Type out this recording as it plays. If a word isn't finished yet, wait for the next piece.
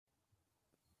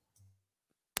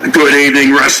Good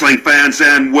evening, wrestling fans,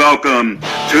 and welcome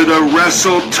to the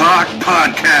Wrestle Talk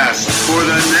Podcast. For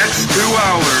the next 2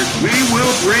 hours, we will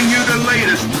bring you the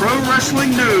latest pro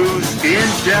wrestling news,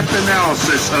 in-depth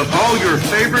analysis of all your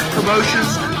favorite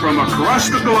promotions from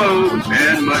across the globe,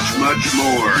 and much, much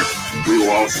more. We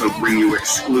will also bring you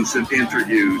exclusive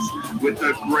interviews with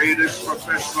the greatest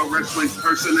professional wrestling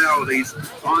personalities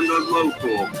on the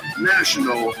local,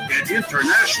 national, and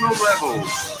international levels.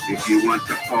 If you want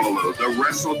to follow the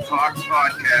Wrestle Talk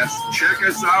Podcast, check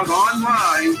us out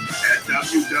online at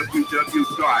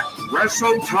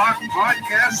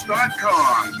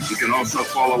www.wrestletalkpodcast.com. You can also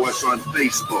follow us on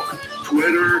Facebook,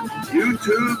 Twitter,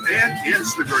 YouTube, and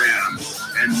Instagram.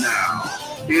 And now,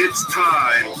 it's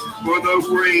time for the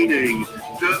reigning,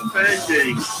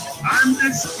 defending,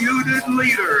 undisputed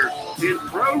leader in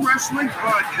pro wrestling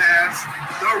podcast,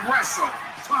 the Wrestle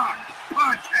Talk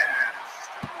Podcast.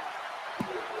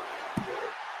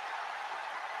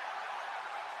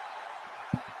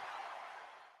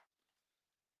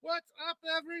 What's up,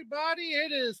 everybody?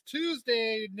 It is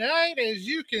Tuesday night. As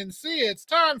you can see, it's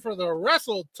time for the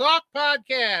Wrestle Talk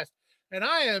Podcast. And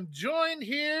I am joined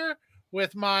here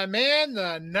with my man,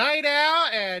 the Night Owl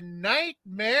and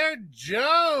Nightmare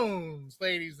Jones,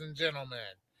 ladies and gentlemen.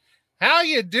 How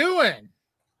you doing?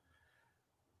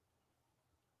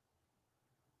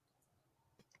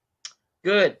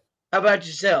 Good. How about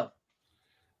yourself?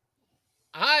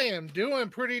 I am doing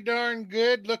pretty darn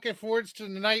good. Looking forward to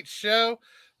tonight's show.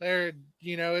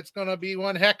 It's going to be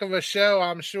one heck of a show,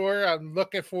 I'm sure. I'm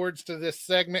looking forward to this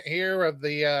segment here of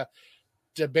the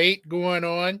debate going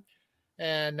on.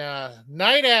 And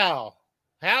Night Owl,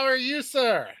 how are you,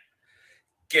 sir?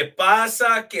 Que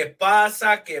pasa, que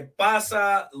pasa, que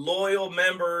pasa, loyal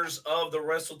members of the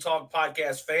Wrestle Talk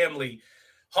Podcast family.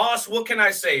 Hoss, what can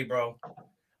I say, bro?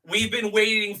 We've been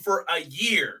waiting for a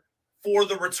year for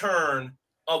the return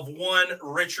of one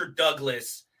Richard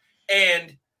Douglas.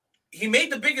 And he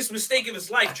made the biggest mistake of his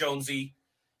life, Jonesy.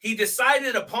 He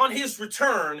decided upon his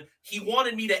return, he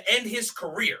wanted me to end his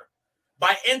career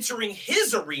by entering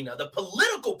his arena, the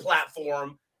political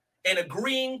platform, and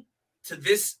agreeing to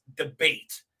this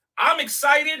debate. I'm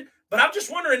excited, but I'm just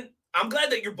wondering, I'm glad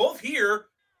that you're both here,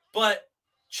 but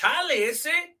chale ese,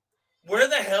 where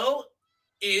the hell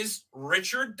is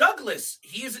Richard Douglas?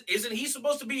 Isn't he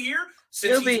supposed to be here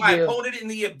since he's my opponent in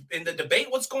the debate?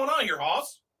 What's going on here,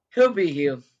 Hoss? He'll be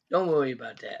here. Don't worry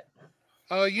about that.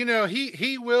 Oh,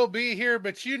 he will be here,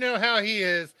 but you know how he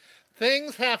is.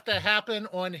 Things have to happen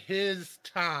on his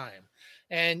time.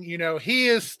 And, he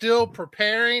is still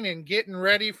preparing and getting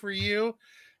ready for you.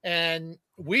 And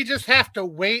we just have to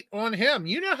wait on him.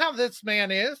 You know how this man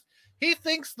is. He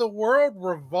thinks the world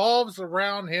revolves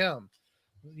around him.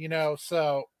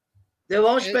 So. There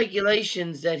are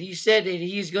speculations that he said that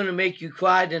he's going to make you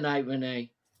cry tonight, Renee.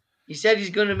 He said he's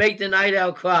going to make the Night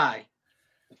Owl cry.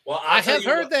 Well, I have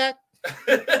heard that.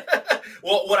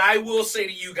 Well, what I will say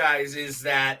to you guys is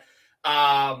that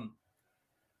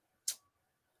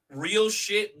real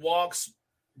shit walks,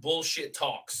 bullshit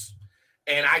talks.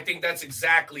 And I think that's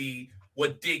exactly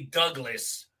what Dig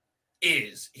Douglas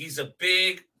is. He's a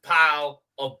big pile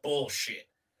of bullshit.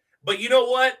 But you know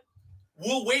what?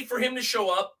 We'll wait for him to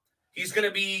show up. He's going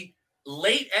to be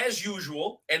late as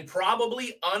usual and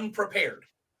probably unprepared.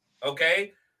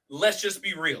 Okay? Let's just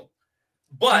be real.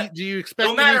 But do you expect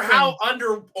no matter how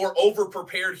under or over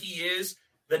prepared he is,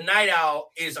 the Night Owl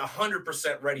is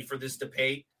 100% ready for this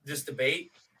debate.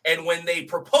 And when they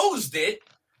proposed it,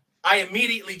 I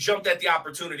immediately jumped at the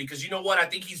opportunity because you know what? I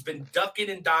think he's been ducking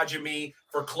and dodging me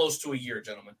for close to a year,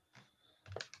 gentlemen.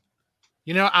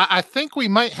 I think we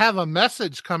might have a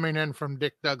message coming in from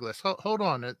Dick Douglas. Hold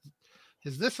on.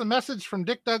 Is this a message from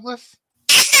Dick Douglas?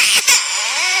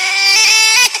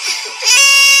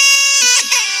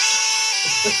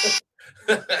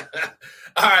 All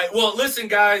right. Well, listen,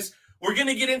 guys, we're going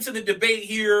to get into the debate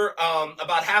here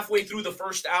about halfway through the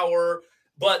first hour,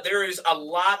 but there is a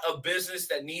lot of business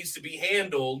that needs to be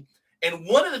handled. And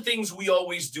one of the things we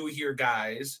always do here,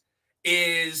 guys,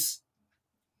 is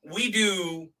we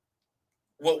do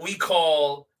what we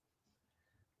call,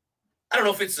 I don't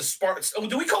know if it's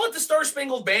do we call it the Star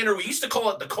Spangled Banner? We used to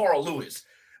call it the Carl Lewis.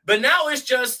 But now it's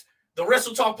just the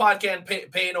Wrestle Talk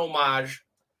Podcast paying homage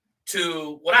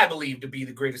to what I believe to be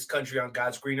the greatest country on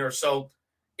God's green earth. So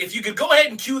if you could go ahead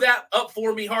and cue that up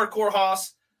for me, Hardcore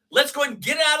Hoss, let's go ahead and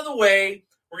get it out of the way.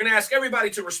 We're going to ask everybody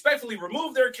to respectfully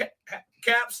remove their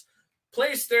caps,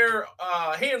 place their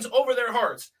hands over their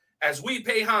hearts as we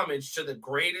pay homage to the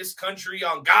greatest country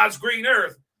on God's green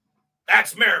earth.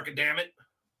 That's America, damn it.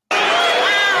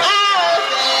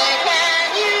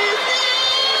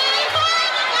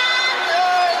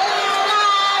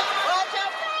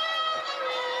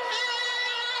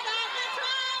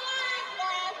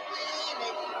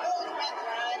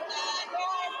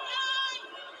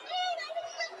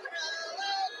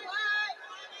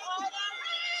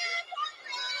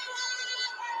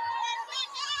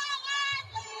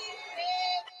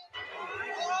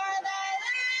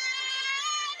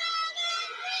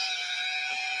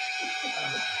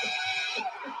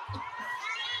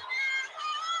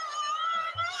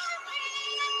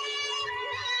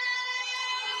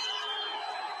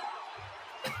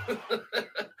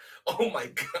 Oh my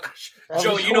gosh. That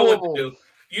Joe, was you know what to horrible. do.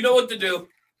 You know what to do.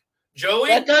 Joey?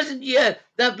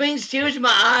 That brings tears to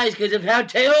my eyes because of how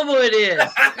terrible it is.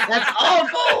 That's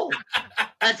awful.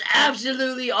 That's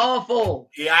absolutely awful.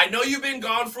 Yeah, I know you've been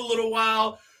gone for a little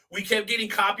while. We kept getting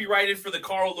copyrighted for the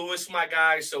Carl Lewis, my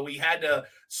guy, so we had to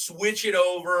switch it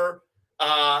over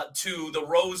to the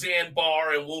Roseanne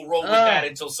Bar, and we'll roll with that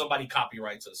until somebody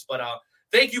copyrights us. But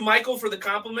thank you, Michael, for the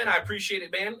compliment. I appreciate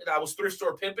it, man. I was thrift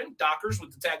store pimping, Dockers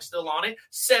with the tag still on it.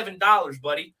 $7,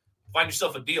 buddy. Find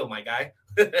yourself a deal, my guy.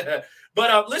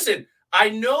 But listen, I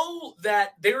know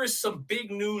that there is some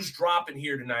big news dropping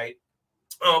here tonight.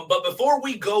 But before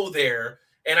we go there,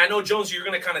 and I know, Jonesy, you're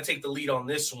going to kind of take the lead on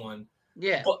this one.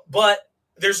 Yeah. But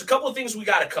there's a couple of things we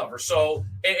got to cover. So,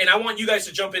 and I want you guys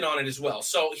to jump in on it as well.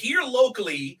 So here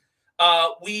locally,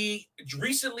 we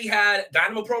recently had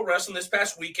Dynamo Pro Wrestling this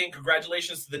past weekend.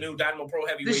 Congratulations to the new Dynamo Pro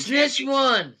Heavyweight. The snitch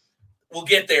won. We'll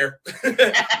get there.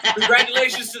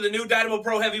 Congratulations to the new Dynamo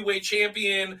Pro Heavyweight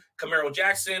Champion, Camaro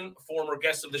Jackson, former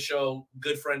guest of the show,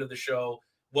 good friend of the show,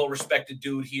 well-respected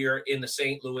dude here in the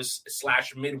St.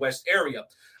 Louis/Midwest area.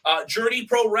 Journey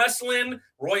Pro Wrestling,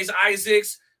 Royce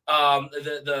Isaacs,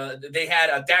 they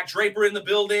had Dak Draper in the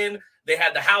building. They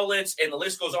had the Howlets, and the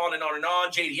list goes on and on and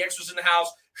on. JDX was in the house.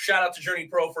 Shout out to Journey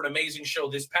Pro for an amazing show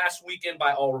this past weekend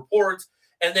by all reports.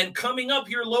 And then coming up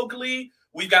here locally,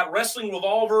 we've got Wrestling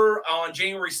Revolver on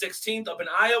January 16th up in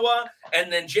Iowa.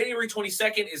 And then January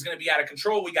 22nd is going to be out of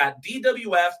control. We got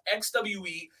DWF,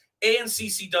 XWE, and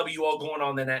CCW all going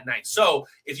on then that night. So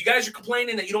if you guys are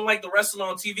complaining that you don't like the wrestling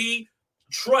on TV,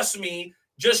 trust me,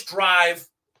 just drive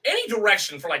any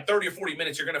direction for like 30 or 40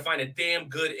 minutes. You're going to find a damn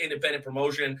good independent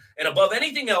promotion. And above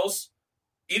anything else,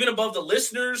 even above the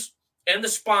listeners and the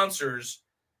sponsors,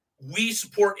 we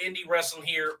support indie wrestling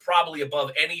here probably above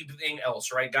anything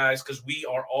else, right, guys? Because we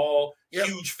are all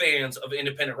huge fans of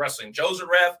independent wrestling. Joe's a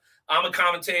ref, I'm a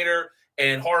commentator,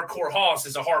 and Hardcore Hoss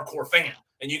is a hardcore fan.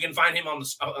 And you can find him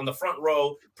on the front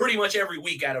row pretty much every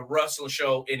week at a wrestling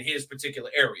show in his particular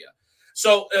area.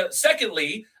 So,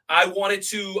 secondly, I wanted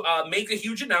to make a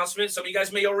huge announcement. Some of you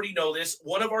guys may already know this.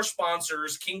 One of our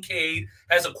sponsors, Kincaid,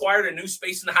 has acquired a new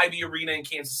space in the Hy-Vee Arena in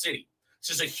Kansas City.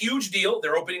 This is a huge deal.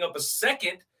 They're opening up a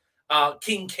second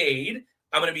Kincaid.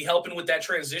 I'm going to be helping with that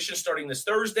transition starting this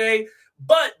Thursday.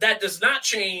 But that does not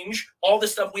change all the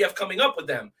stuff we have coming up with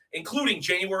them, including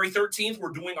January 13th.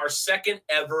 We're doing our second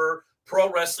ever pro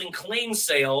wrestling claim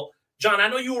sale. John, I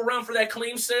know you were around for that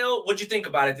claim sale. What'd you think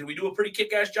about it? Did we do a pretty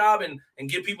kick-ass job and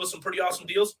give people some pretty awesome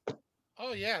deals?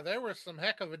 Oh, yeah. There were some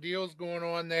heck of a deals going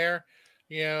on there,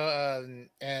 you know,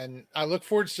 and I look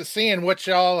forward to seeing what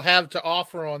y'all have to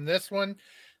offer on this one.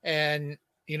 And,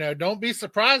 you know, don't be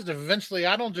surprised if eventually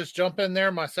I don't just jump in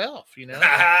there myself, you know.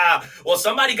 Well,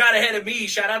 somebody got ahead of me.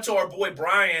 Shout out to our boy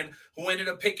Brian, who ended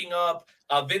up picking up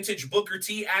a vintage Booker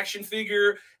T action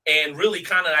figure. And really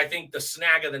kind of, I think, the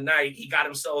snag of the night, he got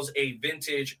himself a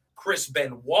vintage Chris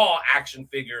Benoit action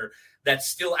figure that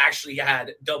still actually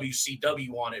had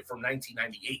WCW on it from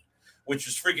 1998, which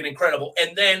was freaking incredible.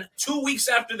 And then 2 weeks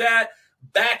after that,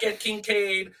 back at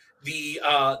Kincaid, the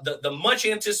much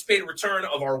anticipated return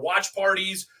of our watch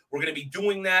parties. We're going to be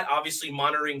doing that, obviously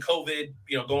monitoring COVID,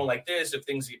 you know, going like this. If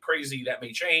things get crazy, that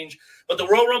may change. But the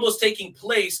Royal Rumble is taking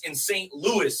place in St.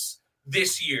 Louis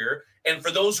this year. And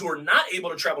for those who are not able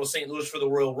to travel to St. Louis for the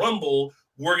Royal Rumble,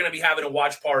 we're going to be having a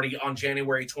watch party on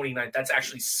January 29th. That's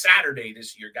actually Saturday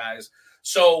this year, guys.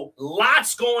 So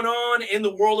lots going on in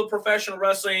the world of professional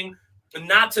wrestling,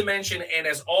 not to mention, and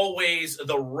as always,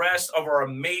 the rest of our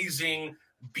amazing,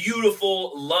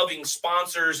 beautiful, loving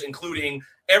sponsors, including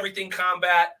Everything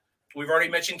Combat. We've already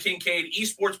mentioned Kincaid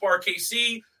Esports Bar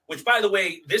KC, which, by the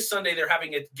way, this Sunday they're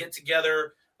having a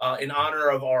get-together in honor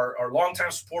of our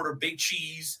longtime supporter, Big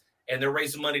Cheese, and they're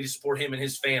raising money to support him and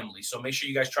his family. So make sure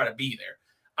you guys try to be there.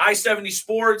 I-70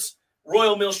 Sports,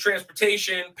 Royal Mills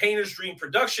Transportation, Painter's Dream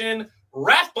Production,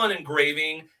 Rathbun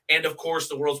Engraving, and, of course,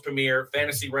 the world's premier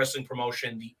fantasy wrestling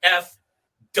promotion, the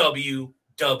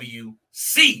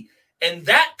FWWC. And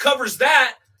that covers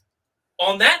that.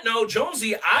 On that note,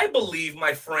 Jonesy, I believe,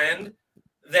 my friend,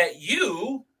 that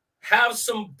you have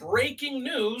some breaking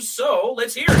news. So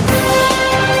let's hear it.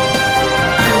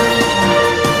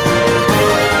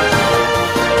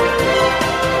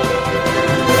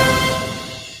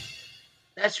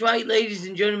 That's right, ladies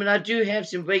and gentlemen. I do have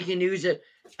some breaking news. I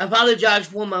apologize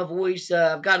for my voice.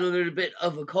 I've got a little bit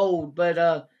of a cold.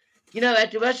 But, you know,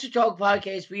 at the Wrestle Talk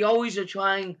Podcast, we always are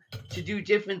trying to do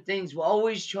different things. We're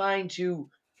always trying to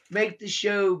make the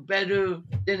show better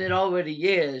than it already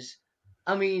is.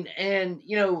 I mean, and,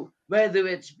 you know, whether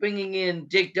it's bringing in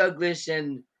Dick Douglas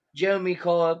and Jeremy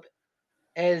Corp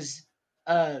as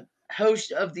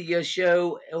host of the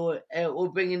show. We're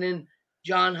bringing in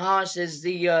John Haas as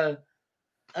the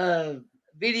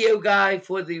video guy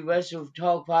for the Wrestle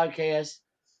Talk podcast.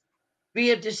 We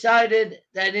have decided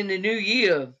that in the new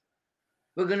year,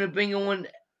 we're going to bring on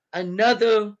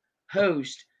another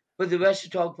host for the Wrestle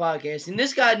Talk podcast. And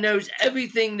this guy knows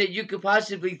everything that you could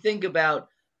possibly think about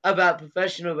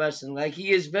professional wrestling. Like,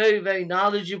 he is very, very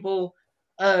knowledgeable.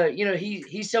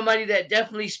 He's somebody that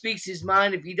definitely speaks his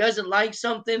mind. If he doesn't like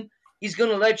something, he's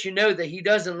going to let you know that he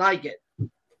doesn't like it.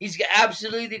 He's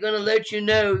absolutely going to let you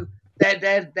know that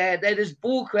is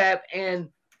bullcrap. And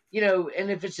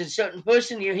if it's a certain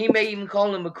person, he may even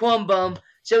call him a crumb bum.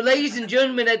 So, ladies and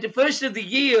gentlemen, at the first of the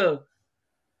year,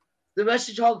 the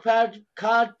Wrestle Talk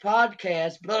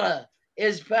podcast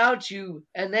is proud to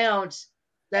announce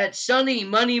that Sonny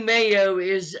Money Mayo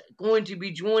is going to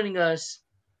be joining us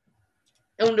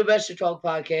on the Wrestle Talk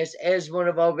podcast as one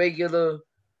of our regular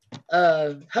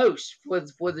hosts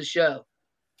for the show.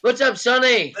 What's up,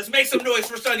 Sonny? Let's make some noise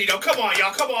for Sonny, though. Come on,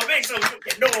 y'all. Come on, make some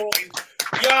noise.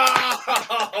 Yo!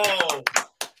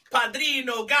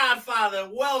 Padrino, Godfather,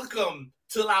 welcome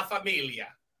to La Familia.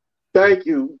 Thank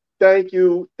you.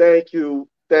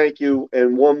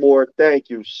 And one more thank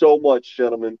you so much,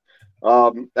 gentlemen.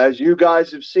 As you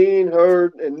guys have seen,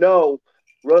 heard, and know,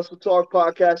 Wrestle Talk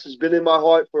Podcast has been in my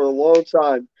heart for a long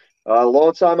time. I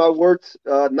worked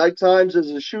night times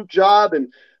as a shoot job,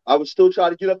 and I would still try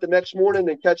to get up the next morning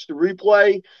and catch the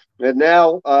replay. And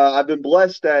now I've been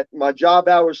blessed that my job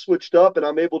hours switched up, and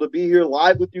I'm able to be here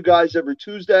live with you guys every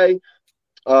Tuesday.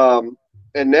 And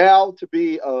now to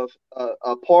be a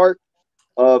part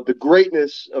of the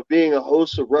greatness of being a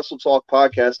host of Wrestle Talk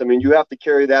Podcast. I mean, you have to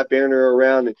carry that banner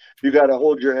around, and you got to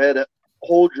hold your head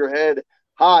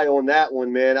high on that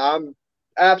one, man. I'm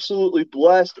absolutely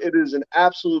blessed. It is an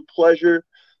absolute pleasure.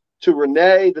 To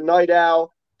Renee, the Night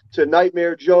Owl, to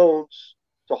Nightmare Jones,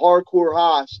 to Hardcore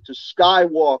Haas, to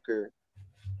Skywalker,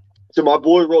 to my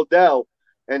boy Rodell,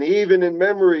 and even in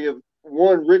memory of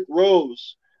one Rick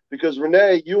Rose, because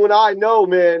Renee, you and I know,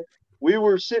 man, we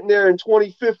were sitting there in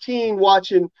 2015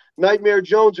 watching Nightmare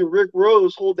Jones and Rick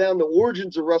Rose hold down the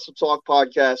origins of Wrestle Talk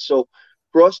Podcast. So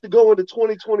for us to go into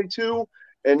 2022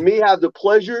 and me have the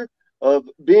pleasure of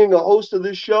being a host of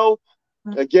this show,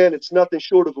 again, it's nothing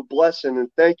short of a blessing. And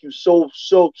thank you so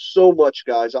much,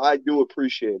 guys. I do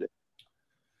appreciate it.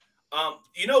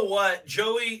 You know what,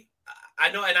 Joey?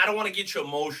 I know, and I don't want to get you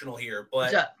emotional here,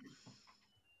 but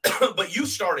but you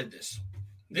started this.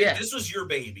 Yeah. This was your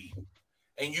baby.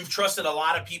 And you've trusted a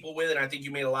lot of people with it. And I think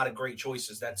you made a lot of great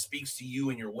choices. That speaks to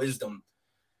you and your wisdom.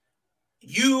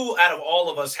 You, out of all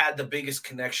of us, had the biggest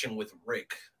connection with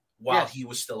Rick while he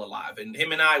was still alive. And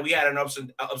him and I, we had an ups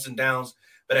and downs.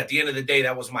 But at the end of the day,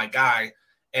 that was my guy.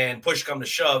 And push come to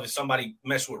shove, if somebody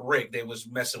messed with Rick, they was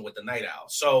messing with the Night Owl.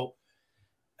 So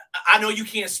I know you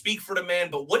can't speak for the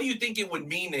man, but what do you think it would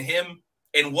mean to him?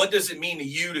 And what does it mean to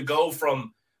you to go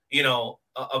from,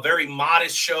 a very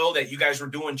modest show that you guys were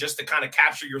doing just to kind of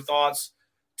capture your thoughts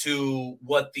to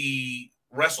what the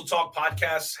Wrestle Talk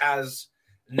podcast has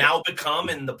now become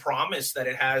and the promise that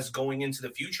it has going into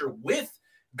the future with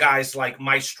guys like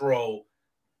Maestro,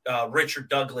 Richard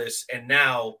Douglas, and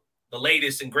now the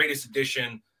latest and greatest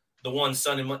addition, the one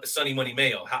Sonny Money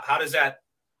Mayo. How does that,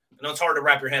 I know it's hard to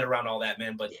wrap your head around all that,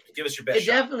 man, but give us your best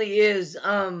shot. It definitely is.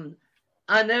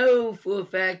 I know for a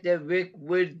fact that Rick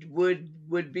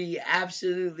would be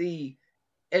absolutely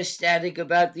ecstatic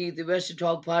about the Wrestle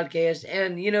Talk podcast.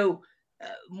 And,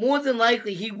 more than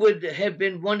likely he would have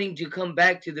been wanting to come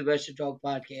back to the Wrestle Talk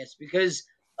podcast because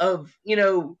of,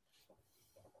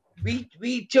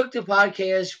 we took the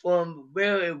podcast from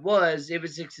where it was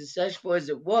as successful as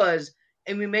it was,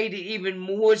 and we made it even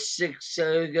more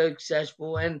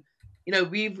successful. And,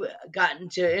 we've gotten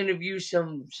to interview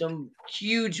some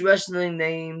huge wrestling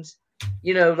names,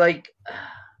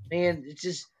 man, it's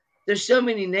just, there's so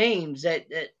many names that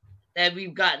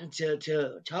we've gotten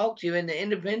to talk to in the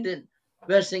independent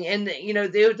wrestling. And,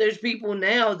 there's people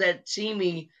now that see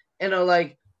me and are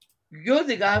like, you're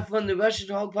the guy from the Wrestle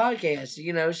Talk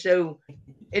podcast, so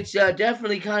it's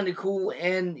definitely kind of cool.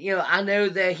 And, I know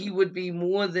that he would be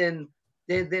more than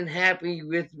happy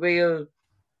with where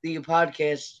the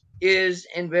podcast is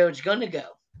and where it's going to go.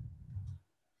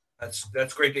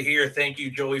 That's great to hear. Thank you,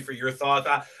 Joey, for your thoughts.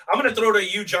 I'm going to throw to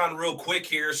you, John, real quick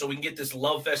here so we can get this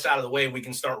love fest out of the way and we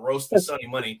can start roasting Sonny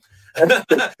Money.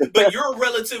 But you're a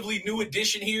relatively new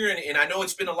addition here, and I know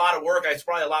it's been a lot of work. It's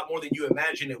probably a lot more than you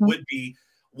imagined it would be.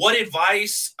 What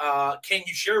advice can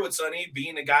you share with Sonny,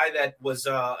 being a guy that was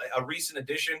a recent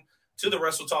addition to the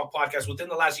Wrestle Talk podcast within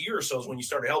the last year or so is when you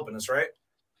started helping us, right?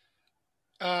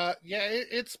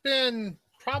 It's been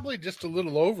probably just a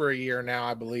little over a year now,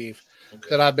 I believe,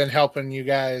 that I've been helping you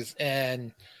guys.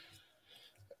 And,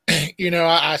 you know,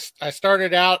 I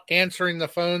started out answering the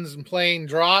phones and playing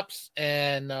drops.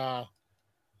 And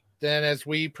then as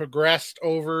we progressed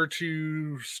over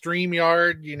to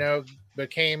StreamYard, you know,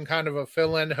 became kind of a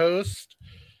fill-in host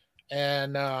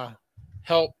and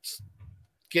helped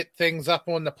get things up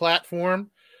on the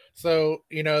platform. So,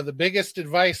 you know, the biggest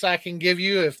advice I can give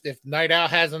you, if Night Owl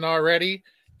hasn't already,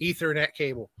 Ethernet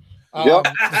cable. Yep.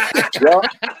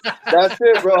 That's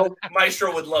it, bro.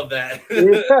 Maestro would love that.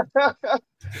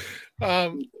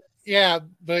 Yeah,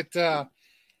 but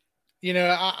you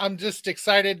know, I'm just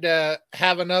excited to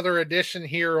have another edition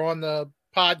here on the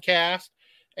podcast,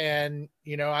 and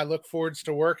you know, I look forward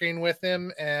to working with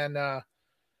him, and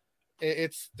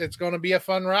it's going to be a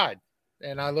fun ride,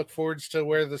 and I look forward to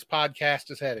where this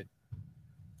podcast is headed.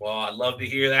 Well, I'd love to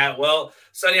hear that. Well,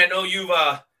 Sonny, I know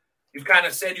you've kind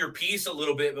of said your piece a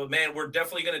little bit, but man, we're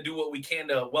definitely going to do what we can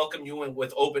to welcome you in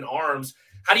with open arms.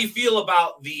 How do you feel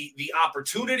about the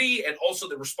opportunity and also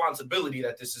the responsibility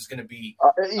that this is going to be?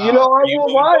 You know, I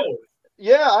won't lie.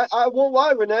 Yeah, I won't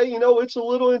lie, Renee. You know, it's a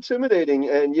little intimidating,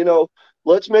 and you know,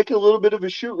 let's make it a little bit of a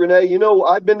shoot, Renee. You know,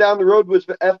 I've been down the road with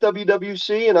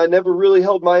FWWC, and I never really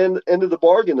held my end of the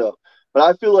bargain up. But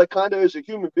I feel like kind of as a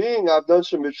human being, I've done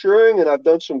some maturing and I've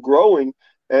done some growing.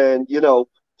 And, you know,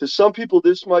 to some people,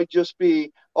 this might just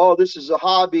be, oh, this is a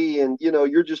hobby and, you know,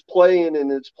 you're just playing and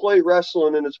it's play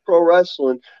wrestling and it's pro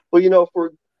wrestling. But, you know,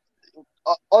 for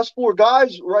us four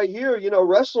guys right here, you know,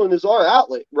 wrestling is our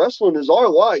outlet. Wrestling is our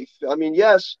life. I mean,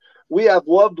 yes, we have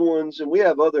loved ones and we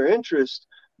have other interests,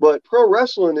 but pro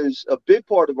wrestling is a big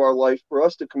part of our life for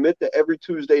us to commit to every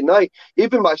Tuesday night.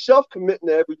 Even myself committing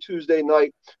to every Tuesday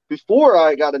night before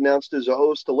I got announced as a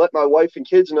host to let my wife and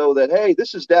kids know that, hey,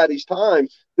 this is daddy's time.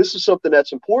 This is something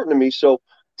that's important to me. So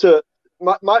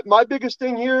my biggest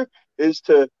thing here is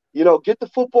to, you know, get the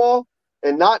football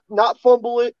and not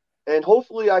fumble it. And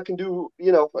hopefully I can do,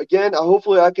 you know, again,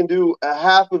 hopefully I can do a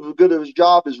half of as good of a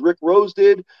job as Rick Rose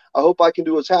did. I hope I can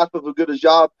do as half of a good a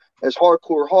job as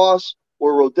Hardcore Hoss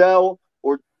or Rodell,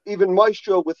 or even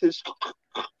Maestro with his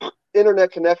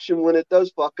internet connection when it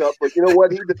does fuck up. But you know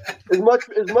what? As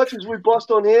much as we bust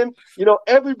on him, you know,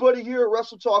 everybody here at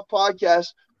Wrestle Talk Podcast,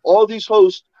 all these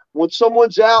hosts, when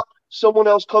someone's out, someone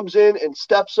else comes in and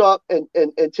steps up and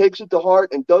takes it to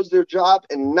heart and does their job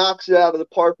and knocks it out of the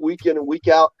park week in and week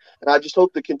out. And I just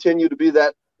hope to continue to be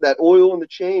that oil in the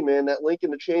chain, man, that link in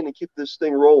the chain, and keep this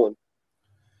thing rolling.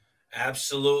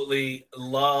 Absolutely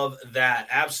love that.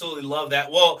 Absolutely love that.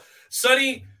 Well,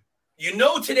 Sonny, you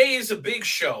know today is a big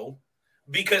show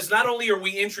because not only are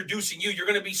we introducing you, you're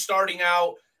going to be starting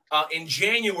out in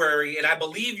January, and I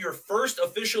believe your first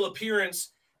official appearance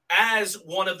as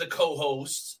one of the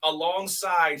co-hosts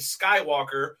alongside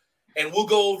Skywalker, and we'll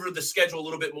go over the schedule a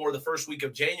little bit more the first week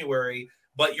of January,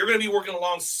 but you're going to be working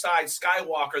alongside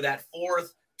Skywalker that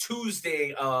fourth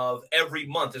Tuesday of every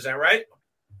month. Is that right?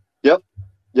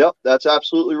 Yep, that's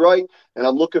absolutely right, and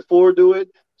I'm looking forward to it.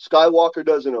 Skywalker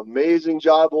does an amazing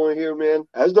job on here, man,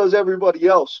 as does everybody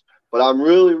else. But I'm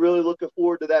really, really looking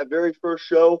forward to that very first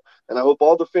show, and I hope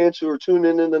all the fans who are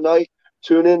tuning in tonight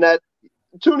tune in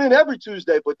every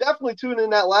Tuesday, but definitely tune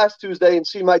in that last Tuesday and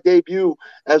see my debut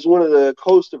as one of the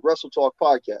hosts of Wrestle Talk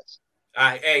Podcast. All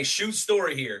right, hey, shoot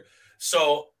story here.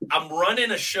 So I'm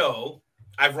running a show.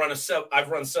 I've run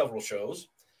several shows.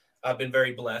 I've been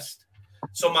very blessed.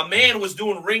 So my man was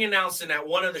doing ring announcing at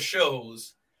one of the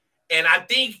shows, and I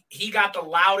think he got the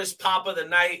loudest pop of the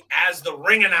night as the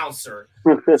ring announcer.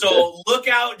 So look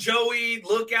out, Joey.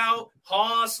 Look out,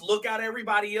 Hoss. Look out,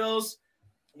 everybody else.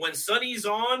 When Sonny's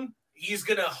on, he's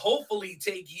going to hopefully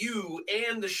take you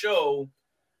and the show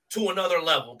to another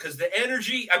level because the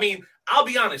energy, I mean, I'll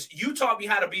be honest, you taught me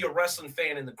how to be a wrestling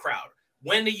fan in the crowd.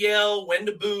 When to yell, when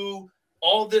to boo,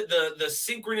 all the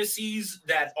synchronicities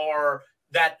that are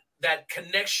that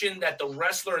connection that the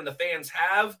wrestler and the fans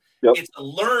have. Yep. It's a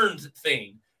learned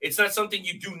thing. It's not something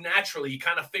you do naturally. You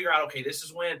kind of figure out, okay, this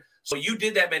is when. So you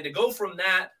did that, man. To go from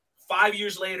that 5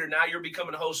 years later, now you're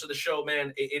becoming a host of the show,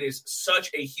 man. It is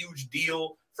such a huge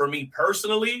deal for me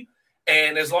personally.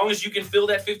 And as long as you can fill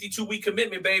that 52-week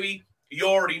commitment, baby, you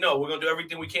already know we're going to do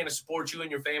everything we can to support you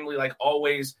and your family like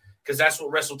always, because that's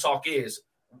what Wrestle Talk is.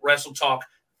 Wrestle Talk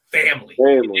family.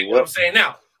 You know what I'm saying?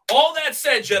 Now, all that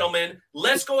said, gentlemen,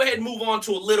 let's go ahead and move on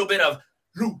to a little bit of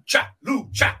lucha,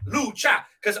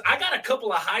 because I got a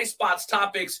couple of high spots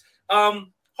topics. Hardcore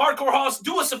Hoss,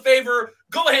 do us a favor.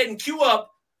 Go ahead and cue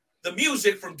up the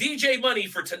music from DJ Money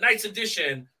for tonight's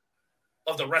edition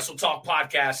of the Wrestle Talk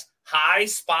Podcast High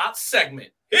Spots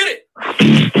segment. Hit it.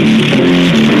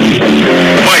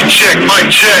 Mike check, mic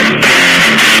check.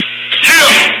 Yeah.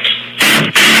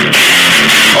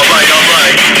 All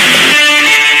right.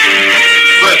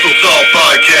 Wrestle Talk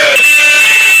Podcast.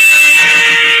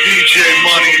 DJ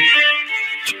Money.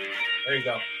 There you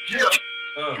go. Yeah.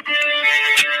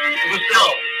 Let's go.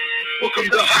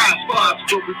 Welcome to High Spots,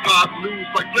 where we pop news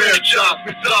like lamb chops.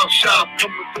 We talk shop,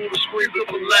 coming through the screens of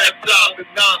a laptop. And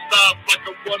non-stop like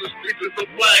I'm running speakers of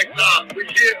blacktop. We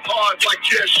hit hard like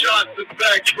chair shots and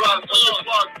backdrops. The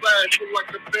clock flash, feel like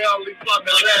the barely clock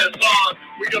that ass on.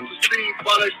 We up to speed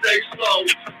while they stay slow.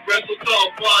 Wrestle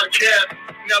Talk Podcast,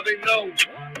 now they know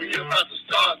we about to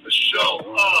start the show.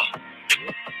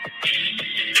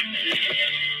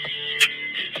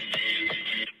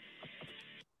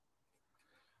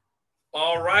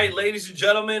 All right, ladies and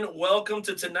gentlemen, welcome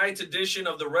to tonight's edition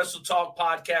of the Wrestle Talk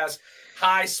Podcast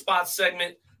High Spot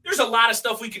segment. There's a lot of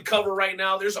stuff we could cover right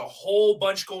now. There's a whole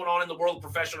bunch going on in the world of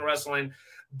professional wrestling.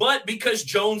 But because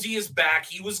Jonesy is back,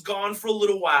 he was gone for a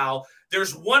little while.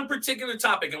 There's one particular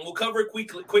topic, and we'll cover it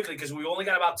quickly because we only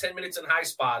got about 10 minutes in High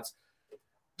Spots.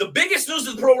 The biggest news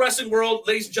of the pro wrestling world,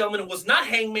 ladies and gentlemen, was not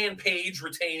Hangman Page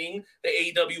retaining the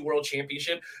AEW World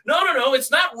Championship. No.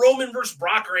 It's not Roman versus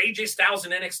Brock or AJ Styles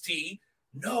in NXT.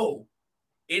 No,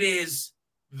 it is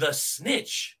the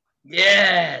snitch.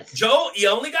 Yes. Joe, you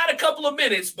only got a couple of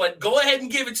minutes, but go ahead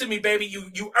and give it to me, baby.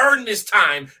 You earned this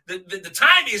time. The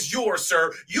time is yours,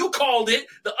 sir. You called it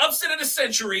the upset of the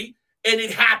century, and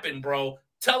it happened, bro.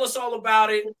 Tell us all about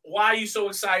it. Why are you so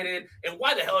excited? And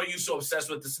why the hell are you so obsessed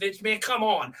with the snitch? Man, come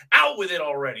on. Out with it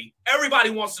already. Everybody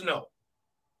wants to know.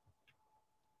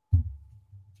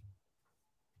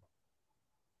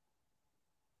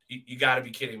 You got to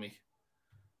be kidding me.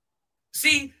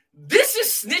 See, this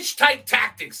is snitch-type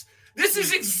tactics. This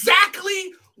is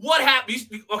exactly what happened.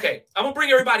 Okay, I'm going to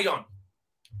bring everybody on.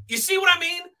 You see what I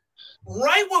mean?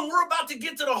 Right when we're about to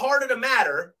get to the heart of the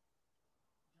matter,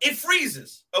 it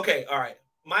freezes. Okay, all right.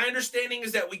 My understanding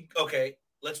is that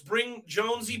let's bring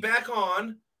Jonesy back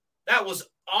on. That was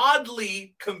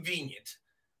oddly convenient.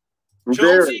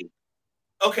 Jonesy,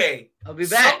 okay. I'll be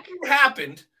back. Something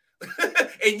happened,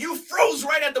 and you froze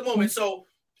right at the moment. So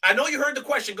I know you heard the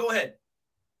question. Go ahead.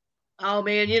 Oh,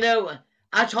 man,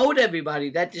 I told everybody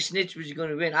that the snitch was going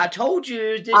to win. I told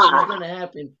you this was going to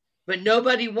happen, but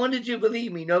nobody wanted to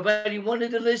believe me. Nobody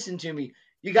wanted to listen to me.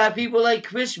 You got people like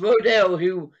Chris Rodell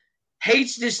who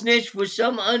hates the snitch for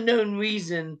some unknown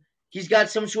reason. He's got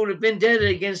some sort of vendetta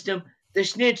against him. The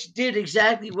snitch did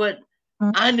exactly what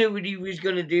I knew what he was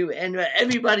going to do, and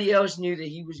everybody else knew that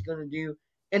he was going to do.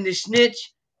 And the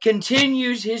snitch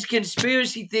continues his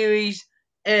conspiracy theories,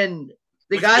 and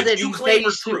the guy that he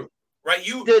faced, true, right?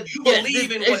 You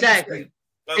believe in what exactly,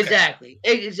 okay.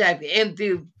 exactly. And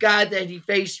the guy that he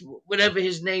faced, whatever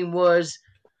his name was,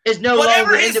 is no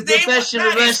longer in the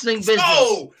professional wrestling business.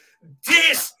 So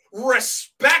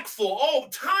disrespectful. Oh,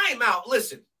 time out.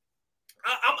 Listen,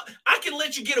 I can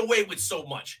let you get away with so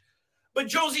much. But,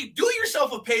 Josie, do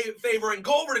yourself a favor and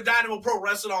go over to Dynamo Pro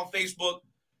Wrestling on Facebook.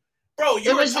 Bro,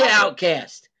 it was the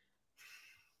Outcast.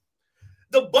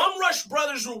 The Bum Rush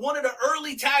Brothers were one of the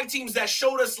early tag teams that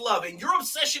showed us love, and your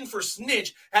obsession for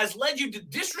snitch has led you to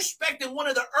disrespecting one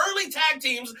of the early tag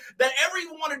teams that ever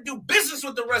even wanted to do business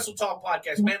with the Wrestle Talk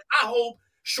Podcast, man. I hope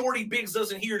Shorty Biggs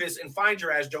doesn't hear this and find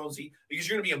your ass, Jonesy, because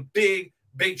you're going to be in big,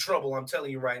 big trouble, I'm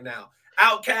telling you right now.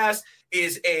 Outcast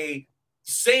is a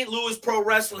St. Louis Pro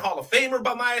Wrestling Hall of Famer,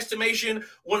 by my estimation,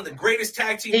 one of the greatest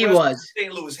tag team wrestlers in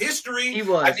St. Louis history. He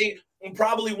was. I think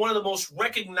probably one of the most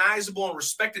recognizable and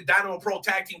respected Dynamo Pro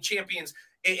tag team champions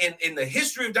in the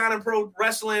history of Dynamo Pro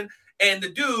Wrestling. And the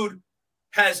dude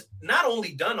has not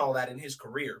only done all that in his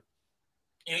career.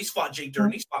 He's fought Jake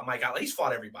Durden, he's fought Mike Outlet, he's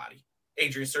fought everybody.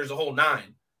 Adrian Sir's the whole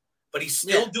nine. But he's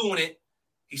still doing it.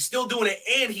 He's still doing it,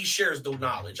 and he shares the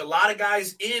knowledge. A lot of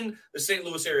guys in the St.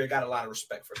 Louis area got a lot of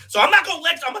respect for it. So I'm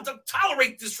going to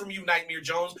tolerate this from you, Nightmare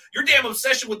Jones. Your damn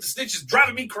obsession with the snitch is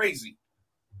driving me crazy.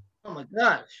 Oh, my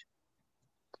gosh.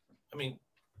 I mean,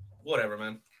 whatever,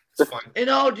 man. It's fine. In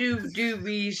all due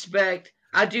respect,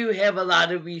 I do have a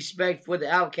lot of respect for the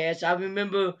Outcast. I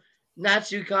remember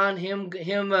Natsukan, him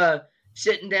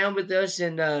sitting down with us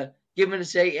and giving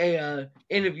us a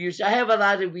interview. So I have a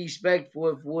lot of respect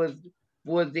for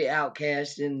the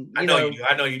Outcast, and I know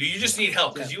you do. You just need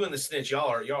help because you and the snitch, y'all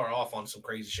are off on some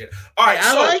crazy shit. All right,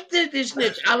 I like the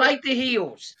snitch. I like the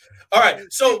heels. All right,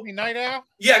 so Night Owl.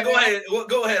 Yeah, go ahead.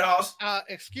 Go ahead, Hoss.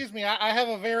 Excuse me, I have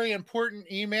a very important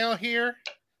email here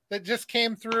that just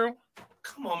came through.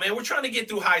 Come on, man. We're trying to get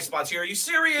through High Spots here. Are you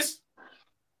serious?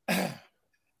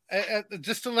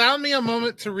 Just allow me a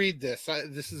moment to read this.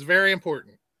 This is very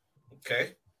important.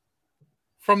 Okay.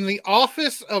 From the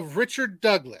office of Richard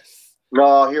Douglas.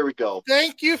 Oh, here we go.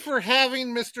 Thank you for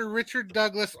having Mr. Richard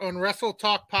Doulass on Wrestle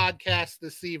Talk Podcast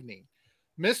this evening.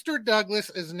 Mr.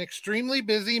 Doulass is an extremely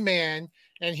busy man,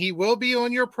 and he will be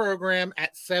on your program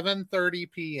at 7:30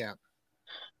 p.m.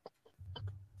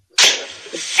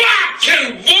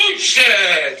 Fucking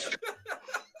bullshit!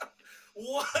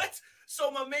 What? So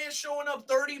my man showing up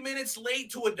 30 minutes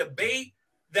late to a debate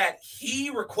that he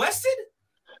requested?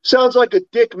 Sounds like a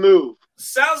dick move.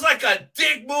 Sounds like a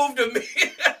dick move to me.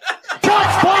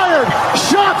 Shots fired!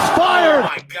 Shots fired! Oh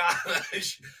my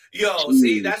gosh. Yo,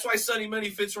 see, that's why Sonny Money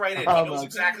fits right in. He knows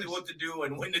exactly what to do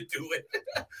and when to do it.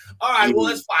 All right, well,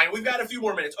 that's fine. We've got a few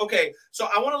more minutes. Okay, so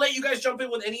I want to let you guys jump in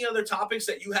with any other topics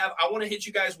that you have. I want to hit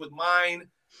you guys with mine,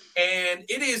 and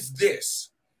it is this.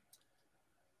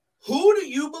 Who do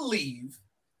you believe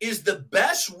is the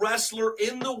best wrestler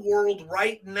in the world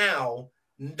right now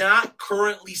not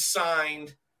currently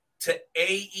signed to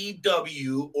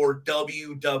AEW or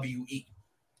WWE?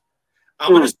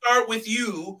 I'm going to start with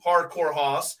you, Hardcore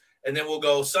Hoss, and then we'll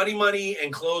go Sonny Money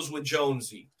and close with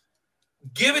Jonesy.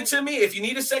 Give it to me. If you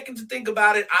need a second to think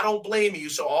about it, I don't blame you,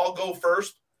 so I'll go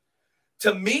first.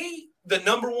 To me, the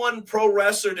number one pro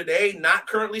wrestler today, not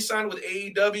currently signed with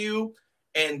AEW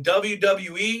and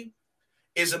WWE,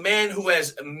 is a man who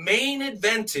has main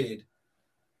evented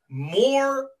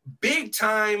more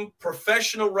big-time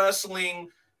professional wrestling,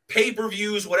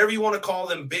 pay-per-views, whatever you want to call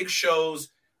them, big shows,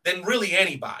 than really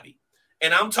anybody.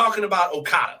 And I'm talking about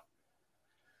Okada.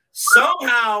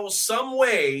 Somehow, some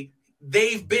way,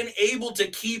 they've been able to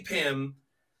keep him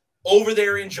over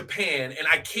there in Japan. And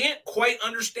I can't quite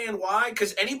understand why,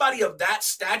 because anybody of that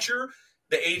stature,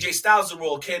 the AJ Styles of the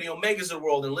world, Kenny Omega's of the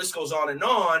world, and the list goes on,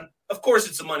 of course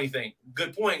it's a money thing.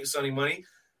 Good point, Sonny Money.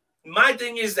 My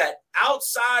thing is that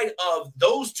outside of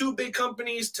those two big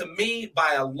companies, to me,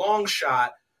 by a long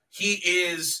shot, he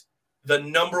is the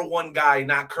number one guy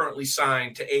not currently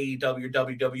signed to AEW or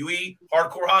WWE.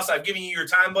 Hardcore Hoss, I've given you your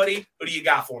time, buddy. What do you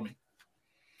got for me?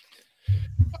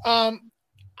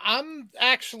 I'm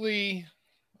actually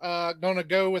going to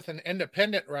go with an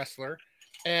independent wrestler.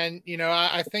 And,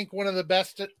 I think one of the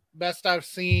best I've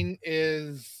seen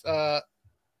is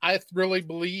I really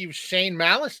believe Shane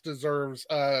Malice deserves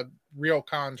a real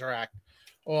contract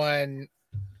on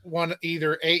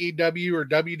either AEW or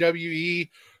WWE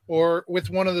or with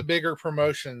one of the bigger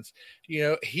promotions.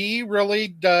 He really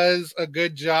does a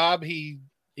good job. He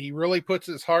really puts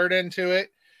his heart into it.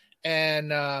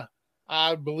 And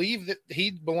I believe that he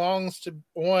belongs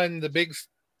on the big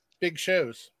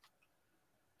shows.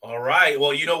 All right.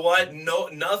 Well, you know what? No,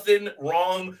 nothing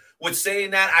wrong with saying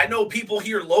that. I know people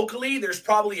here locally, there's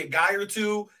probably a guy or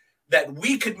two that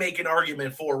we could make an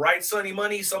argument for, right, Sonny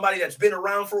Money? Somebody that's been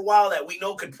around for a while that we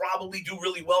know could probably do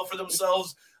really well for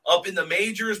themselves up in the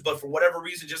majors, but for whatever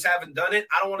reason just haven't done it.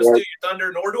 I don't want to steal your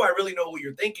thunder, nor do I really know who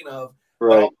you're thinking of.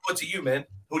 Right. But I'll go to you, man.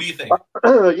 Who do you think?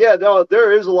 Yeah, no,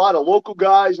 there is a lot of local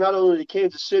guys, not only the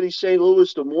Kansas City, St.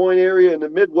 Louis, Des Moines area, and the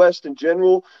Midwest in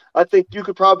general. I think you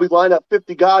could probably line up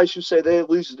 50 guys who say they at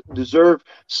least deserve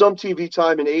some TV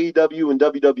time in AEW and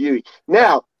WWE.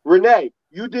 Now, Renee,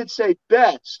 you did say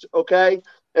best, okay?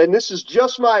 And this is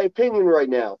just my opinion right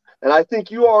now. And I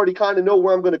think you already kind of know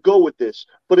where I'm going to go with this.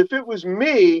 But if it was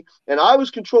me and I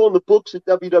was controlling the books at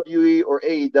WWE or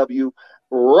AEW,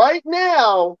 right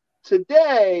now,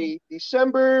 today,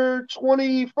 December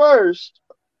 21st,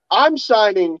 I'm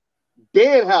signing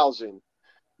Danhausen.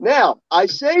 Now, I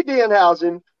say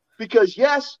Danhausen because,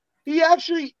 yes, he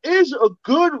actually is a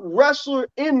good wrestler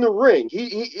in the ring. He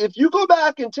if you go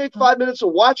back and take 5 minutes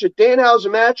and watch a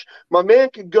Danhausen match, my man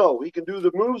can go. He can do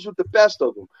the moves with the best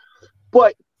of them.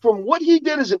 But from what he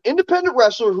did as an independent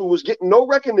wrestler who was getting no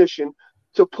recognition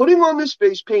to putting on this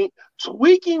face paint,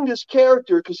 tweaking this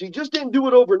character, because he just didn't do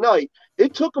it overnight.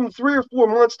 It took him 3 or 4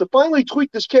 months to finally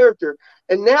tweak this character.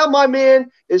 And now my man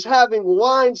is having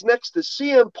lines next to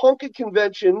CM Punk at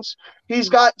conventions. He's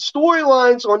got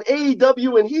storylines on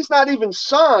AEW, and he's not even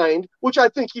signed, which I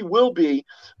think he will be.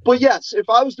 But yes, if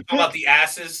I was to pick... How about the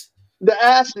asses? The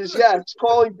asses, yes.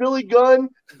 Calling Billy Gunn,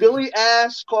 Billy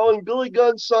Ass, calling Billy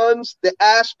Gunn's sons, the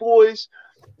Ass Boys.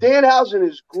 Danhausen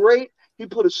is great. He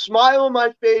put a smile on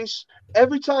my face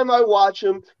every time I watch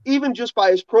him, even just by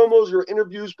his promos or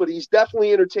interviews, but he's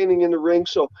definitely entertaining in the ring.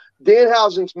 So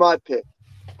Danhausen's my pick.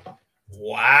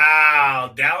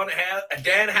 Wow.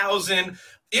 Danhausen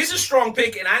is a strong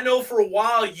pick, and I know for a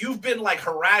while you've been like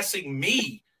harassing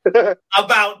me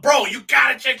about, bro, you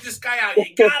got to check this guy out.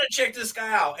 You got to check this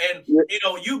guy out. And,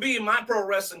 you being my pro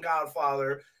wrestling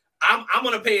godfather, I'm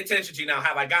going to pay attention to you now.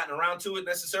 Have I gotten around to it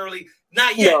necessarily?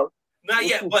 Not yet. No. Not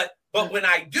yet, but when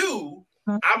I do,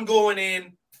 I'm going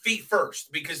in feet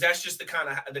first because that's just the kind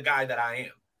of the guy that I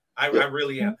am. I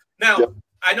really am. Now,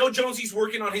 I know Jonesy's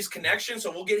working on his connection,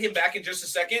 so we'll get him back in just a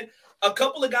second. A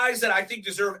couple of guys that I think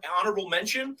deserve honorable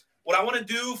mention. What I want to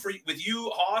do with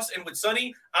you, Hoss, and with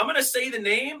Sonny, I'm going to say the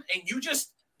name, and you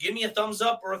just give me a thumbs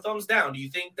up or a thumbs down. Do you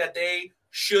think that they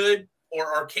should or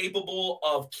are capable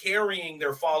of carrying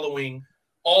their following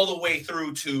all the way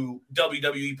through to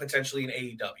WWE, potentially in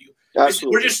AEW?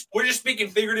 Absolutely. We're just speaking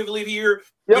figuratively here.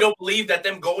 Yep. We don't believe that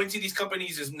them going to these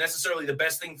companies is necessarily the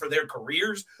best thing for their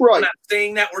careers. Right. We're not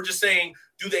saying that. We're just saying,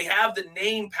 do they have the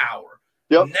name power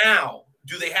now?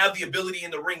 Do they have the ability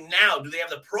in the ring now? Do they have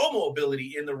the promo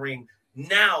ability in the ring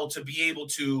now to be able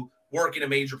to work in a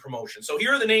major promotion? So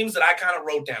here are the names that I kind of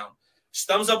wrote down.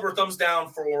 Thumbs up or thumbs down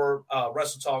for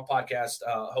Wrestle Talk Podcast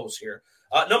hosts here.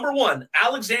 Number 1,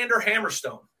 Alexander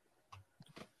Hammerstone.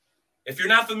 If you're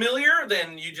not familiar,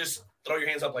 then you just throw your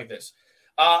hands up like this.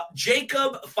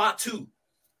 Jacob Fatu.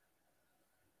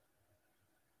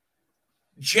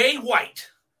 Jay White.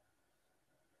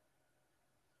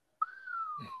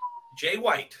 Jay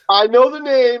White. I know the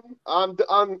name. I'm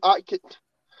going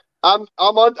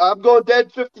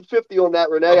dead 50-50 on that,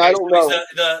 Renee. Okay, I don't know. He's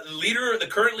the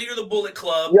current leader of the Bullet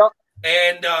Club. Yep.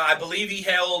 And I believe he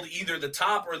held either the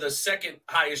top or the second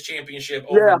highest championship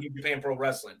over New Japan Pro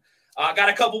Wrestling. I got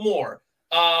a couple more.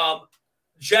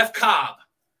 Jeff Cobb.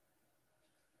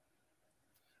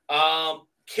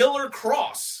 Killer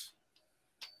Cross.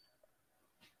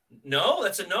 No,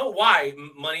 that's a no. Why?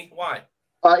 Money? Why?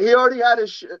 He already had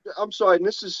his. I'm sorry. And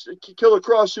this is Killer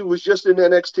Cross, who was just in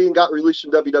NXT and got released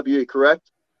from WWE.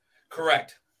 Correct.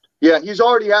 Correct. Yeah, he's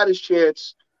already had his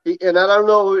chance. And I don't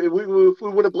know if we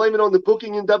want to blame it on the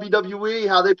booking in WWE,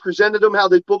 how they presented him, how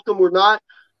they booked him, or not.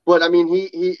 But I mean,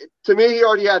 he to me, he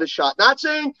already had a shot. Not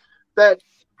saying that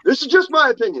this is just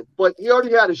my opinion, but he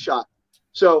already had a shot.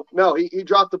 So no, he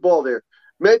dropped the ball there.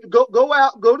 Maybe go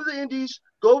out, go to the Indies.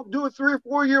 Go do a 3 or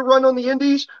 4 year run on the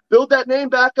Indies, build that name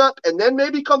back up, and then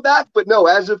maybe come back. But no,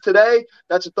 as of today,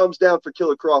 that's a thumbs down for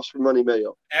Killer Cross from Money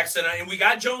Mayo. Excellent. And we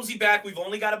got Jonesy back. We've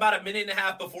only got about a minute and a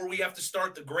half before we have to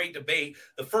start the great debate,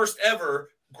 the first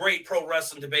ever great pro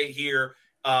wrestling debate here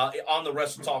on the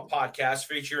Wrestle Talk podcast,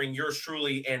 featuring yours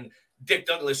truly and Dick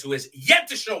Douglas, who has yet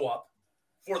to show up,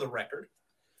 for the record.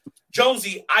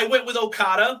 Jonesy, I went with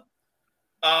Okada.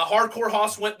 Hardcore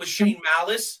Hoss went with Shane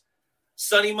Malice.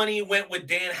 Sonny Money went with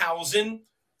Danhausen.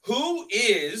 Who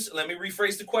is, let me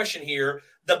rephrase the question here,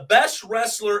 the best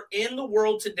wrestler in the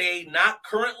world today not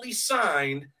currently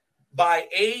signed by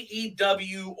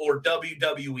AEW or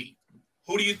WWE?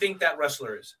 Who do you think that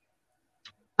wrestler is?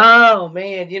 Oh,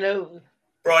 man,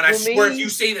 Bro, and I swear if you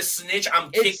say the snitch,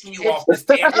 I'm kicking you off this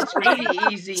damn It's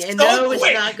really easy. And no, it's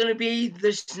not going to be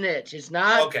the snitch. It's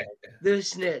not the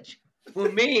snitch. For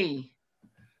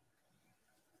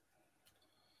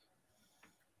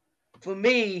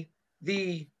me,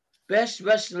 the best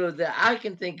wrestler that I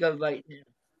can think of right now.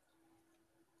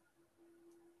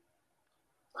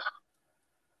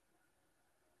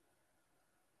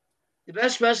 The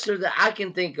best wrestler that I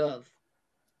can think of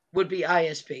would be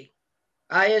ISP.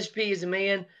 ISP is a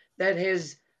man that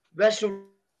has wrestled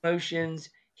promotions.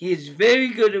 He is very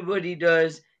good at what he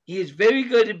does. He is very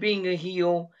good at being a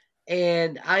heel.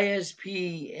 And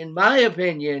ISP, in my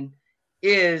opinion,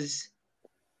 is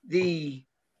the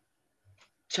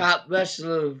top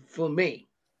wrestler for me.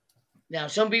 Now,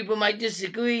 some people might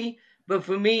disagree, but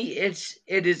for me, it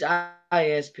is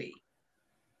ISP.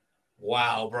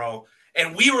 Wow, bro.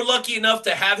 And we were lucky enough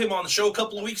to have him on the show a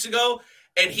couple of weeks ago,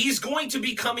 and he's going to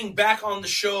be coming back on the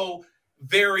show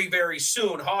very, very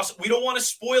soon. Hoss, we don't want to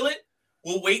spoil it.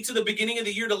 We'll wait to the beginning of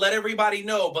the year to let everybody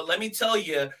know, but let me tell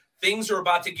you, things are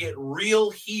about to get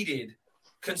real heated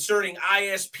concerning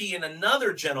ISP and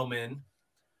another gentleman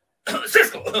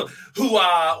who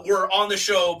were on the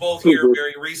show both here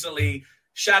very recently.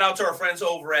 Shout out to our friends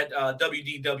over at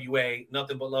WDWA.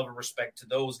 Nothing but love and respect to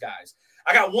those guys.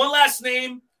 I got one last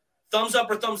name. Thumbs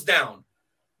up or thumbs down?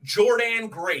 Jordan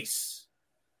Grace.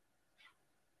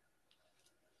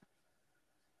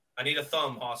 I need a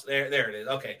thumb, Hoss. There it is.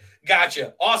 Okay,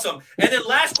 gotcha. Awesome. And then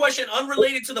last question,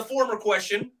 unrelated to the former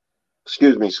question.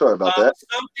 Excuse me. Sorry about that.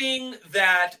 Something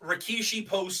that Rikishi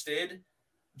posted.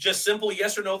 Just simple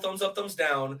yes or no, thumbs up, thumbs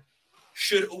down.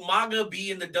 Should Umaga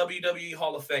be in the WWE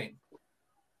Hall of Fame?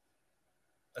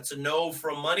 That's a no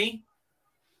from Money.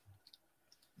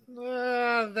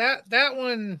 That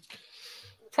one,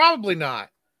 probably not.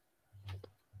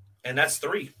 And that's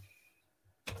 3.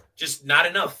 Just not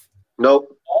enough.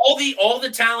 Nope. All the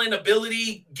talent,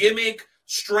 ability, gimmick,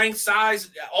 strength,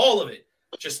 size, all of it.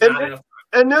 Just not enough.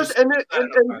 And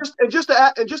just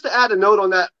to add a note on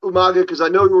that, Umaga, because I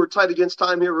know you were tight against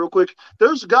time here real quick.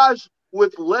 There's guys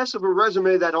with less of a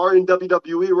resume that are in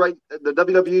WWE the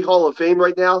WWE Hall of Fame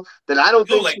right now that I don't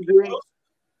think should be.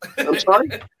 I'm sorry?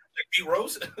 Like Pete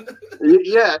Rose?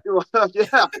 Yeah.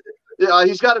 Yeah,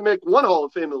 he's got to make one Hall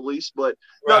of Fame at least. But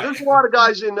no, there's a lot of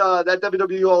guys in that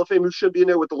WWE Hall of Fame who should be in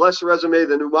there with a lesser resume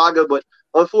than Umaga. But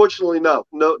unfortunately, no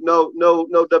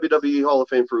WWE Hall of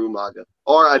Fame for Umaga.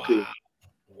 R.I.P.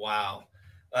 Wow.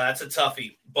 That's a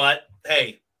toughie. But,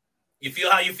 hey, you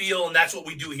feel how you feel, and that's what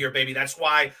we do here, baby. That's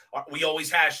why we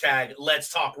always hashtag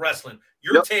Let's Talk Wrestling.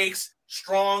 Your takes,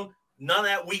 strong, none of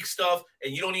that weak stuff,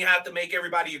 and you don't even have to make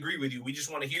everybody agree with you. We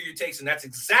just want to hear your takes, and that's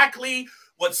exactly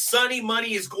what Sonny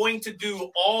Money is going to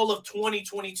do all of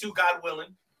 2022, God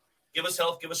willing. Give us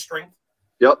health, give us strength.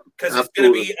 Yep. Because it's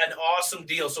going to be an awesome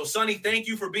deal. So, Sonny, thank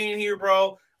you for being here,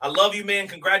 bro. I love you, man.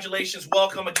 Congratulations.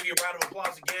 Welcome. I'll give you a round of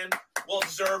applause again.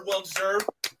 Well-deserved, well-deserved.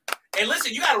 And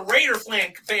listen, you got a Raider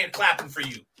fan clapping for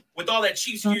you with all that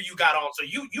Chiefs gear you got on. So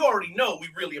you already know we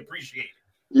really appreciate it.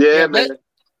 Yeah, man.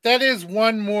 That is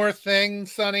one more thing,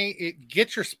 Sonny.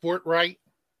 Get your sport right.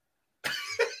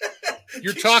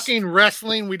 You're talking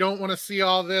wrestling. We don't want to see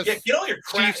all this get all your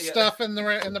crap, stuff in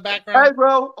the background. Hey,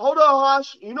 bro, hold on,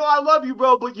 Hosh. You know I love you,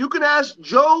 bro, but you can ask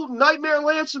Joe Nightmare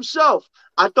Lance himself.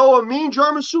 I throw a mean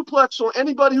German suplex on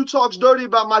anybody who talks dirty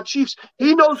about my Chiefs.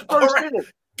 He knows firsthand.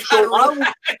 So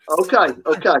okay.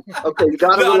 You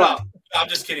got to relax. I'm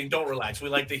just kidding. Don't relax. We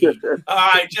like the heat. All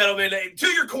right, gentlemen. To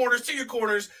your corners.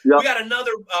 Yep. We got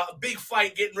another big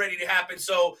fight getting ready to happen.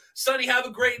 So, Sonny, have a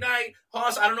great night.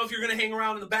 Hoss, I don't know if you're going to hang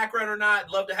around in the background or not.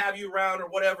 I'd love to have you around or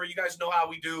whatever. You guys know how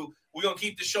we do. We're going to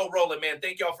keep the show rolling, man.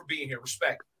 Thank y'all for being here.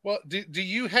 Respect. Well, do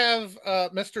you have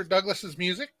Mr. Douglas's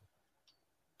music?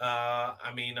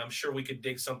 I mean, I'm sure we could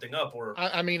dig something up. Or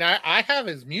I have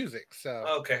his music. So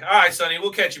okay. All right, Sonny.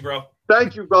 We'll catch you, bro.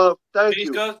 Thank you, bro. Thank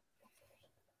you.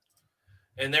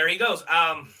 And there he goes.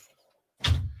 I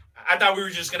thought we were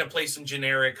just gonna play some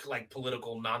generic, like,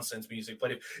 political nonsense music.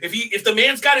 But if the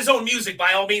man's got his own music,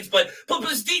 by all means. But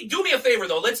please do me a favor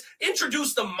though. Let's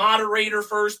introduce the moderator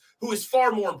first, who is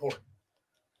far more important.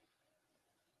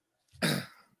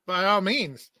 By all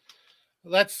means,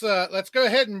 let's go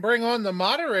ahead and bring on the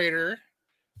moderator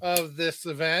of this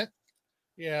event.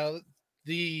 You know,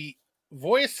 the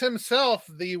voice himself,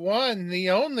 the one, the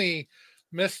only,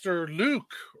 Mr.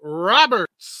 Luke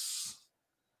Roberts.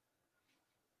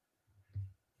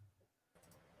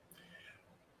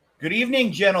 Good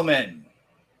evening, gentlemen.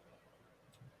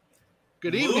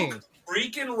 Good evening. Luke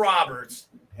freaking Roberts.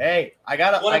 Hey, what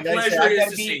a pleasure it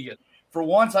is to see you. For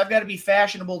once, I've got to be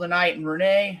fashionable tonight. And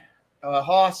Renee,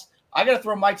 Hoss, I got to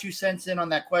throw my 2 cents in on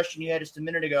that question you had just a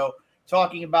minute ago,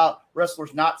 talking about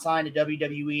wrestlers not signed to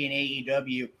WWE and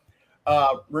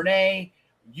AEW. Renee,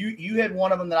 you had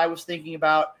one of them that I was thinking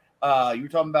about. You were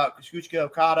talking about Kazuchika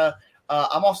Okada.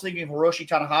 I'm also thinking of Hiroshi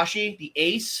Tanahashi, the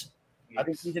ace. Yes. I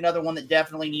think he's another one that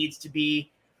definitely needs to be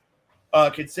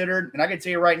considered. And I can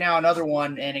tell you right now, another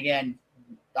one, and again,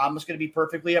 I'm just going to be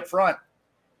perfectly upfront,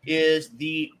 is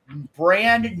the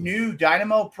brand new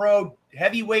Dynamo Pro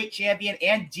heavyweight champion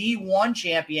and D1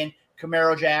 champion,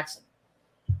 Camaro Jackson.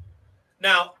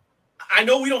 Now, I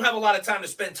know we don't have a lot of time to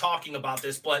spend talking about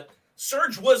this, but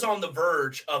Surge was on the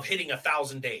verge of hitting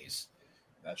 1,000 days.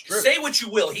 That's true. Say what you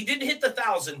will. He didn't hit the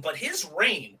 1,000, but his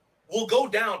reign will go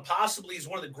down possibly as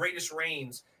one of the greatest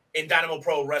reigns in Dynamo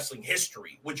Pro Wrestling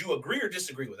history. Would you agree or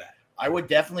disagree with that? I would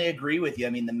definitely agree with you. I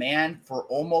mean, the man for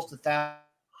almost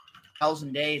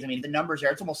 1,000 days, I mean, the numbers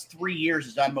there, it's almost 3 years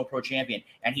as Dynamo Pro champion,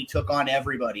 and he took on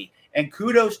everybody. And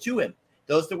kudos to him.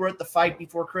 Those that were at the fight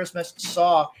before Christmas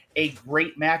saw a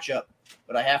great matchup.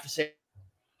 But I have to say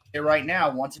right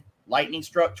now, once lightning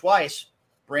struck twice,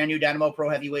 brand new Dynamo Pro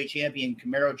heavyweight champion,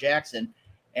 Camaro Jackson.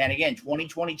 And again,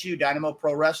 2022 Dynamo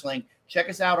Pro Wrestling. Check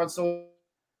us out on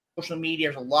social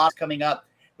media. There's a lot coming up.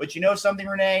 But you know something,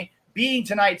 Renee? Being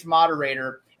tonight's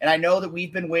moderator, and I know that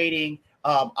we've been waiting,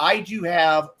 I do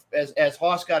have, as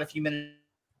Hoss got a few minutes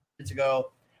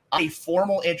ago, a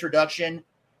formal introduction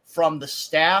from the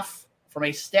staff, from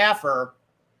a staffer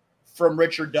from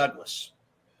Richard Douglass.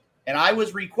 And I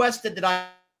was requested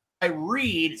that I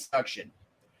read introduction.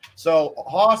 So,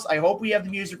 Hoss, I hope we have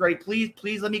the music ready.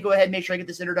 Please let me go ahead and make sure I get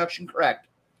this introduction correct.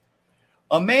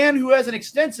 A man who has an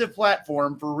extensive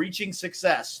platform for reaching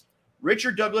success,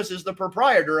 Richard Douglass is the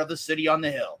proprietor of the City on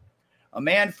the Hill. A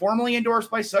man formerly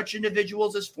endorsed by such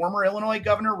individuals as former Illinois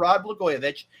Governor Rod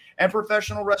Blagojevich and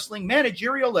professional wrestling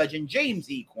managerial legend James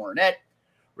E. Cornette,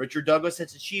 Richard Douglass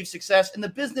has achieved success in the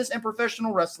business and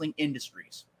professional wrestling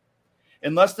industries.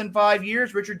 In less than 5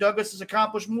 years, Richard Douglass has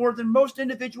accomplished more than most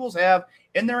individuals have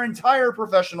in their entire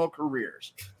professional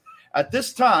careers. At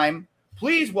this time,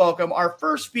 please welcome our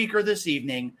first speaker this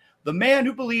evening, the man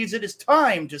who believes it is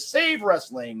time to save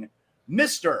wrestling,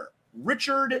 Mr.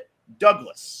 Richard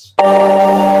Doulass.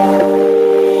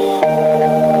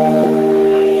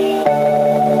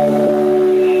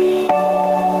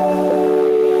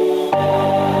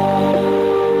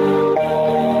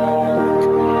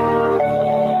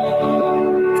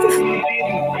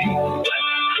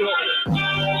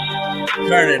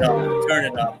 Turn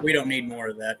it up. We don't need more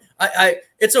of that.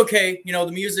 It's okay. You know,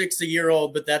 the music's a year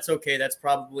old, but that's okay. That's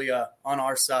probably on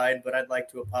our side, but I'd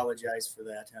like to apologize for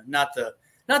that. Not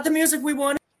the music we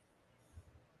wanted.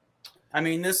 I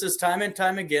mean, this is time and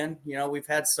time again. You know, we've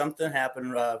had something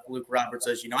happen. Luke Roberts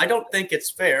says, I don't think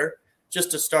it's fair,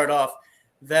 just to start off,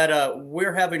 that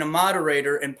we're having a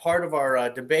moderator and part of our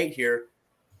debate here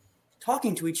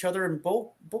talking to each other and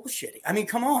bullshitting. I mean,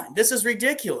 come on. This is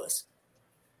ridiculous.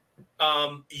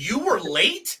 You were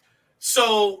late?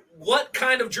 So what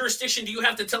kind of jurisdiction do you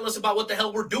have to tell us about what the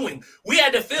hell we're doing? We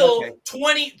had to fill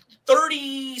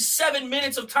 37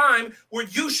 minutes of time where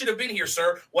you should have been here,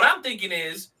 sir. What I'm thinking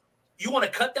is you want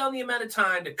to cut down the amount of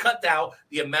time to cut out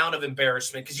the amount of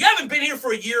embarrassment because you haven't been here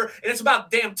for a year, and it's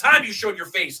about damn time you showed your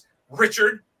face,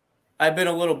 Richard. I've been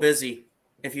a little busy,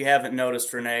 if you haven't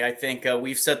noticed, Renee. I think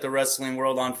we've set the wrestling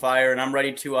world on fire, and I'm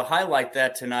ready to highlight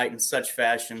that tonight in such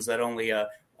fashions that only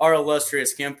our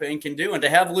illustrious campaign can do. And to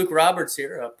have Luke Roberts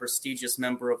here, a prestigious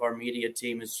member of our media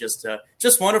team, is just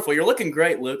wonderful. You're looking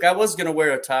great, Luke. I was going to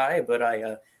wear a tie, but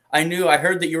I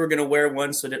heard that you were going to wear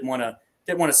one, so didn't want to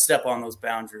step on those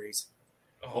boundaries.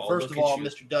 Well, first of all,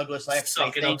 Mr. Douglas, I have to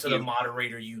say thank you. The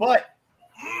moderator, But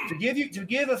to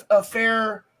give a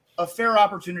fair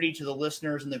opportunity to the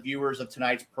listeners and the viewers of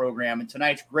tonight's program and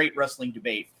tonight's great wrestling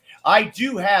debate, I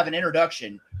do have an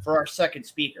introduction for our second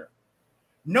speaker.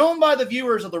 Known by the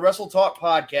viewers of the Wrestle Talk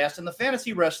Podcast and the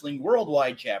Fantasy Wrestling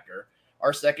Worldwide chapter,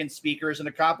 our second speaker is an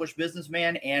accomplished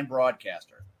businessman and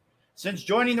broadcaster. Since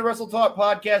joining the Wrestle Talk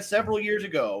Podcast several years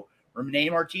ago, Renee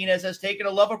Martinez has taken a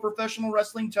love of professional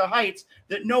wrestling to heights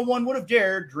that no one would have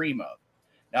dared dream of.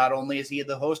 Not only is he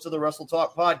the host of the Wrestle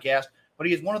Talk Podcast, but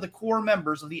he is one of the core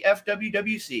members of the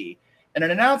FWWC and an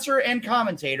announcer and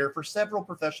commentator for several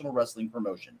professional wrestling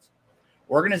promotions.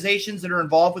 Organizations that are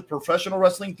involved with professional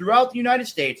wrestling throughout the United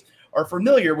States are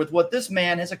familiar with what this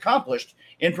man has accomplished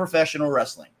in professional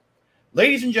wrestling.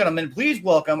 Ladies and gentlemen, please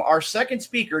welcome our second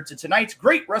speaker to tonight's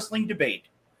great wrestling debate,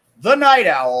 the Night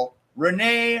Owl,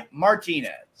 Renee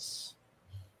Martinez.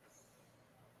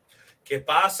 Que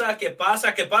pasa, que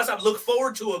pasa, que pasa. I look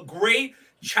forward to a great,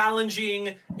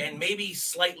 challenging, and maybe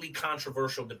slightly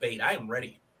controversial debate. I am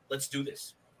ready. Let's do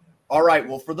this. All right.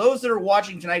 Well, for those that are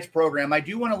watching tonight's program, I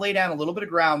do want to lay down a little bit of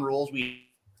ground rules. We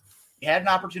had an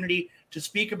opportunity to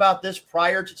speak about this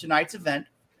prior to tonight's event.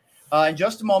 In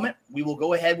just a moment, we will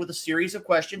go ahead with a series of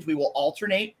questions. We will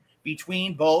alternate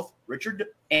between both Richard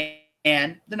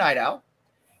and the Night Owl.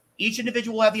 Each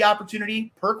individual will have the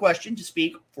opportunity per question to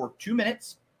speak for 2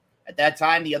 minutes. At that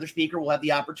time, the other speaker will have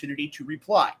the opportunity to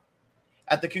reply.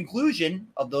 At the conclusion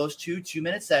of those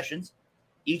 2-minute sessions,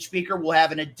 each speaker will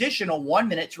have an additional 1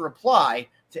 minute to reply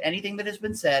to anything that has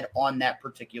been said on that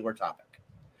particular topic.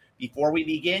 Before we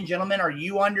begin, gentlemen, are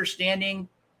you understanding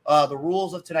the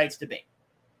rules of tonight's debate?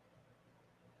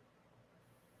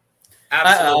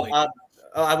 Absolutely.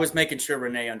 I was making sure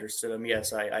Renee understood them.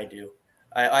 Yes, I do.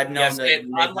 I've known that.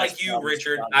 Unlike you,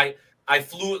 Richard, I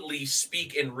fluently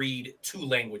speak and read 2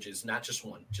 languages, not just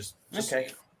one. Just okay.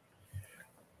 So.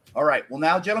 All right. Well,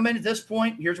 now, gentlemen, at this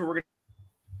point, here's what we're going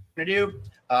to do.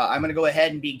 I'm going to go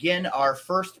ahead and begin our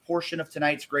first portion of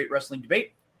tonight's great wrestling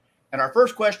debate. And our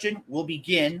first question will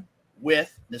begin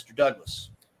with Mr.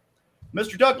 Douglas.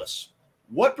 Mr. Douglas,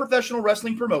 what professional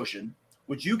wrestling promotion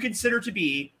would you consider to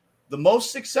be the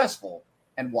most successful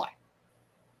and why?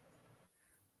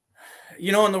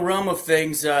 You know, in the realm of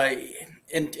things,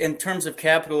 in terms of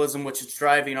capitalism, which is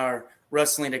driving our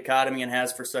wrestling economy and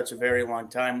has for such a very long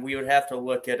time, we would have to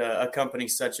look at a company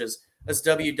such as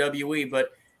WWE. But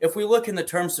if we look in the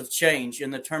terms of change, in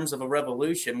the terms of a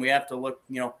revolution, we have to look,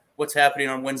 what's happening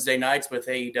on Wednesday nights with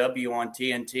AEW on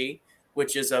TNT,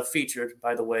 which is featured,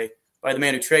 by the way, by the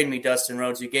man who trained me, Dustin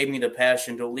Rhodes, who gave me the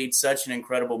passion to lead such an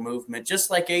incredible movement, just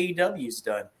like AEW's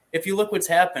done. If you look what's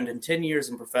happened in 10 years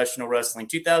in professional wrestling,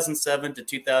 2007 to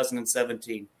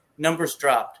 2017, numbers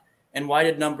dropped. And why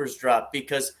did numbers drop?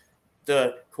 Because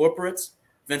the corporates,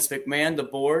 Vince McMahon, the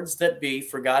boards that be,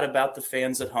 forgot about the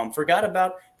fans at home, forgot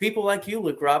about people like you,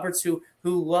 Luke Roberts, who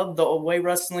loved the way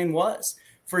wrestling was,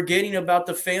 forgetting about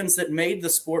the fans that made the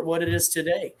sport what it is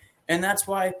today. And that's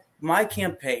why my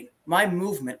campaign, my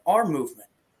movement, our movement,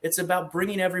 it's about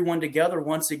bringing everyone together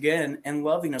once again and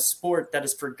loving a sport that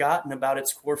has forgotten about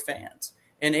its core fans.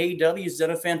 And AEW has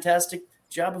done a fantastic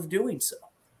job of doing so.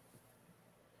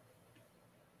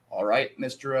 All right,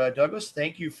 Mr. Douglas,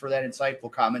 thank you for that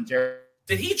insightful commentary.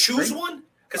 Did he choose one?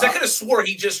 Because I could have swore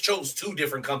he just chose 2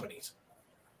 different companies.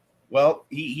 Well,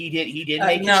 he did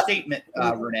make a statement,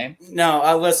 Renee.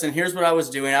 No, listen, here's what I was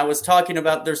doing. I was talking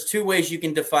about there's 2 ways you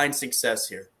can define success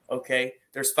here, okay?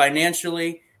 There's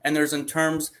financially and there's in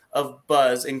terms of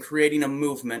buzz and creating a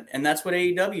movement, and that's what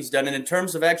AEW's done. And in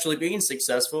terms of actually being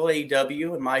successful,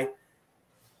 AEW, in my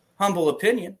humble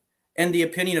opinion, and the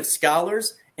opinion of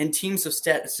scholars and teams of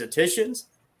statisticians,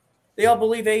 they all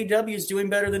believe AEW is doing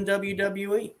better than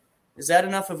WWE. Is that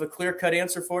enough of a clear-cut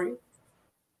answer for you?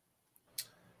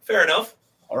 Fair enough.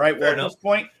 All right. Well, at this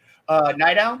point,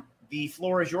 Night Owl, the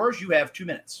floor is yours. You have 2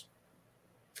 minutes.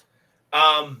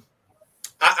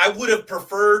 I would have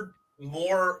preferred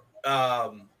more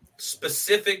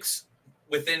specifics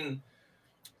within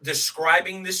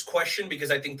describing this question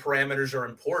because I think parameters are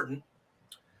important.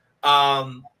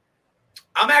 I'm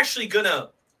actually going to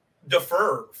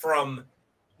defer from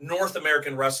North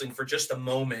American wrestling for just a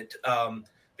moment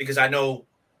because I know,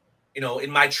 in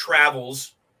my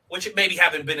travels, which maybe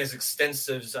haven't been as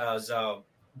extensive as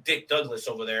Dick Douglas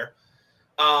over there,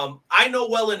 I know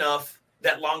well enough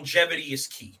that longevity is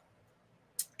key.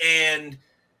 And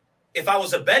if I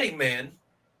was a betting man,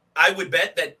 I would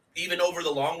bet that even over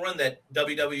the long run that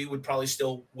WWE would probably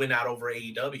still win out over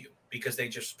AEW because they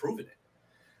just proven it.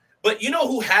 But you know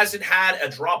who hasn't had a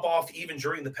drop-off even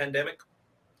during the pandemic?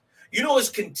 You know who's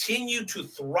continued to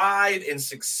thrive and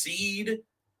succeed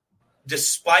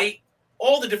despite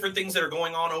all the different things that are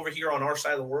going on over here on our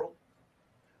side of the world?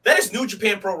 That is New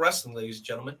Japan Pro Wrestling, ladies and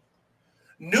gentlemen.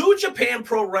 New Japan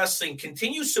Pro Wrestling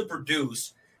continues to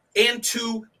produce and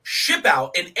to ship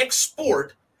out and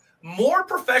export more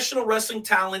professional wrestling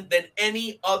talent than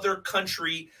any other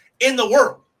country in the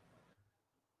world.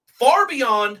 Far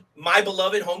beyond my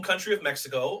beloved home country of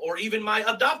Mexico or even my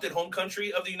adopted home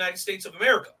country of the United States of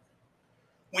America.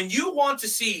 When you want to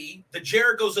see the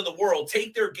Jerichos of the world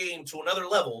take their game to another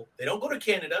level, they don't go to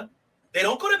Canada. They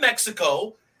don't go to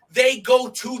Mexico. They go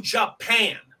to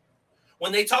Japan.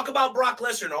 When they talk about Brock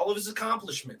Lesnar and all of his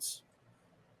accomplishments,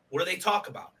 what do they talk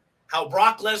about? How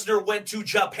Brock Lesnar went to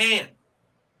Japan.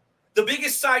 The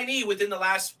biggest signee within the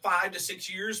last 5 to 6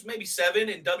 years, maybe 7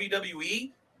 in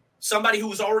WWE, somebody who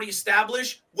was already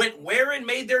established, went where and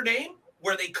made their name,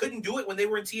 where they couldn't do it when they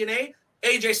were in TNA.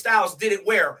 AJ Styles did it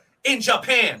where? In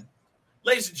Japan.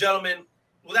 Ladies and gentlemen,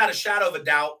 without a shadow of a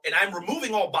doubt, and I'm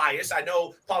removing all bias, I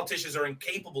know politicians are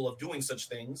incapable of doing such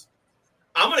things,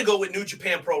 I'm going to go with New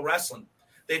Japan Pro Wrestling.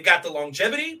 They've got the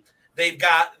longevity, they've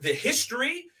got the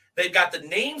history, they've got the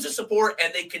names of support,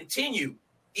 and they continue,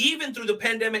 even through the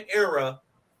pandemic era,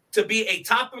 to be a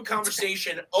topic of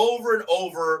conversation over and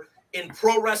over in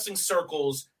pro wrestling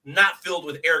circles, not filled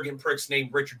with arrogant pricks named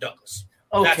Richard Douglas.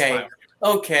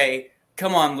 Okay.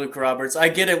 Come on, Luke Roberts. I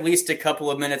get at least a couple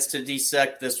of minutes to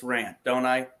dissect this rant, don't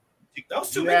I?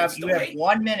 Those you have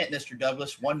 1 minute, Mr.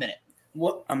 Douglas. 1 minute.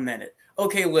 What? A minute.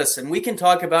 Okay, listen. We can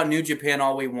talk about New Japan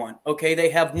all we want. Okay, they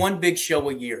have one big show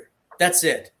a year. That's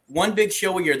it. One big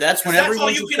show a year. That's when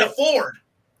all you can afford.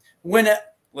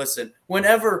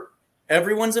 Whenever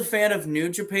everyone's a fan of New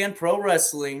Japan Pro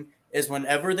Wrestling is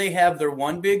whenever they have their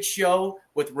one big show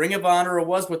with Ring of Honor or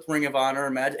was with Ring of Honor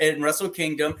and Wrestle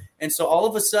Kingdom. And so all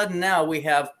of a sudden now we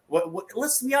have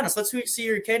let's be honest. Let's see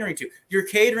you're catering to. You're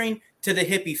catering to the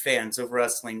hippie fans of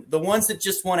wrestling, the ones that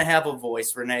just want to have a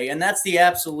voice, Renee. And that's the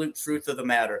absolute truth of the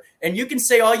matter. And you can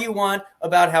say all you want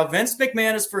about how Vince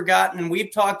McMahon is forgotten, and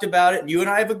we've talked about it, and you and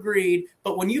I have agreed.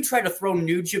 But when you try to throw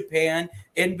New Japan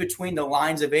in between the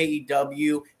lines of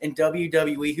AEW and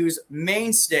WWE, whose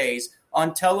mainstays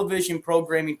on television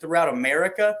programming throughout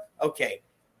America, okay,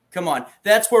 come on.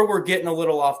 That's where we're getting a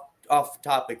little off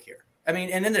topic here. I mean,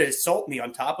 and then to insult me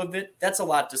on top of it, that's a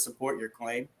lot to support your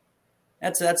claim.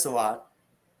 That's a lot.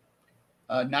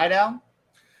 Night Owl?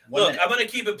 Look, I'm going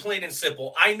to keep it plain and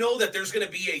simple. I know that there's going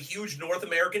to be a huge North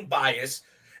American bias,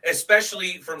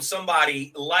 especially from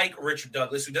somebody like Richard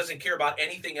Douglas, who doesn't care about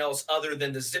anything else other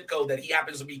than the zip code that he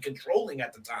happens to be controlling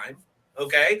at the time,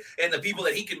 okay, and the people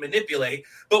that he can manipulate.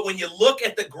 But when you look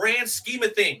at the grand scheme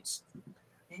of things,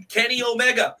 Kenny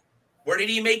Omega, where did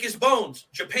he make his bones?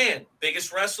 Japan.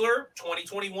 Biggest wrestler,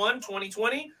 2021,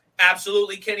 2020,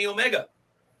 absolutely Kenny Omega.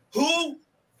 Who,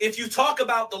 if you talk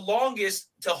about the longest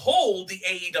to hold the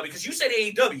AEW, because you said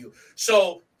AEW.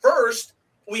 So first,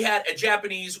 we had a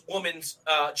Japanese women's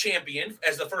champion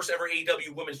as the first ever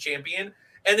AEW women's champion.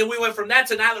 And then we went from that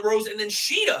to Nyla Rose and then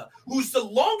Shida, who's the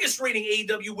longest reigning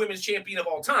AEW women's champion of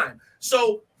all time.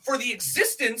 So for the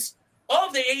existence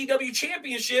of the AEW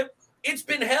championship, it's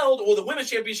been held, or the women's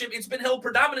championship, it's been held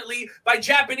predominantly by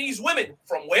Japanese women.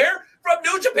 From where? From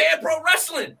New Japan Pro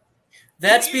Wrestling.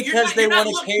 That's because they want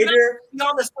to cater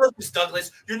beyond the surface,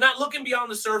 Douglas. You're not looking beyond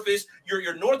the surface.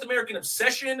 Your North American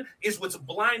obsession is what's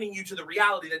blinding you to the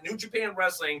reality that New Japan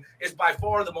Wrestling is by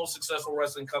far the most successful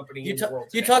wrestling company in the world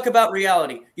today. You talk about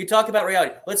reality.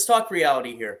 Let's talk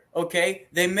reality here, okay?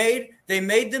 They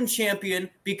made them champion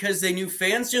because they knew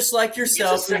fans just like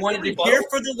yourself who wanted to cheer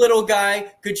for the little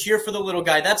guy could cheer for the little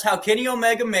guy. That's how Kenny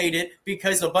Omega made it,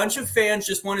 because a bunch of fans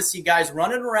just want to see guys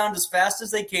running around as fast as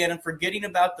they can and forgetting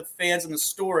about the fans and the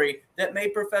story that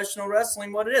made professional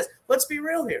wrestling what it is. Let's be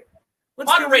real here.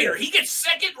 Moderator, he gets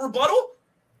second rebuttal?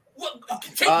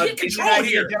 Take control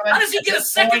here. How does he get a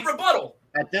second rebuttal?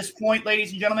 At this point,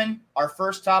 ladies and gentlemen, our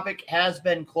first topic has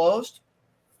been closed.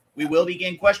 We will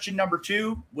begin question number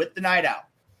 2 with the Night Owl.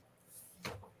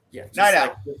 Yeah, just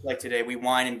Night like today, we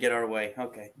whine and get our way.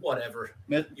 Okay. Whatever.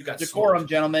 You got decorum, smart.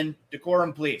 Gentlemen.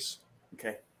 Decorum, please.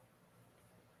 Okay.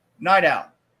 Night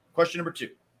Owl. Question number 2.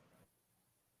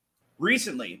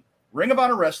 Recently, Ring of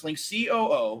Honor Wrestling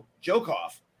COO Joe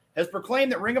Koff has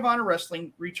proclaimed that Ring of Honor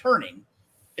Wrestling returning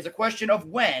is a question of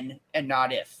when and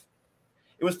not if.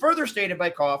 It was further stated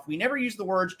by Koff, we never use the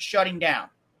words shutting down,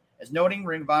 as noting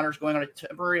Ring of Honor is going on a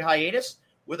temporary hiatus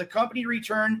with a company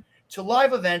return to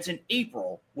live events in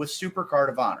April with Supercard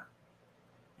of Honor.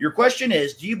 Your question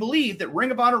is, do you believe that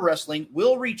Ring of Honor Wrestling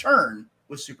will return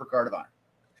with Supercard of Honor?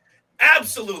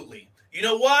 Absolutely. You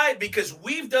know why? Because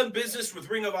we've done business with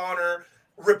Ring of Honor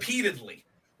repeatedly.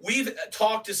 We've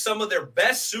talked to some of their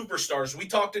best superstars. We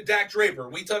talked to Dak Draper.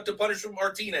 We talked to Punishment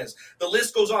Martinez. The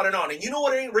list goes on. And you know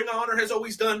what Ring of Honor has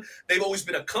always done? They've always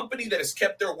been a company that has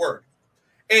kept their word.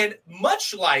 And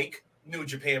much like New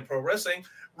Japan Pro Wrestling,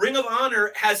 Ring of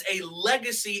Honor has a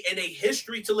legacy and a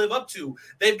history to live up to.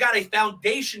 They've got a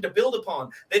foundation to build upon.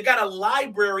 They've got a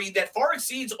library that far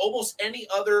exceeds almost any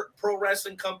other pro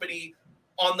wrestling company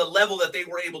on the level that they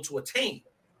were able to attain.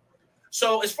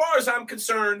 So as far as I'm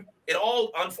concerned, it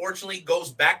all unfortunately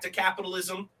goes back to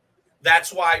capitalism.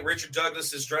 That's why Richard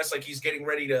Douglas is dressed like he's getting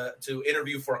ready to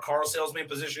interview for a car salesman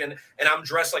position, and I'm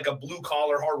dressed like a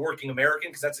blue-collar, hardworking American,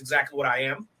 because that's exactly what I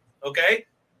am, okay?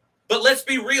 But let's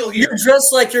be real here. You're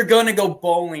dressed like you're going to go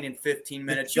bowling in 15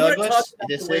 minutes. Douglas,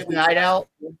 this is Night Owl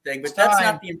thing, but that's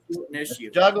not the important issue.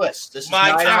 Douglas, this is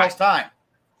Night Owl's time.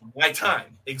 My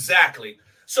time, exactly.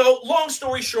 So long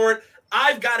story short,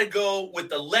 I've got to go with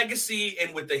the legacy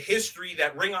and with the history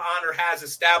that Ring of Honor has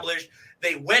established.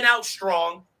 They went out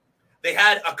strong. They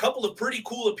had a couple of pretty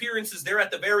cool appearances there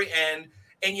at the very end,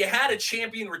 and you had a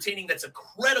champion retaining that's a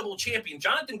credible champion.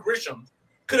 Jonathan Gresham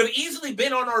could have easily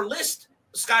been on our list,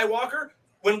 Skywalker.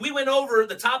 When we went over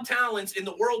the top talents in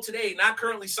the world today, not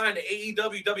currently signed to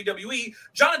AEW, WWE,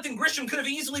 Jonathan Gresham could have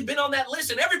easily been on that list,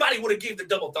 and everybody would have gave the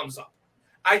double thumbs up.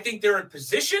 I think they're in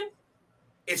position.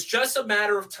 It's just a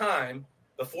matter of time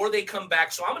before they come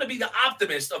back. So I'm going to be the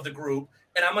optimist of the group,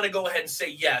 and I'm going to go ahead and say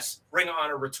yes, Ring of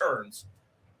Honor returns.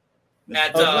 You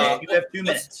have 2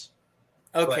 minutes.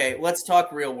 Okay, let's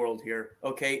talk real world here.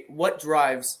 Okay, what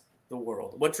drives the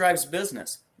world? What drives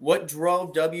business? What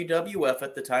drove WWF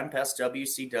at the time past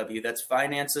WCW? That's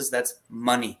finances, that's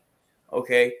money.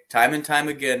 Okay, time and time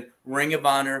again, Ring of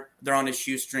Honor, they're on a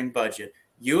shoestring budget.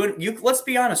 You let's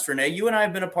be honest, Renee, you and I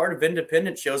have been a part of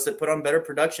independent shows that put on better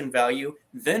production value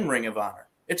than Ring of Honor.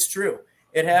 It's true.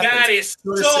 It happens. That is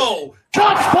so.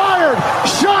 Shots fired!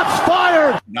 Shots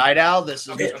fired! Night Owl, this is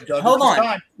okay. Hold on.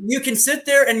 Time. You can sit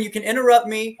there and you can interrupt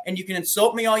me and you can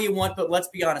insult me all you want, but let's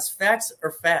be honest. Facts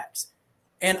are facts.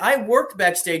 And I worked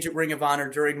backstage at Ring of Honor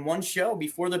during one show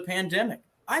before the pandemic.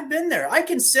 I've been there. I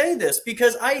can say this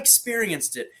because I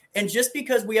experienced it. And just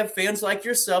because we have fans like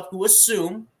yourself who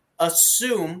assume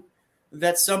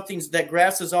that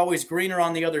grass is always greener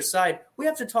on the other side, we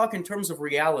have to talk in terms of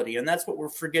reality. And that's what we're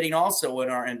forgetting also in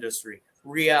our industry.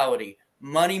 Reality.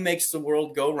 Money makes the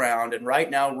world go round. And right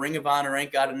now, Ring of Honor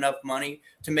ain't got enough money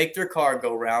to make their car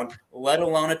go round, let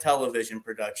alone a television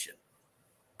production.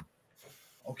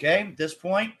 Okay, at this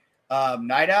point,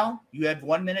 Night Owl, you have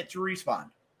 1 minute to respond.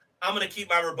 I'm going to keep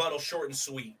my rebuttal short and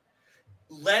sweet.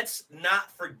 Let's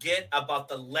not forget about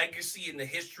the legacy and the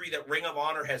history that Ring of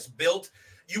Honor has built.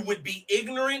 You would be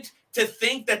ignorant to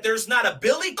think that there's not a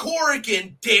Billy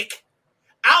Corrigan dick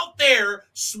out there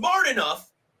smart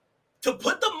enough to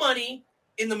put the money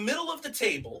in the middle of the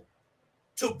table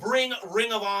to bring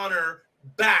Ring of Honor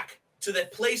back to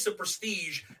that place of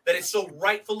prestige that it so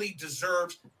rightfully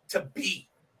deserves to be.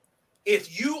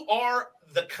 If you are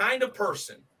the kind of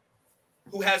person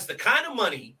who has the kind of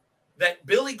money that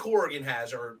Billy Corrigan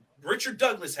has or Richard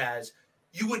Douglas has,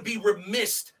 you would be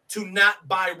remiss to not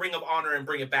buy Ring of Honor and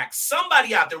bring it back.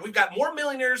 Somebody out there, we've got more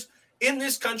millionaires in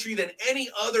this country than any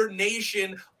other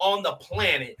nation on the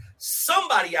planet.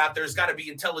 Somebody out there has got to be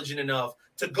intelligent enough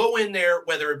to go in there,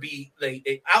 whether it be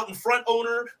the out in front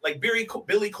owner like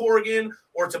Billy Corrigan,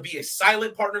 or to be a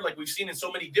silent partner like we've seen in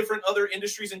so many different other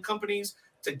industries and companies,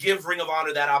 to give Ring of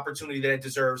Honor that opportunity that it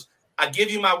deserves. I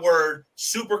give you my word,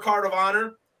 Super Card of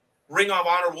Honor, Ring of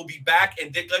Honor will be back,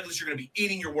 and Dick Douglas, you're going to be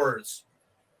eating your words.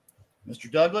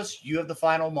 Mr. Douglas, you have the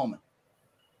final moment.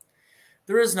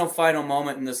 There is no final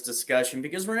moment in this discussion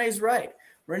because Renee's right.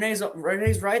 Renee's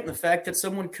right in the fact that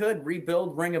someone could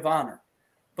rebuild Ring of Honor.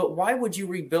 But why would you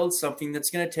rebuild something that's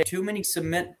going to take too many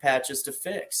cement patches to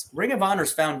fix? Ring of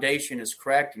Honor's foundation is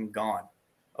cracked and gone.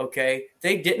 Okay?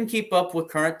 They didn't keep up with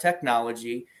current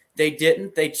technology. They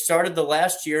didn't. They started the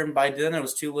last year, and by then it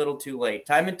was too little too late.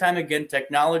 Time and time again,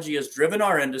 technology has driven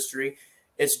our industry.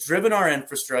 It's driven our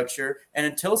infrastructure. And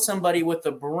until somebody with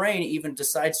a brain even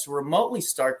decides to remotely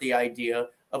start the idea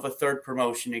of a third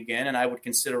promotion again, and I would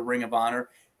consider Ring of Honor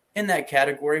in that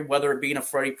category, whether it being a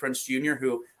Freddie Prinze Jr.,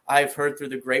 who I've heard through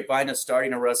the grapevine of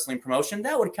starting a wrestling promotion,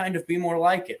 that would kind of be more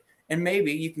like it. And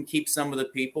maybe you can keep some of the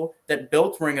people that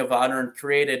built Ring of Honor and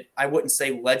created, I wouldn't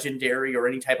say legendary or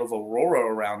any type of aurora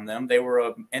around them. They were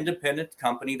an independent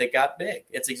company that got big.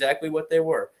 It's exactly what they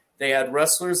were. They had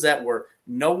wrestlers that were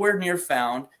nowhere near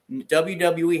found.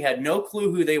 WWE had no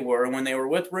clue who they were. And when they were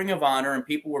with Ring of Honor and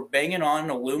people were banging on an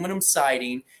aluminum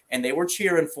siding and they were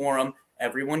cheering for them,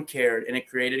 everyone cared, and it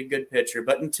created a good picture.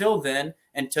 But until then,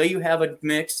 until you have a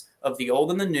mix of the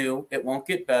old and the new, it won't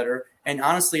get better. And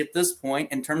honestly, at this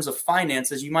point, in terms of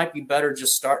finances, you might be better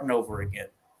just starting over again.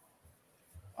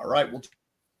 All right. Well,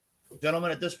 gentlemen,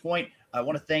 at this point, I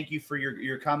want to thank you for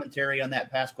your commentary on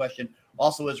that past question.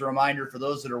 Also, as a reminder, for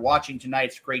those that are watching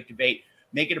tonight's great debate,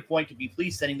 make it a point to be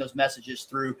please sending those messages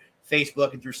through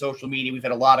Facebook and through social media. We've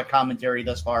had a lot of commentary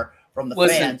thus far from the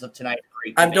fans of tonight's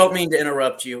great debate. I don't mean to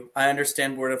interrupt you. I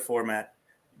understand we're in a format.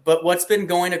 But what's been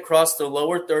going across the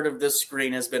lower third of this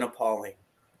screen has been appalling.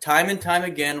 Time and time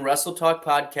again, Wrestle Talk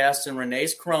Podcast and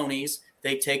Renee's cronies,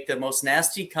 they take the most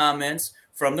nasty comments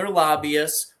from their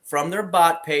lobbyists, from their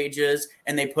bot pages,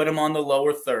 and they put them on the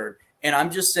lower third. And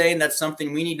I'm just saying that's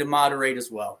something we need to moderate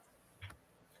as well.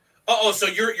 So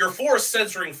you're for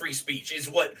censoring free speech is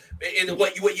what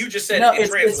you just said. No,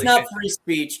 it's not free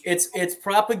speech. It's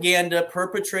propaganda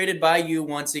perpetrated by you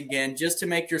once again, just to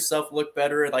make yourself look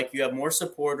better, like you have more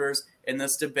supporters in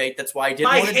this debate. That's why I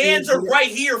didn't. My hands are right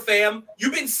here, fam.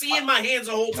 You've been seeing my hands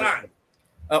the whole time.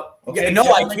 Oh, okay, yeah, no,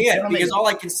 gentlemen, I can't because all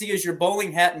I can see is your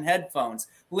bowling hat and headphones.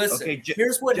 Listen,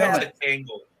 here's what happened.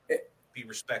 Angle. Be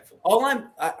respectful.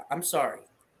 I'm sorry,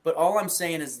 but all I'm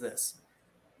saying is this.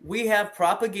 We have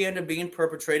propaganda being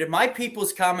perpetrated. My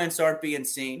people's comments aren't being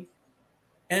seen.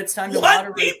 And it's time to moderate.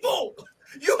 What people?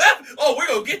 You have – we're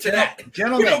going to get to that.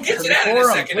 Gentlemen, we're going to get to that in a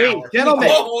second hour. Gentlemen,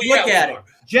 look at it.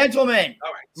 Gentlemen.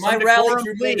 All right. My rally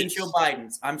through than Joe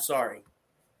Biden's. I'm sorry.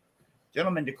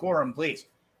 Gentlemen, decorum, please.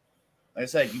 Like I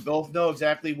said, you both know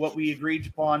exactly what we agreed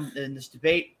upon in this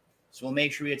debate. So we'll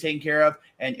make sure we get taken care of.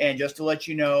 And just to let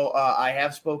you know, I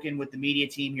have spoken with the media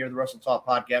team here at the Wrestle Talk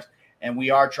Podcast, and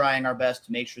we are trying our best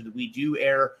to make sure that we do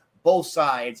air both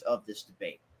sides of this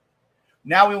debate.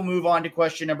 Now we will move on to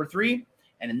question number 3.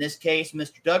 And in this case,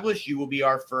 Mr. Douglas, you will be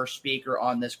our first speaker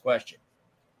on this question.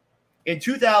 In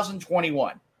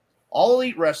 2021, All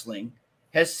Elite Wrestling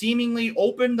has seemingly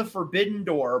opened the forbidden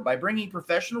door by bringing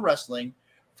professional wrestling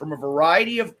from a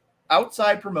variety of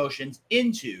outside promotions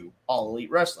into All Elite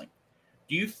Wrestling.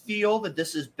 Do you feel that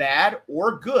this is bad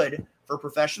or good for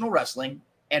professional wrestling,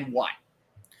 and why?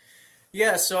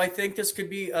 Yeah, so I think this could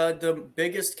be the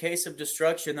biggest case of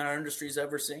destruction that our industry's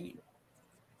ever seen.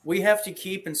 We have to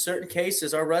keep, in certain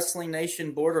cases, our Wrestling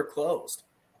Nation border closed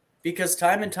because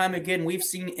time and time again, we've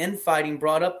seen infighting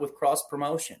brought up with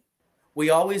cross-promotion. We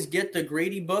always get the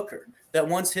greedy booker that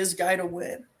wants his guy to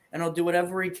win, and he'll do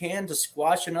whatever he can to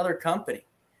squash another company.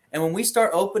 And when we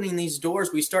start opening these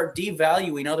doors, we start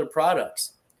devaluing other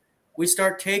products. We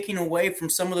start taking away from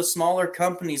some of the smaller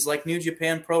companies like New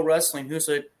Japan Pro Wrestling, who's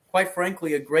quite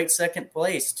frankly, a great second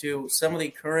place to some of the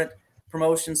current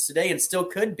promotions today and still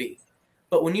could be.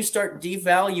 But when you start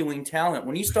devaluing talent,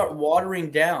 when you start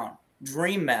watering down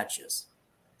dream matches,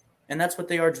 and that's what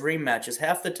they are, dream matches.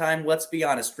 Half the time, let's be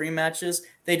honest, dream matches,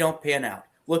 they don't pan out.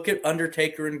 Look at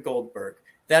Undertaker and Goldberg.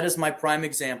 That is my prime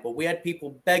example. We had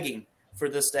people begging for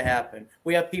this to happen.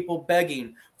 We have people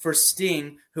begging for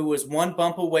Sting, who was one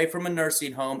bump away from a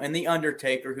nursing home, and The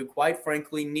Undertaker, who quite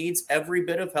frankly needs every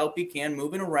bit of help he can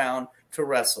moving around to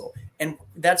wrestle. And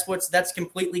that's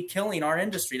completely killing our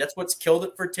industry. That's what's killed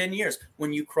it for 10 years.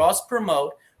 When you cross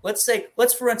promote, Let's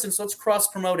for instance, let's cross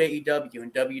promote AEW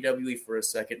and WWE for a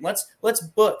second. Let's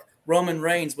book Roman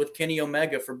Reigns with Kenny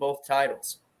Omega for both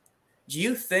titles. Do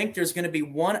you think there's going to be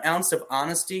 1 ounce of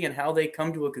honesty in how they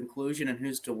come to a conclusion and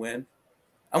who's to win?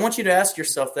 I want you to ask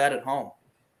yourself that at home.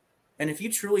 And if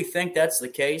you truly think that's the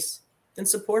case, then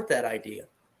support that idea.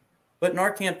 But in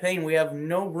our campaign, we have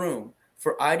no room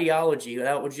for ideology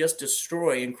that would just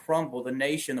destroy and crumble the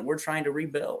nation that we're trying to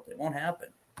rebuild. It won't happen.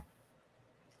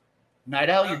 Night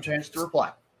Owl, your chance to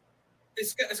reply.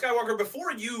 Skywalker,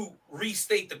 before you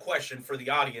restate the question for the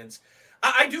audience,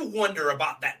 I do wonder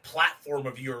about that platform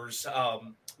of yours,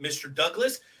 Mr.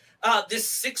 Douglas, this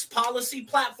 6 policy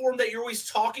platform that you're always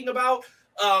talking about.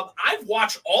 I've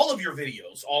watched all of your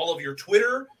videos, all of your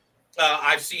Twitter.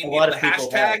 I've seen the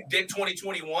hashtag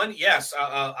Dick2021. Yes,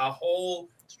 a whole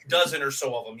dozen or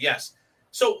so of them. Yes.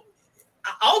 So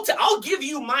I'll give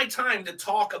you my time to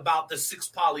talk about the 6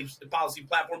 policy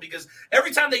platform, because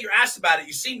every time that you're asked about it,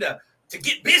 you seem to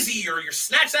get busy, or you're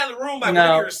snatched out of the room by one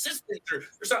of your assistants or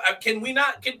something. Can we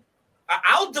not?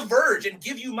 I'll diverge and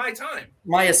give you my time.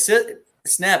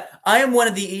 Snap. I am one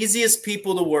of the easiest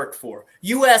people to work for.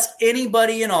 You ask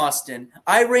anybody in Austin,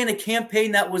 I ran a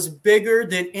campaign that was bigger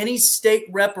than any state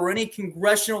rep or any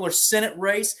congressional or Senate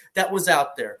race that was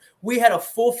out there. We had a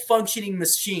full functioning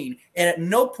machine, and at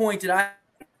no point did I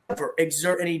ever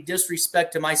exert any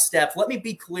disrespect to my staff. Let me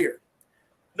be clear.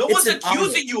 No one's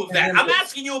accusing you of that. I'm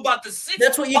asking you about the 6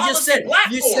 That's what you just said.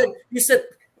 Platform. You said,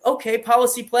 okay,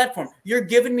 policy platform. You're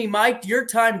giving me your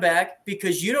time back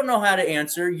because you don't know how to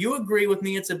answer. You agree with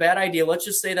me it's a bad idea. Let's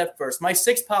just say that first. My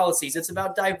 6 policies, it's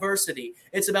about diversity.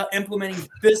 It's about implementing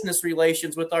business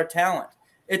relations with our talent.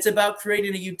 It's about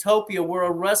creating a utopia where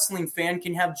a wrestling fan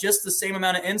can have just the same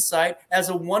amount of insight as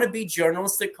a wannabe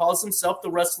journalist that calls himself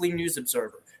the Wrestling News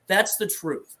Observer. That's the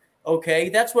truth. Okay,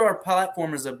 that's what our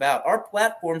platform is about. Our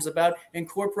platform is about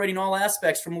incorporating all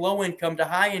aspects from low income to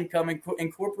high income, and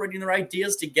incorporating their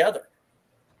ideas together.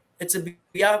 It's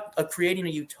about creating a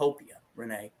utopia,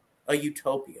 Renee, a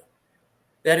utopia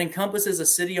that encompasses a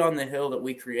city on the hill that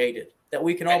we created, that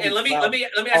we can all. And let me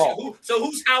ask you,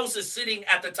 whose house is sitting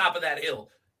at the top of that hill,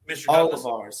 Mr. All Douglas? of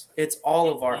ours. It's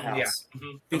all of our house. Yeah.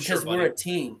 Mm-hmm. Because we're a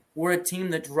team. We're a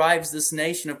team that drives this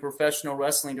nation of professional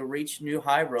wrestling to reach new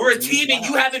high roads. We're a team, and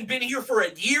you haven't been here for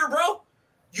a year, bro.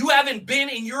 You haven't been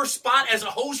in your spot as a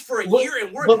host for a year,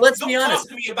 and but let's be honest. Talk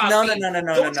to me about no.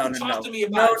 Talk to me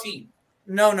about a team.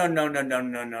 No.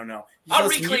 I'll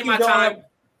reclaim my time.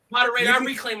 Moderator, I'll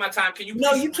reclaim my time. Can you please?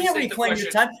 No, you can't reclaim your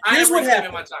time. Here's what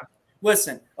happened. My time.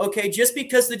 Listen, okay, just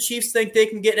because the Chiefs think they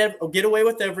can get away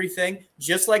with everything,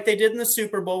 just like they did in the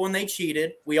Super Bowl when they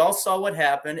cheated, we all saw what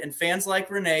happened, and fans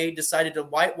like Renee decided to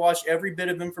whitewash every bit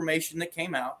of information that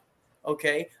came out,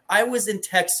 okay? I was in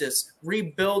Texas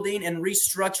rebuilding and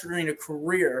restructuring a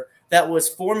career that was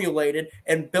formulated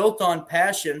and built on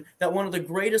passion that one of the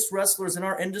greatest wrestlers in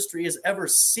our industry has ever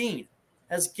seen,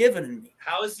 has given me.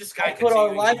 How is this guy put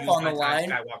our life to use on the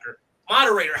line? Skywalker?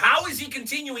 Moderator, how is he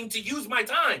continuing to use my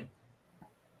time?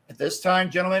 At this time,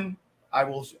 gentlemen, I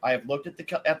have looked at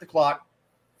the clock.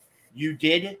 You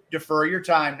did defer your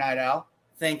time, Night Owl.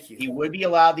 Thank you. He would be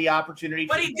allowed the opportunity.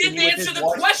 But to he didn't continue answer the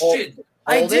question.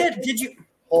 I did. Did you?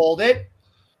 Hold it.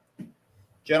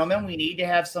 Gentlemen, we need to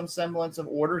have some semblance of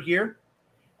order here.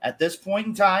 At this point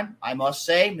in time, I must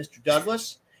say, Mr.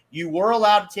 Douglas, you were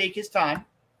allowed to take his time.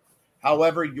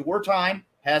 However, your time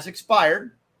has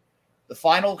expired. The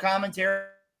final commentary,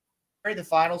 the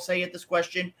final say at this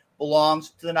question belongs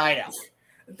to the Night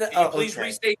Owl. Please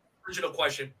restate the original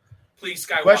question. Please,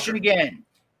 Skywalker. Question again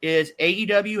is,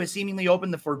 AEW has seemingly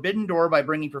opened the forbidden door by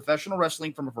bringing professional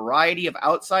wrestling from a variety of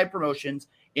outside promotions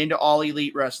into All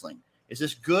Elite Wrestling. Is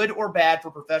this good or bad for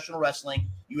professional wrestling?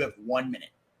 You have 1 minute.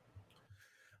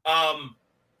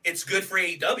 It's good for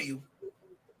AEW.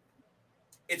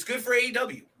 It's good for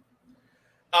AEW.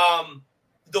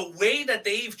 The way that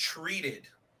they've treated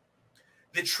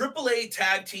the AAA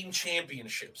Tag Team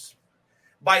Championships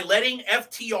by letting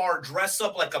FTR dress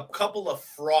up like a couple of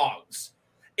frogs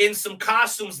in some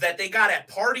costumes that they got at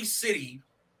Party City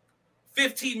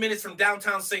 15 minutes from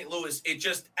downtown St. Louis, it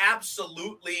just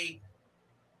absolutely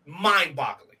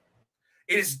mind-boggling.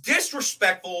 It is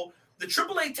disrespectful. The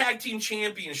AAA Tag Team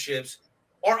Championships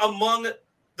are among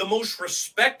the most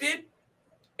respected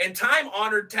and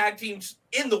time-honored tag teams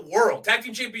in the world, tag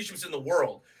team championships in the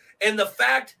world. And the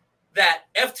fact that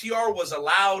FTR was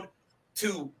allowed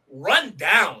to run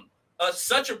down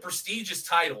such a prestigious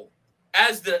title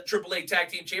as the AAA Tag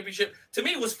Team Championship, to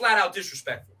me, was flat out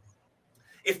disrespectful.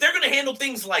 If they're going to handle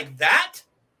things like that,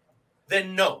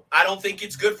 then no, I don't think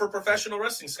it's good for professional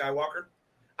wrestling, Skywalker.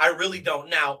 I really don't.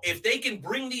 Now, if they can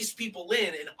bring these people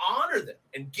in and honor them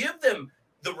and give them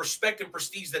the respect and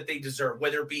prestige that they deserve,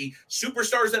 whether it be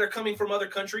superstars that are coming from other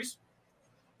countries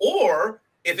or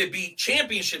if it be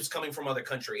championships coming from other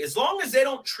countries, as long as they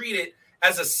don't treat it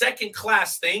as a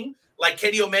second-class thing, like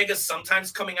Kenny Omega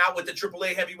sometimes coming out with the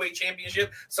AAA Heavyweight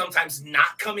Championship, sometimes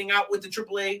not coming out with the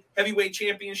AAA Heavyweight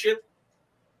Championship,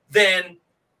 then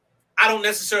I don't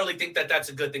necessarily think that that's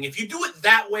a good thing. If you do it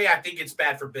that way, I think it's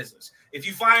bad for business. If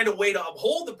you find a way to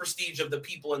uphold the prestige of the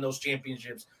people in those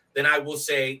championships, then I will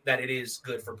say that it is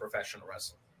good for professional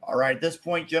wrestling. All right, at this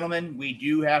point, gentlemen, we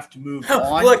do have to move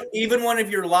on. Look, even one of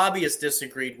your lobbyists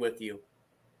disagreed with you.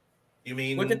 You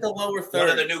mean look at the lower third? One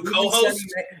of the new co-hosts?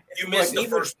 You missed the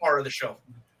first part of the show.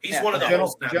 He's one of the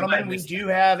hosts now. Gentlemen, we do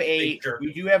have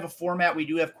a format. We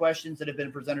do have questions that have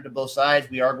been presented to both sides.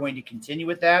 We are going to continue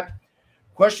with that.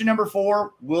 Question number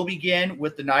 4 will begin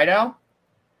with the Night Owl.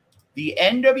 The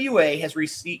NWA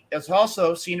has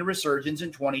also seen a resurgence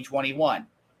in 2021.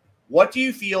 What do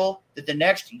you feel that the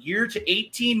next year to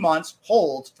 18 months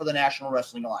holds for the National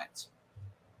Wrestling Alliance?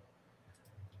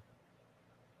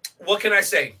 What can I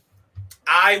say?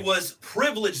 I was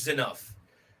privileged enough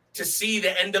to see the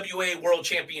NWA World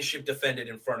Championship defended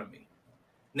in front of me.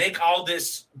 Nick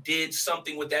Aldis did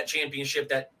something with that championship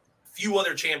that few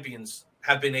other champions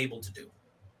have been able to do.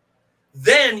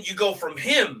 Then you go from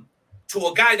him to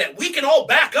a guy that we can all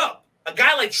back up, a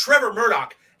guy like Trevor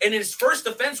Murdoch. And in his first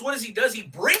defense, what does? He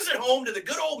brings it home to the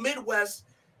good old Midwest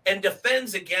and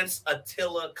defends against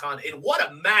Attila Khan. And what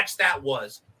a match that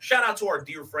was. Shout out to our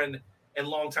dear friend and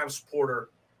longtime supporter,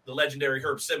 the legendary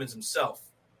Herb Simmons himself.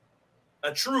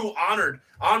 A true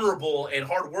honorable, and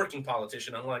hardworking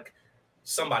politician, unlike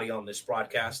somebody on this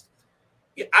broadcast.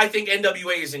 I think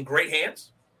NWA is in great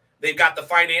hands. They've got the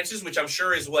finances, which I'm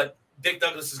sure is what Dick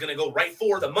Douglas is going to go right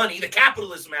for, the money, the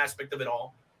capitalism aspect of it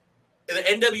all. And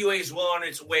the NWA is well on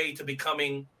its way to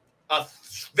becoming a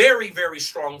very, very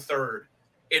strong third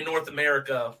in North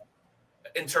America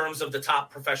in terms of the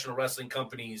top professional wrestling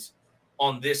companies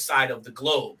on this side of the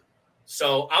globe.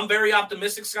 So I'm very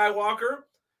optimistic, Skywalker.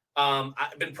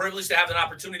 I've been privileged to have an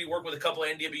opportunity to work with a couple of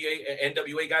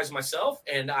NWA guys myself,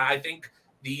 and I think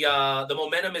the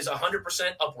momentum is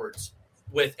 100% upwards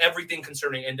with everything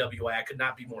concerning NWA. I could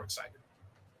not be more excited.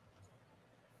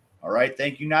 All right.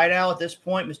 Thank you, Night Owl. At this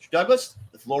point, Mr. Douglas,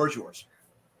 the floor is yours.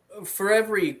 For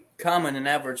every common and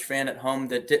average fan at home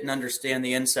that didn't understand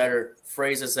the insider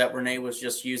phrases that Renee was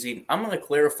just using, I'm going to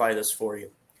clarify this for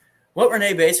you. What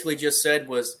Renee basically just said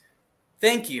was,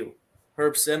 thank you,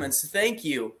 Herb Simmons. Thank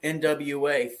you,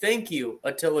 NWA. Thank you,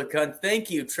 Attila Khan.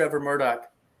 Thank you, Trevor Murdoch,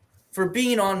 for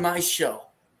being on my show.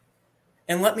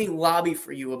 And let me lobby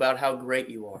for you about how great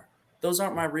you are. Those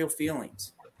aren't my real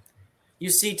feelings. You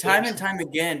see, time and time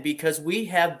again, because we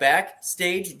have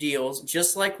backstage deals,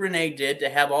 just like Renee did, to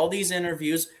have all these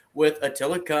interviews with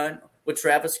Attila Khan, with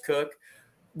Travis Cook,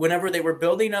 whenever they were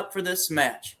building up for this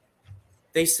match,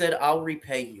 they said, I'll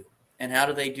repay you. And how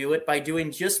do they do it? By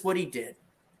doing just what he did.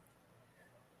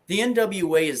 The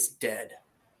NWA is dead.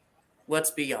 Let's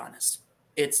be honest.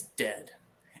 It's dead.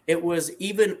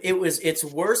 It's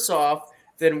worse off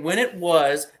than when it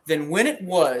was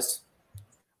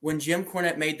when Jim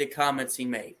Cornette made the comments he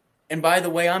made. And by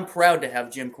the way, I'm proud to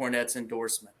have Jim Cornette's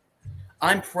endorsement.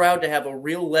 I'm proud to have a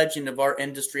real legend of our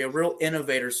industry, a real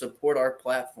innovator support our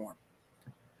platform.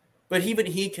 But even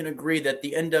he can agree that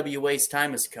the NWA's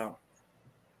time has come.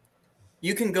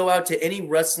 You can go out to any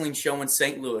wrestling show in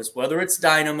St. Louis, whether it's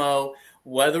Dynamo,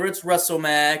 whether it's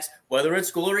WrestleMax, whether it's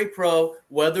Glory Pro,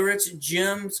 whether it's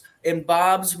Jim's and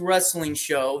Bob's wrestling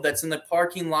show that's in the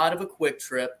parking lot of a Quick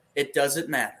Trip, it doesn't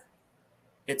matter.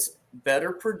 It's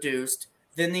better produced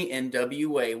than the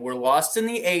NWA. We're lost in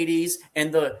the 80s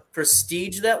and the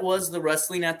prestige that was the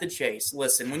wrestling at the Chase.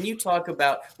 Listen, when you talk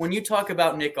about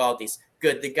Nick Aldis,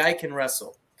 good, the guy can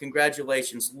wrestle.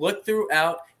 Congratulations. Look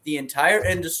throughout the entire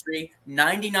industry,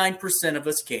 99% of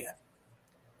us can.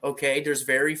 Okay, there's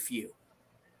very few.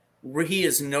 He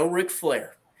is no Ric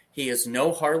Flair. He is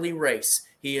no Harley Race.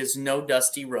 He is no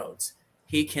Dusty Rhodes.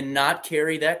 He cannot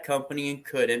carry that company and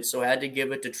couldn't, so had to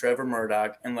give it to Trevor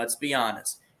Murdoch. And let's be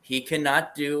honest, he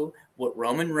cannot do what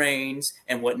Roman Reigns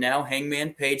and what now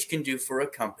Hangman Page can do for a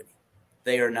company.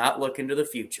 They are not looking to the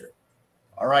future.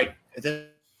 All right. At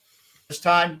this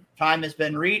time has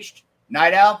been reached.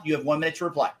 Night Owl, you have 1 minute to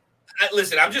reply.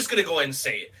 Listen, I'm just going to go ahead and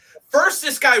say it. First,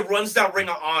 this guy runs down Ring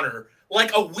of Honor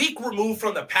like a week removed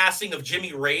from the passing of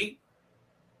Jimmy Ray.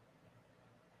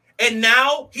 And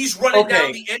now he's running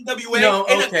down the NWA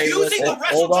accusing the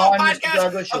Wrestle Talk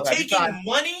Podcast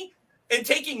of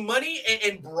taking money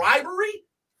and bribery.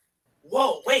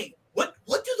 Whoa, wait, what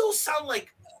do those sound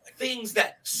like? things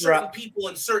that certain people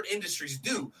in certain industries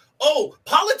do. Oh,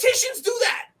 politicians do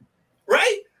that,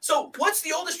 right? So what's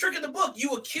the oldest trick in the book?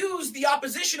 You accuse the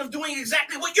opposition of doing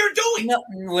exactly what you're doing. No,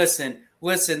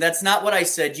 listen. That's not what I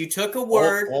said. You took a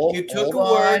word. You took a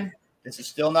hold word. on. This is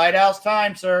still Night Owl's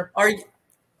time, sir. Are you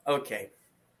okay?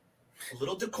 A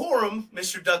little decorum,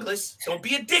 Mr. Douglas. Don't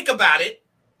be a dick about it,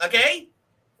 okay?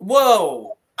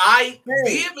 Whoa. I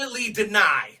vehemently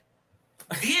deny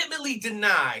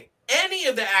any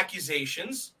of the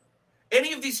accusations,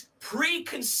 any of these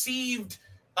preconceived,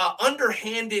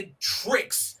 underhanded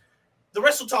tricks. The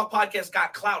Wrestle Talk Podcast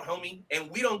got clout, homie, and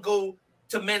we don't go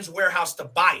to Men's Warehouse to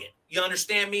buy it. You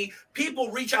understand me?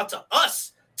 People reach out to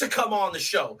us to come on the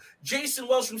show. Jason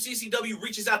Wells from CCW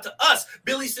reaches out to us.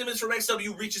 Billy Simmons from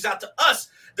XW reaches out to us.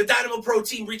 The Dynamo Pro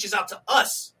team reaches out to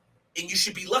us. And you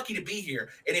should be lucky to be here.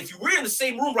 And if you were in the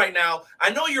same room right now, I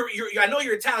know you're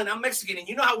Italian, I'm Mexican, and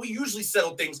you know how we usually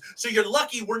settle things. So you're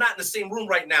lucky we're not in the same room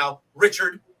right now,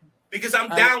 Richard, because I'm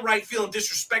downright feeling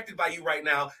disrespected by you right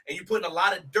now, and you're putting a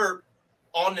lot of dirt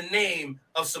on the name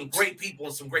of some great people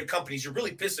and some great companies. You're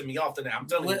really pissing me off today. I'm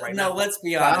telling you right now. No, let's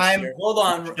be honest here. Hold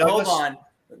on.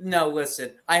 No,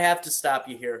 listen. I have to stop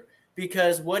you here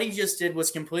because what he just did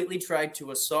was completely tried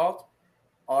to assault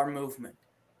our movement.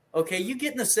 Okay, you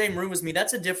get in the same room as me.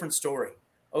 That's a different story.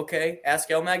 Okay,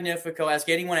 ask El Magnifico. Ask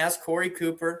anyone. Ask Corey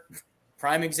Cooper.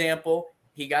 Prime example.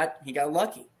 He got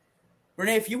lucky.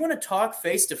 Renee, if you want to talk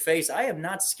face to face, I am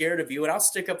not scared of you, and I'll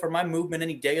stick up for my movement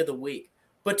any day of the week.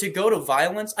 But to go to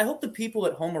violence, I hope the people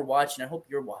at home are watching. I hope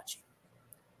you're watching.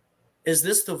 Is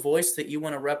this the voice that you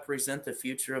want to represent the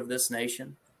future of this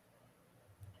nation?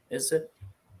 Is it?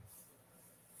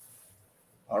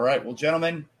 All right. Well,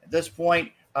 gentlemen, at this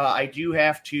point, I do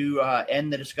have to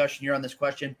end the discussion here on this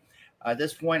question. At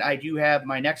this point, I do have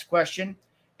my next question.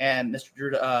 And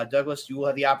Mr. Douglas, you will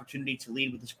have the opportunity to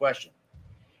lead with this question.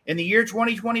 In the year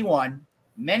 2021,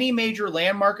 many major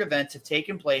landmark events have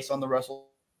taken place on the Wrestle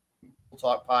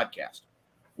Talk podcast.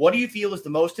 What do you feel is the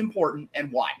most important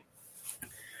and why?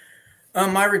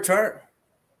 My return.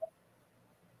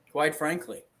 Quite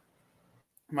frankly,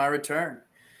 my return.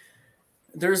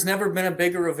 There's never been a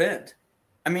bigger event.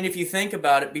 I mean, if you think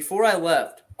about it, before I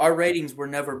left, our ratings were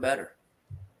never better.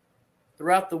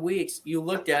 Throughout the weeks, you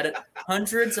looked at it,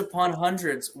 hundreds upon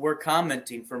hundreds were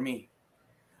commenting for me.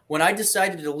 When I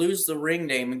decided to lose the ring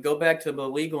name and go back to the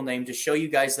legal name to show you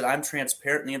guys that I'm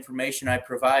transparent in the information I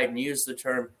provide and use the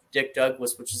term Dick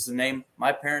Douglas, which is the name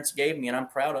my parents gave me, and I'm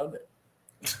proud of it.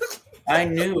 I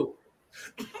knew.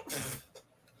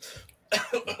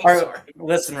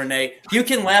 Listen, Renee, you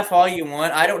can laugh all you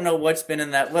want. I don't know what's been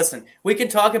in that. Listen, we can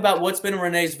talk about what's been in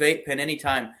Renee's vape pen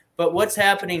anytime. But what's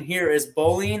happening here is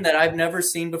bullying that I've never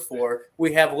seen before.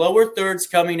 We have lower thirds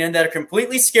coming in that are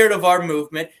completely scared of our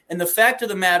movement. And the fact of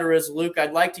the matter is, Luke,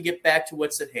 I'd like to get back to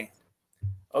what's at hand.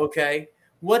 Okay?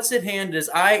 What's at hand is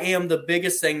I am the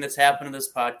biggest thing that's happened in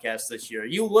this podcast this year.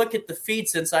 You look at the feed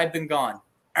since I've been gone.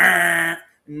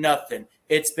 Nothing.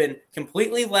 It's been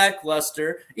completely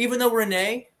lackluster. Even though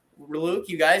Renee, Luke,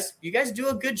 you guys do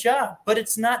a good job, but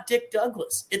it's not Dick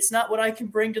Douglas. It's not what I can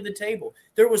bring to the table.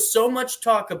 There was so much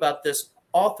talk about this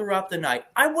all throughout the night.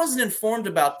 I wasn't informed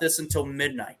about this until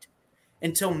midnight,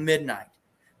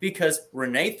 because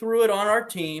Renee threw it on our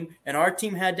team, and our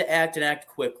team had to act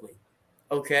quickly.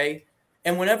 Okay?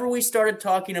 And whenever we started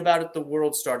talking about it, the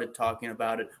world started talking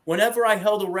about it. Whenever I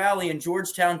held a rally in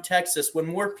Georgetown, Texas, when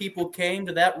more people came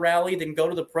to that rally than go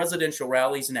to the presidential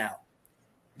rallies now.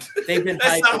 They've been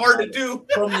That's not hard to do.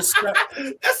 From the start.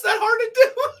 That's not hard to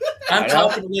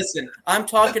do. I'm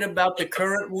talking about the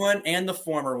current one and the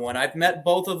former one. I've met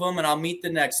both of them, and I'll meet the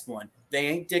next one. They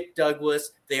ain't Dick Douglas.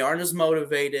 They aren't as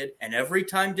motivated. And every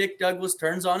time Dick Douglas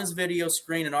turns on his video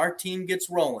screen and our team gets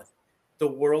rolling, the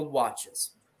world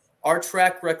watches. Our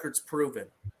track record's proven.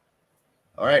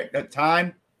 All right, that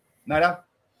time, Nada.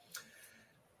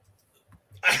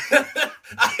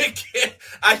 I can't.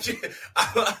 I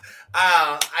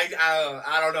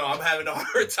don't know. I'm having a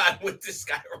hard time with this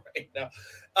guy right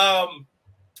now.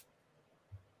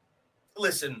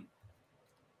 Listen,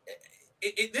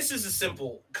 this is a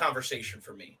simple conversation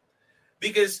for me,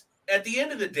 because at the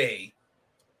end of the day,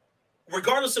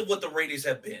 regardless of what the ratings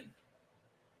have been,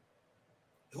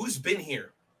 who's been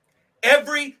here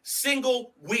every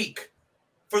single week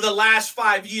for the last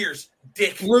 5 years?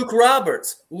 Dick. Luke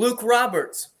Roberts.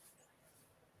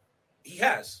 He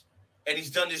has. And he's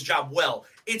done his job well.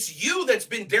 It's you that's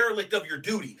been derelict of your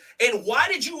duty. And why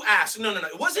did you ask? No.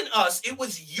 It wasn't us. It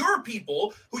was your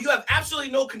people who you have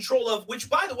absolutely no control of, which,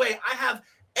 by the way, I have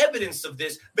evidence of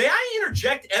this. May I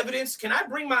interject evidence? Can I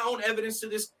bring my own evidence to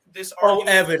this this argument.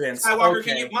 Evidence. Skywalker, Okay.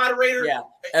 can you, moderator? Yeah,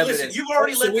 Listen, evidence. you've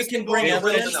already So let we this can go bring on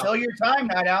evidence. enough. Tell your time,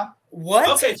 Night Owl. What?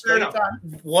 Okay, fair enough.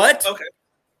 What? Okay.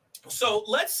 So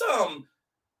let's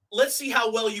see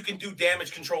how well you can do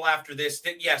damage control after this.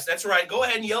 Yes, that's right. Go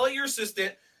ahead and yell at your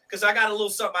assistant because I got a little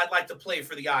something I'd like to play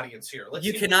for the audience here.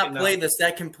 You cannot play this.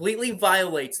 That completely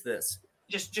violates this.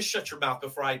 Just shut your mouth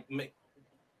before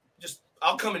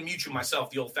I'll come and mute you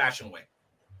myself the old-fashioned way.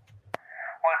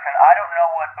 Listen, I don't know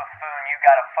what buffoon you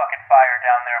got to fucking fire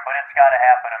down there, but it's got to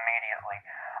happen immediately.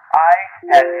 I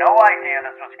had no idea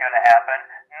this was going to happen.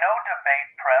 No debate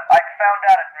prep. I found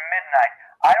out at midnight.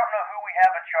 I don't know who we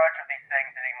have in charge of these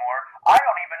things anymore. I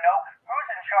don't even know who's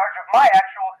in charge of my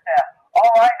actual staff.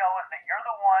 All I know is that you're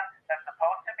the one that's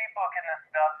supposed to be booking this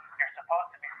stuff. You're supposed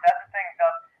to be setting things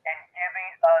up and giving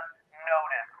us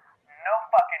notice. No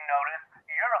fucking notice.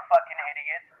 You're a fucking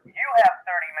idiot. You have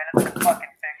 30 minutes to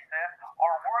fucking fix this, or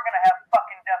we're gonna have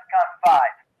fucking DEFCON 5.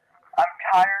 I'm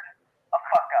tired of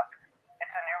fuck-ups.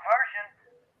 It's a new version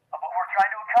of what we're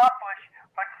trying to accomplish,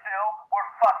 but still, we're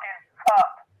fucking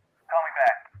up. Call me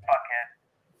back, fuckhead.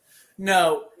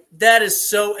 No, that is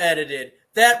so edited.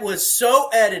 That was so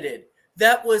edited.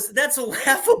 That's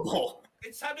laughable.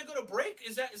 It's time to go to break.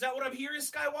 Is that what I'm hearing,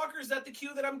 Skywalker? Is that the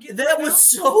cue that I'm getting? That was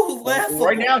so laughable.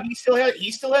 Right now, he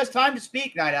still has time to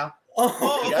speak, Night Owl.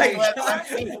 Oh,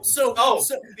 okay. So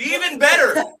even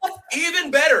better. Even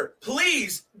better.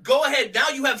 Please go ahead. Now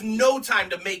you have no time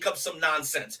to make up some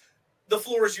nonsense. The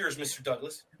floor is yours, Mr.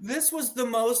 Douglas. This was the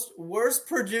worst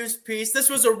produced piece.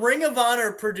 This was a Ring of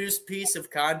Honor produced piece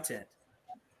of content.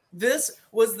 This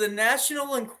was the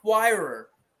National Enquirer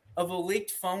of a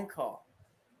leaked phone call.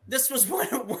 This was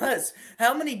what it was.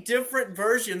 How many different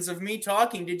versions of me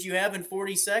talking did you have in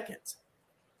 40 seconds?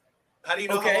 How do you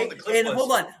know how long the clip was?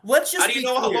 Hold on. Let's just how do you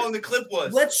know how long the clip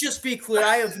was? Let's just be clear.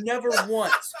 I have never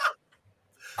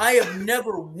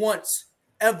once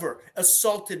ever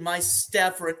assaulted my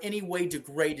staff or in any way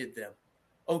degraded them.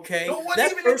 Okay? No one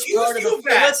That even first part accused of you of the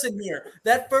that. listen here.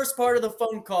 That first part of the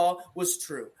phone call was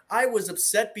true. I was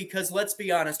upset because, let's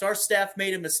be honest, our staff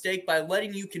made a mistake by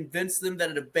letting you convince them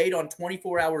that a debate on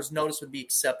 24 hours notice would be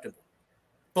acceptable.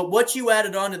 But what you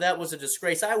added on to that was a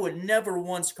disgrace. I would never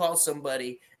once call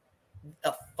somebody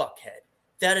a fuckhead.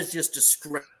 That is just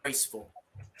disgraceful.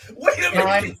 Wait a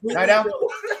minute. Night Owl.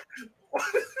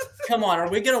 Come on, are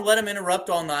we going to let him interrupt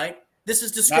all night? This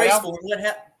is disgraceful.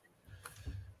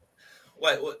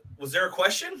 What was there a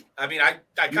question? I mean, I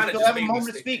kind of still have a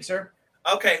moment to speak, sir.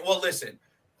 Okay, well, listen,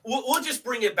 we'll just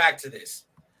bring it back to this.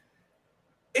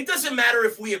 It doesn't matter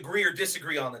if we agree or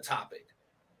disagree on the topic.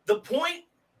 The point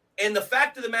and the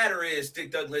fact of the matter is,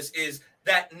 Dick Douglas, is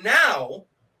that now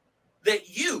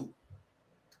that you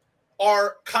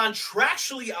are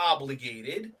contractually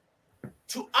obligated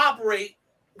to operate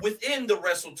within the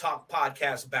Wrestle Talk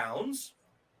Podcast bounds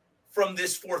from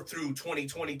this forth through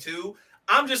 2022,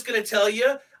 I'm just going to tell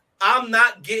you, I'm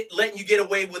not letting you get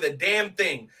away with a damn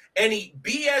thing. Any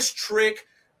BS trick,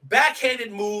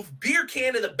 backhanded move, beer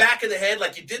can in the back of the head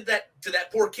like you did that to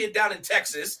that poor kid down in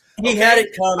Texas. He had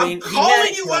it coming. I'm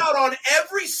calling you out on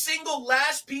every single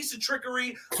last piece of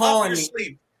trickery up your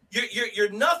sleeve.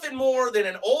 You're nothing more than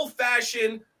an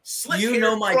old-fashioned slick hair. You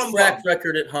know my track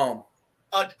record at home.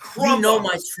 A crumb. You know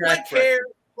my track record. Hair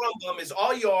crumb is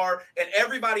all you are, and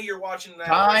everybody you're watching that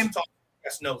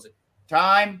podcast knows it.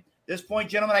 Time. At this point,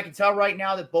 gentlemen, I can tell right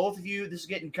now that both of you, this is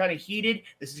getting kind of heated.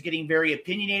 This is getting very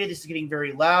opinionated. This is getting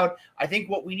very loud. I think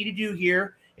what we need to do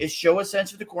here is show a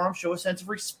sense of decorum, show a sense of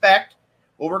respect.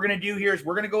 What we're going to do here is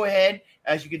we're going to go ahead,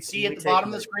 as you can see at the bottom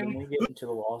of the screen, Can we get into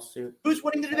the lawsuit? Who's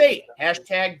winning the debate?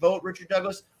 Hashtag vote Richard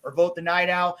Douglas or vote the Night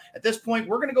Owl. At this point,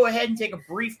 we're going to go ahead and take a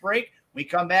brief break. When we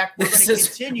come back, we're going to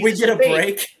continue we get a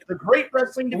break. The Great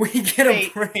Wrestling debate we get a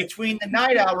break between the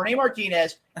Night Owl, Renee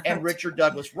Martinez, and Richard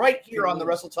Douglas right here on the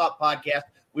Wrestle Talk Podcast.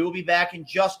 We will be back in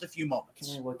just a few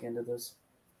moments. Can we look into this?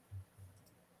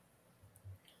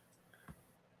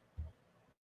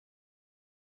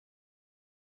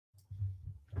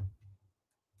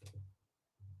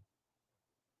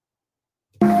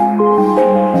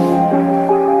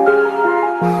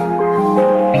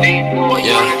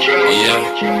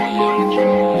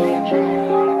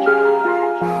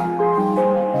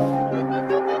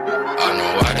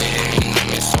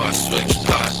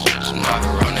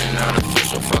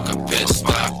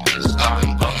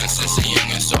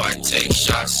 Take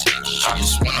shots. She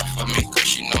just wanna fuck me cause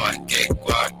she know I get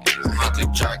guap. Hit the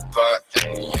jackpot,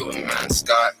 you a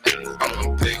mascot.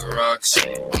 I'm a big rocks,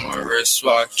 I'm a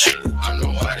wristwatch. I know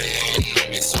why they ain't know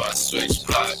me, so I switch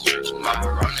plots. I'm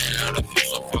running out of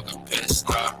fuel, so fucking pissed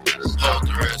off. Hold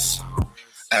the wrist,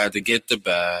 I had to get the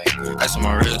bag. Ice on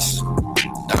my wrist,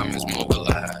 diamonds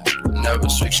mobilize. Never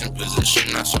switching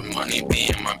position, that's when money be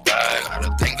in my bag.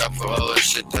 Gotta thank God for all the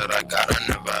shit that I got, I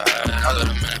never had. Other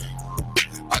than man,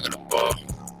 I got a ball,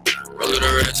 roll of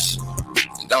the wrist,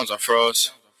 the downs are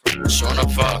froze. Showing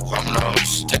up fuck, I'm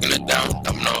nose, taking it down,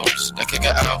 I'm nose. Then kick it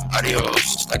out,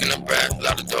 adios, stacking the bread,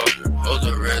 loud the door. Hold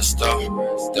the wrist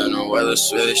though, then no weather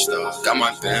switch though. Got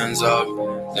my bands up,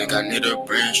 think I need a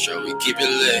brain show, we keep it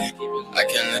lit. I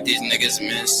can't let these niggas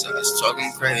miss us,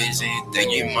 talking crazy,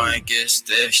 think you might get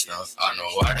stitched up. I know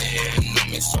why they hating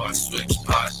on me, so I switch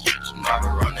spots. Never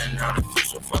running out of fuel,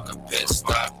 so fuck a pit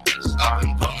stop. I've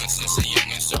been ballin' since a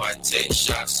youngin', so I take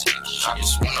shots. She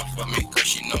just wanna fuck me cause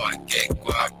she know I get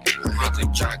guap. I hit the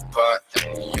jackpot,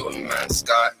 you a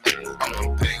mascot. I'm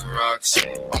on big rocks,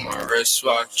 on my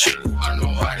wristwatch. I know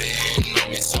why they hating on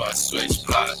me, so I switch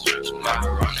spots.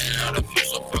 Never running out of fuel,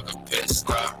 so fuck a pit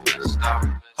stop.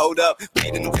 Hold up,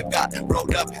 beat in the whip got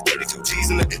rolled up, 32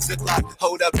 G's in the zip lock.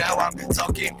 Hold up, now I'm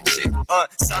talking shit.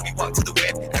 Saw me walk to the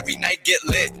whip, every night get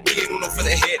lit. Me and Uno for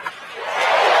the hit.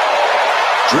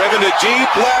 Driven to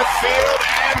deep left field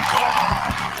and gone.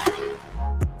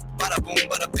 Bada boom,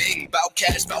 bada bing, bout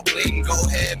cash, bout bling. Go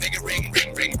ahead, make it ring,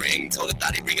 ring, ring, ring. Told the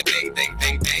thotty, ring a ding, ding,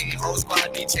 ding, ding. Whole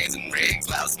squad need chains and rings.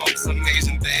 Loud smoke, some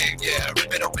Asian thing. Yeah,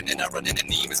 rip it open and I run in the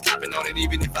knee. Is copping on it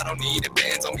even if I don't need it.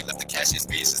 Bands on me, left the cash is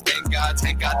pieces. Thank God,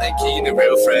 thank Keen. The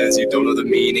real friends, you don't know the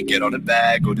meaning. Get on the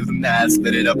bag, go do the math,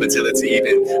 split it up until it's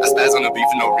even. I spaz on the beef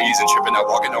for no reason. Tripping out,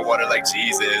 walking on water like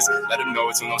Jesus. Let them know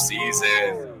it's no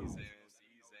season.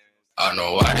 I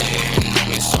know why they hating on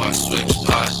me, so I switch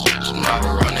spots.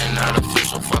 Never running out of fuel,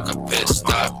 so fuck a pit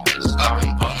stop. I've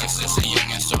been ballin' since a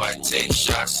youngin', so I take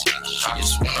shots. She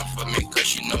just wanna fuck me cause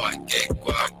she know I get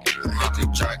guap. I hit the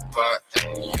jackpot,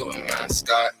 you a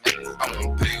mascot. I'm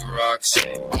on big rocks,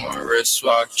 on my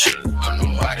wristwatch. I know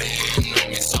why they hating on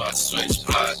me, so I switch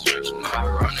spots.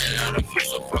 Never running out of fuel,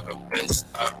 so fuck a pit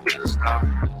stop.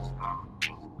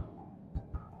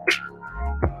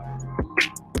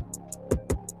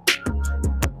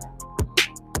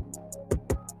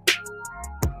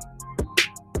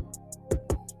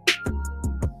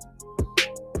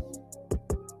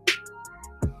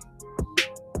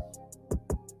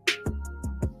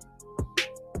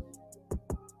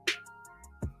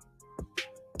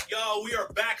 We are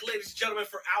back, ladies and gentlemen,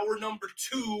 for hour number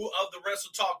 2 of the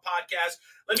Wrestle Talk Podcast.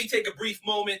 Let me take a brief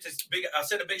moment to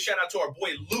send a big shout out to our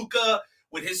boy Luca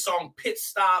with his song Pit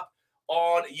Stop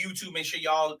on YouTube. Make sure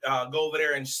y'all go over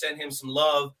there and send him some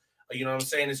love. You know what I'm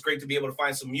saying? It's great to be able to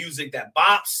find some music that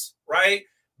bops, right?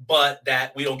 But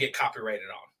that we don't get copyrighted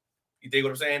on. You dig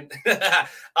what I'm saying?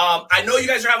 I know you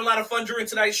guys are having a lot of fun during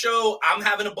tonight's show. I'm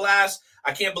having a blast.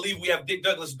 I can't believe we have Dick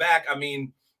Douglas back. I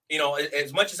mean, you know,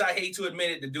 as much as I hate to admit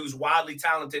it, the dude's wildly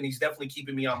talented, and he's definitely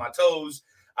keeping me on my toes.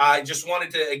 I just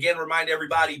wanted to, again, remind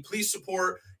everybody, please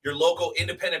support your local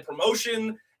independent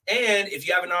promotion. And if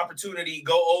you have an opportunity,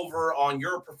 go over on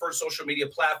your preferred social media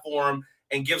platform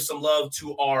and give some love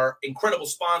to our incredible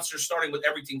sponsors, starting with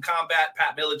Everything Combat,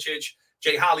 Pat Milicic,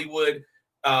 Jay Hollywood,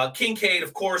 Kincaid,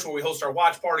 of course, where we host our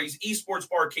watch parties, Esports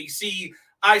Bar KC,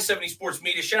 I-70 Sports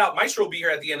Media. Shout out. Maestro will be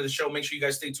here at the end of the show. Make sure you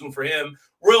guys stay tuned for him.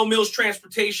 Royal Mills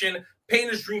Transportation,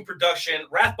 Painter's Dream Production,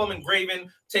 Rathbum and Graven,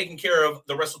 taking care of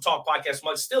the Wrestle Talk Podcast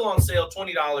mug. Still on sale,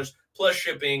 $20 plus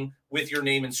shipping with your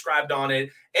name inscribed on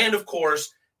it. And, of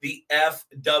course, the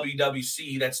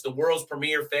FWWC. That's the world's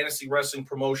premier fantasy wrestling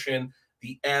promotion,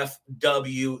 the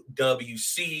FWWC.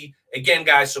 Again,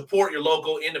 guys, support your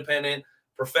local independent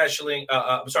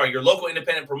your local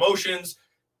independent promotions.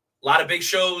 A lot of big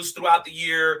shows throughout the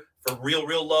year for real,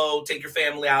 real low. Take your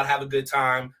family out. Have a good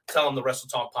time. Tell them the Wrestle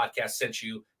Talk Podcast sent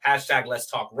you. # Let's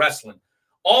Talk Wrestling.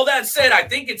 All that said, I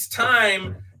think it's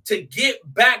time to get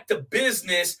back to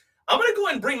business. I'm going to go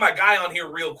ahead and bring my guy on here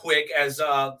real quick as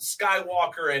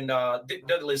Skywalker and Dick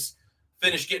Douglas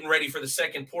finish getting ready for the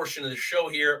second portion of the show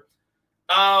here.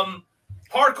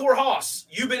 Hardcore Hoss,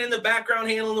 you've been in the background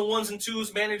handling the ones and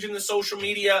twos, managing the social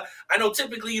media. I know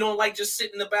typically you don't like just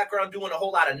sitting in the background doing a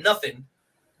whole lot of nothing,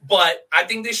 but I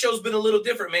think this show's been a little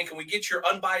different, man. Can we get your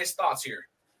unbiased thoughts here?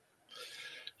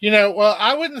 You know, well,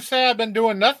 I wouldn't say I've been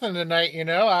doing nothing tonight. You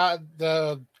know,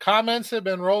 the comments have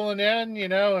been rolling in, you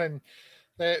know, and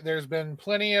there's been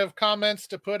plenty of comments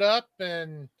to put up.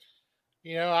 And,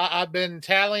 you know, I've been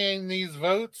tallying these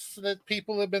votes that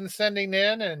people have been sending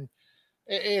in, and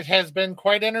it has been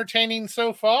quite entertaining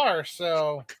so far.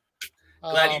 So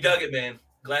glad you dug it, man.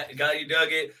 Glad you dug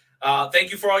it.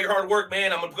 Thank you for all your hard work,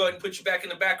 man. I'm going to go ahead and put you back in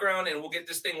the background, and we'll get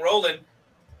this thing rolling.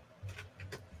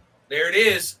 There it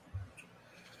is.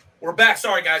 We're back.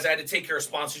 Sorry, guys. I had to take care of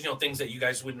sponsors, you know, things that you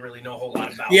guys wouldn't really know a whole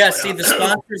lot about. Yeah, see, the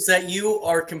sponsors that you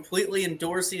are completely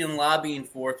endorsing and lobbying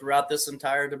for throughout this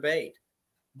entire debate.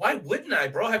 Why wouldn't I,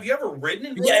 bro? Have you ever ridden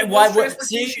in Yeah, Royal why Mills would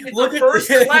Transportation? It's look a at first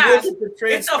look class. at the It's a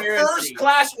transparency. first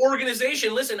class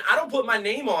organization. Listen, I don't put my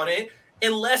name on it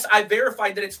unless I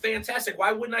verify that it's fantastic.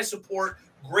 Why wouldn't I support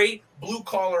great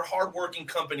blue-collar, hardworking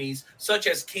companies such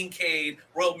as Kincaid,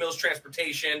 Royal Mills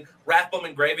Transportation, Rathbone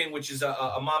Engraving, which is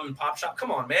a mom-and-pop shop?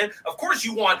 Come on, man. Of course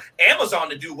you want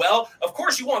Amazon to do well. Of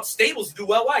course you want Staples to do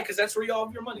well. Why? Because that's where you all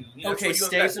have your money. Okay,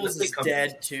 Staples is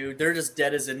dead, too. They're just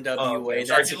dead as NWA.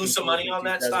 Sorry, did you lose some money on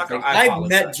that stock? I've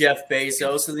met Jeff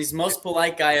Bezos, and he's the most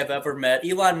polite guy I've ever met.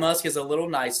 Elon Musk is a little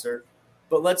nicer,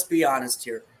 but let's be honest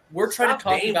here. We're trying to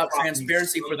talk about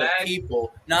transparency for the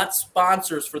people, not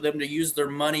sponsors for them to use their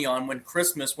money on when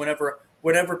Christmas,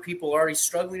 whenever people are already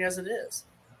struggling as it is.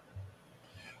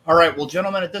 All right. Well,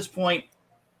 gentlemen, at this point,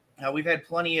 we've had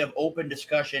plenty of open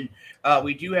discussion.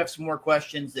 We do have some more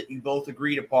questions that you both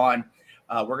agreed upon.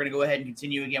 We're going to go ahead and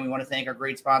continue again. We want to thank our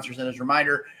great sponsors. And as a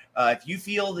reminder, if you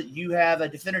feel that you have a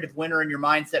definitive winner in your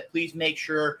mindset, please make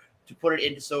sure to put it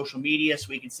into social media so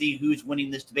we can see who's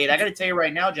winning this debate. I got to tell you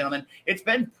right now, gentlemen, it's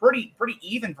been pretty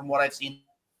even from what I've seen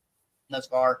thus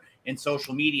far in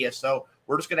social media. So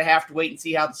we're just going to have to wait and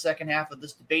see how the second half of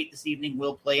this debate this evening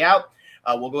will play out.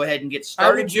 We'll go ahead and get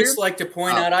started. I would just like to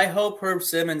point out, I hope Herb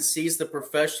Simmons sees the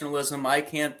professionalism my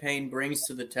campaign brings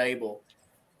to the table.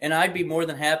 And I'd be more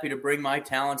than happy to bring my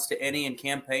talents to any and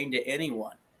campaign to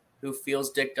anyone who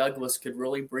feels Dick Douglas could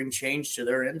really bring change to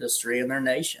their industry and their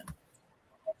nation.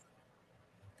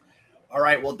 All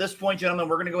right. Well, at this point, gentlemen,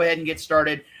 we're going to go ahead and get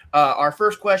started. Our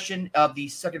first question of the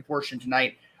second portion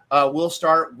tonight, we'll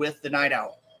start with the Night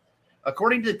Owl.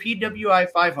 According to the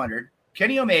PWI 500,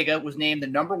 Kenny Omega was named the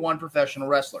 #1 professional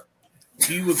wrestler.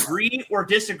 Do you agree or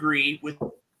disagree with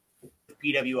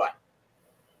PWI?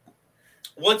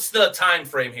 What's the time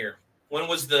frame here? When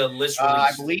was the list released?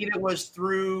 I believe it was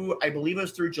through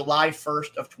July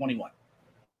 1st of 21.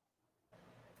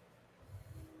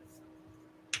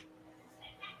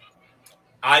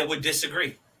 I would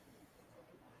disagree.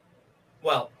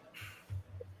 Well,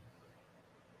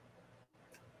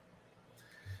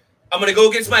 I'm going to go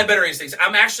against my better instincts.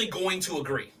 I'm actually going to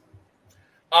agree.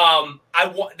 Dang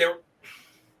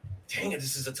it,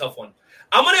 this is a tough one.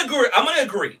 I'm going to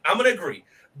agree.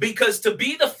 Because to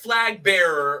be the flag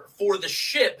bearer for the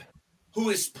ship who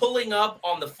is pulling up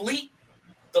on the fleet,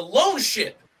 the lone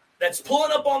ship that's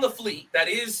pulling up on the fleet, that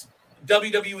is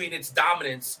WWE and its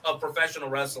dominance of professional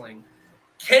wrestling,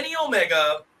 Kenny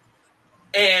Omega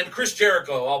and Chris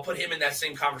Jericho, I'll put him in that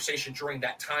same conversation during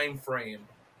that time frame,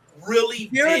 really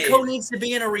Jericho needs to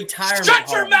be in a retirement Shut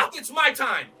home. your mouth, it's my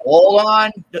time. Hold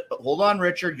on,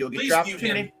 Richard. You'll get your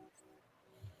opportunity.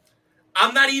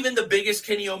 I'm not even the biggest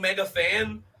Kenny Omega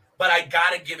fan, but I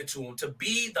got to give it to him. To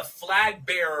be the flag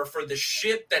bearer for the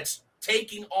ship that's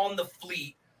taking on the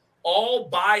fleet all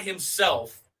by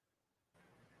himself.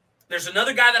 There's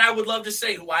another guy that I would love to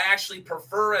say who I actually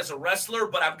prefer as a wrestler,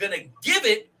 but I'm going to give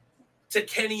it to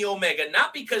Kenny Omega,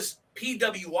 not because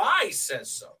PWI says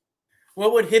so.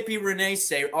 What would Hippie Renee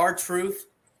say? R-Truth?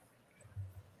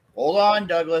 Hold on,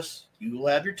 Douglas. You will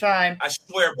have your time. I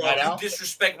swear, bro, you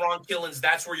disrespect Ron Killens,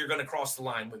 that's where you're going to cross the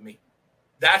line with me.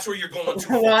 That's where you're going to.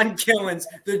 Ron Killens,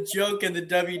 the joke in the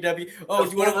WWE. Oh,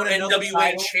 do you want to win another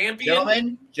NWA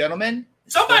champion? Gentlemen.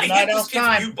 Somebody hit this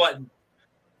kid's mute button.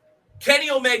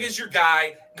 Kenny Omega is your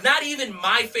guy. Not even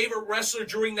my favorite wrestler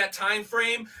during that time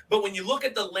frame, but when you look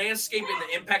at the landscape and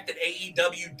the impact that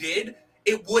AEW did,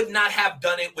 it would not have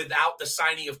done it without the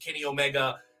signing of Kenny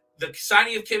Omega. The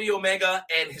signing of Kenny Omega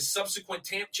and his subsequent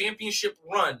championship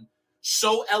run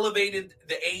so elevated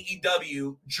the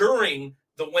AEW during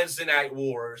the Wednesday Night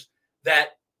Wars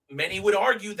that many would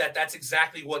argue that that's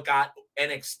exactly what got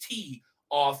NXT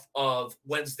off of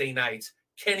Wednesday nights.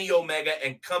 Kenny Omega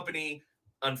and company.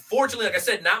 Unfortunately, like I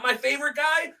said, not my favorite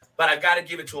guy, but I've got to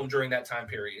give it to him during that time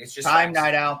period. It's just time.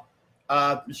 Night Owl.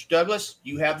 Mr. Douglas,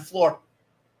 you have the floor.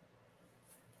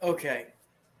 Okay.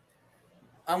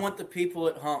 I want the people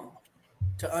at home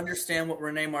to understand what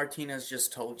Rene Martinez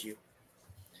just told you.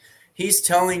 He's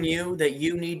telling you that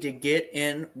you need to get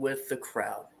in with the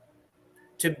crowd,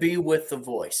 to be with the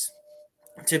voice,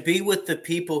 to be with the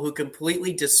people who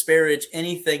completely disparage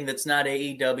anything that's not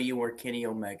AEW or Kenny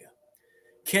Omega.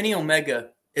 Kenny Omega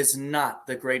is not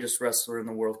the greatest wrestler in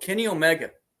the world. Kenny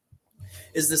Omega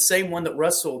is the same one that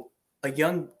wrestled a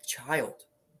young child,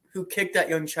 who kicked that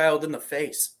young child in the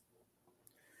face,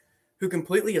 who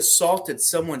completely assaulted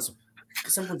someone's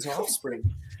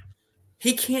offspring.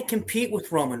 He can't compete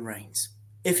with Roman Reigns.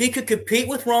 If he could compete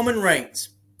with Roman Reigns,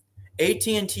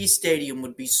 AT&T Stadium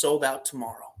would be sold out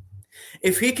tomorrow.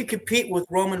 If he could compete with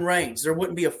Roman Reigns, there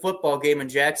wouldn't be a football game in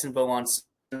Jacksonville on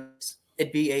Sundays.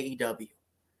 It'd be AEW.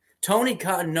 Tony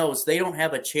Khan knows they don't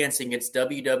have a chance against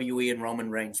WWE and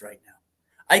Roman Reigns right now.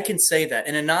 I can say that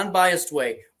in a non-biased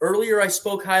way. Earlier, I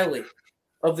spoke highly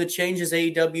of the changes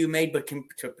AEW made, but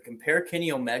to compare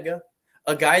Kenny Omega,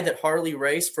 a guy that Harley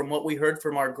raced, from what we heard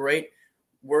from our great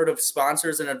word of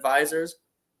sponsors and advisors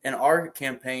and our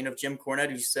campaign of Jim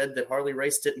Cornette, who said that Harley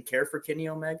Race didn't care for Kenny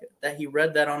Omega, that he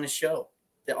read that on his show.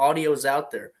 The audio's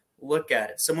out there. Look at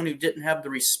it. Someone who didn't have the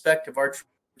respect of our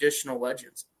traditional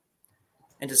legends.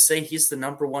 And to say he's the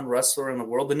number one wrestler in the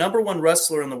world, the number one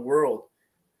wrestler in the world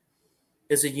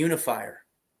is a unifier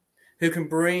who can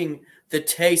bring the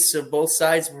tastes of both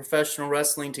sides of professional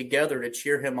wrestling together to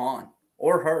cheer him on,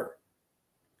 or her.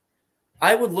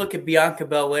 I would look at Bianca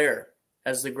Belair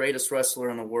as the greatest wrestler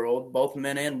in the world, both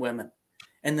men and women.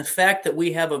 And the fact that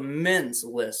we have a men's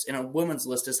list and a women's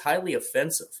list is highly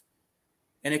offensive.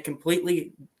 And it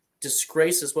completely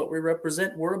disgraces what we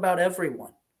represent. We're about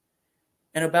everyone.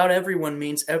 And about everyone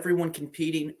means everyone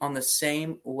competing on the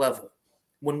same level.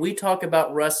 When we talk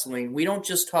about wrestling, we don't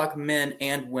just talk men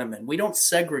and women. We don't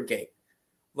segregate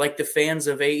like the fans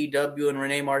of AEW and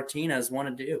Renee Martinez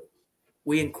want to do.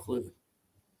 We include.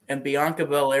 And Bianca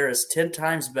Belair is 10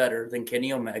 times better than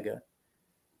Kenny Omega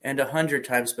and 100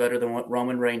 times better than what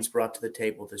Roman Reigns brought to the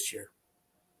table this year.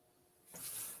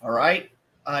 All right.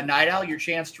 Night Owl, your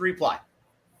chance to reply.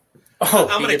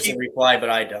 Oh, he gets a reply, but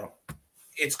I don't.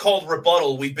 It's called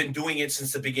rebuttal. We've been doing it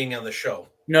since the beginning of the show.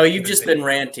 No, you've just been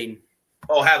ranting.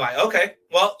 Oh, have I? Okay.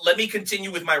 Well, let me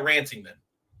continue with my ranting then.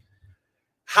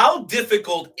 How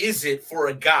difficult is it for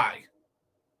a guy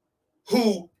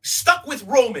who stuck with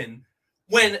Roman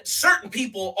when certain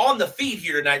people on the feed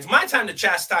here tonight, it's my time to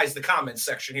chastise the comments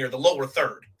section here, the lower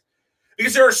third,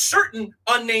 because there are certain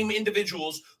unnamed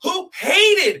individuals who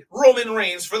hated Roman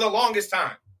Reigns for the longest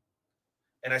time.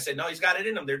 And I said, no, he's got it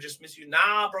in him. They're just misusing.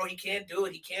 Nah, bro, he can't do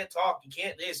it. He can't talk. He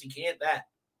can't this. He can't that.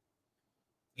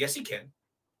 Yes, he can.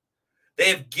 They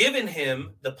have given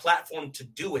him the platform to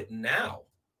do it now.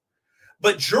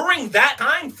 But during that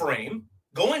time frame,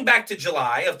 going back to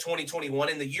July of 2021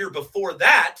 and the year before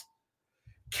that,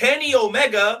 Kenny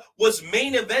Omega was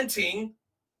main eventing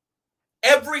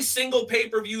every single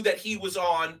pay-per-view that he was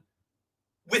on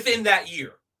within that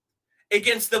year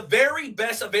against the very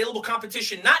best available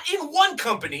competition, not in one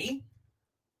company,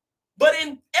 but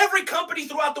in every company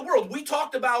throughout the world. We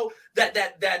talked about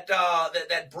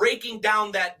that breaking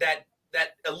down that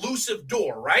elusive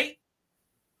door, right?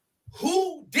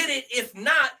 Who did it if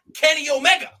not Kenny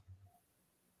Omega?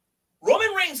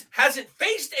 Roman Reigns hasn't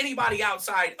faced anybody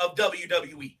outside of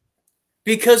WWE.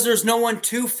 Because there's no one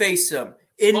to face him.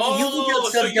 You look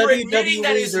at some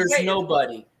WWE, there's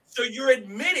nobody. So you're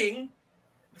admitting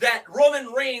that Roman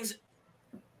Reigns'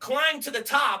 climb to the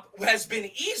top has been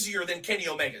easier than Kenny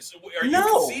Omega's. Are you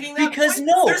conceding that? Because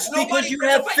point? Because you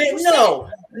have fans.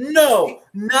 No,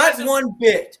 not one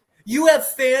bit. You have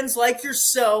fans like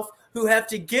yourself who have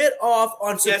to get off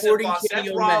on supporting Kenny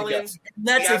Omega. Rollins,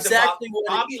 that's exactly what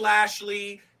Bobby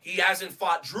Lashley. He hasn't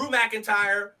fought Drew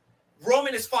McIntyre.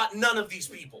 Roman has fought none of these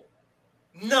people.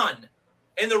 None.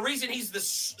 And the reason he's the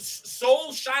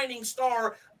sole shining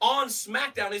star on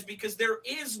SmackDown is because there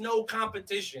is no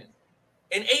competition.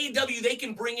 In AEW, they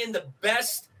can bring in the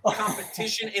best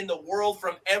competition in the world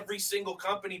from every single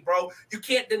company, bro. You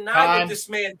can't deny what this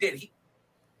man did. He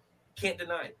can't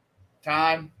deny it.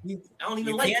 Time. You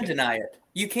can deny it.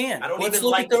 You can. I don't Let's even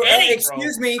look like at the. Kenny,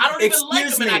 excuse me. I don't even like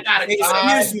him, and I got it.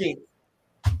 Excuse me.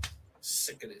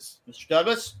 Sick of this, Mr.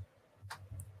 Douglas.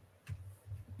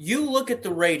 You look at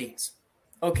the ratings,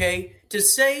 okay? To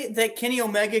say that Kenny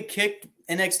Omega kicked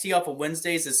NXT off of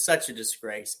Wednesdays is such a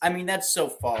disgrace. I mean, that's so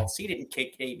false. He didn't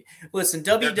kick it. Listen,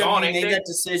 WWE made that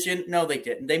decision. No, they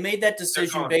didn't. They made that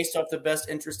decision based off the best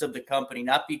interest of the company,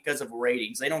 not because of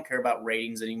ratings. They don't care about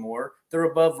ratings anymore. They're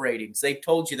above ratings. They've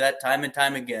told you that time and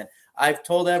time again. I've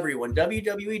told everyone,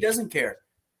 WWE doesn't care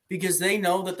because they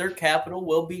know that their capital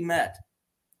will be met.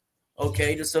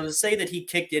 Okay, so to say that he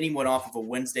kicked anyone off of a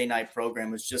Wednesday night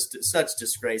program is just such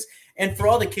disgrace. And for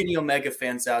all the Kenny Omega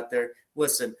fans out there,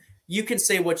 listen, you can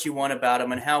say what you want about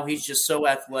him and how he's just so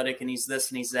athletic and he's this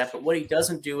and he's that, but what he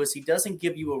doesn't do is he doesn't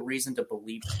give you a reason to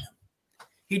believe in him.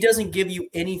 He doesn't give you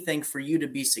anything for you to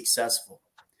be successful,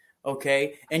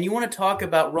 okay? And you want to talk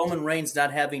about Roman Reigns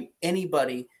not having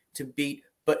anybody to beat,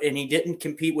 and he didn't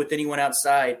compete with anyone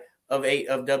outside of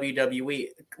WWE.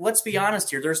 Let's be honest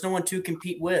here. There's no one to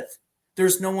compete with.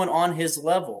 There's no one on his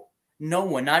level. No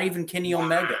one, not even Kenny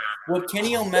Omega. What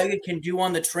Kenny Omega can do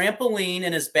on the trampoline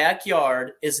in his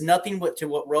backyard is nothing but to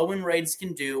what Roman Reigns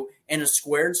can do in a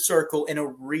squared circle in a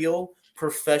real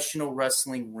professional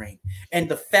wrestling ring. And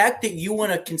the fact that you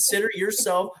want to consider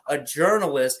yourself a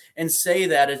journalist and say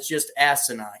that is just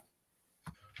asinine.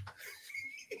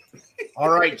 All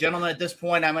right, gentlemen, at this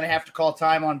point, I'm going to have to call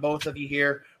time on both of you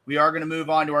here. We are going to move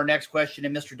on to our next question.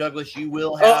 And Mr. Douglas, you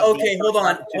will have. Okay, hold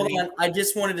on. I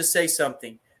just wanted to say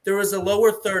something. There was a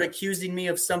lower third accusing me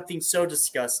of something so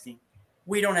disgusting.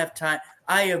 We don't have time.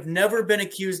 I have never been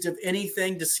accused of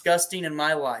anything disgusting in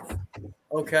my life.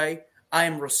 Okay? I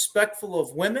am respectful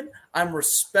of women. I'm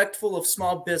respectful of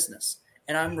small business.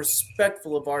 And I'm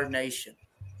respectful of our nation.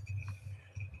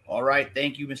 All right.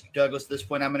 Thank you, Mr. Douglas. At this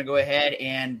point, I'm going to go ahead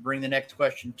and bring the next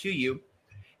question to you.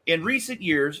 In recent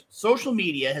years, social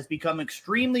media has become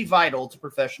extremely vital to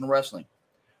professional wrestling.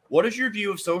 What is your view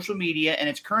of social media and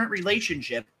its current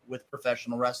relationship with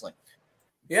professional wrestling?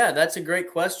 Yeah, that's a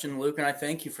great question, Luke, and I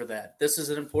thank you for that. This is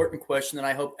an important question that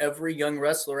I hope every young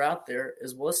wrestler out there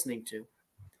is listening to.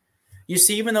 You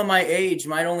see, even though my age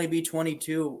might only be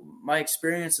 22, my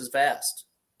experience is vast.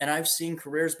 And I've seen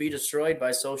careers be destroyed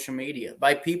by social media,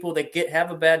 by people that have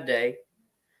a bad day,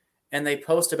 and they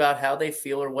post about how they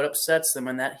feel or what upsets them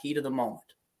in that heat of the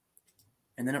moment.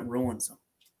 And then it ruins them.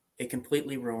 It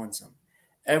completely ruins them.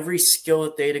 Every skill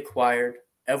that they'd acquired,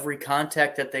 every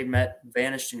contact that they met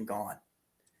vanished and gone.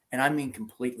 And I mean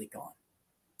completely gone.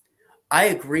 I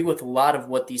agree with a lot of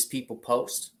what these people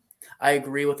post. I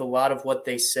agree with a lot of what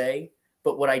they say.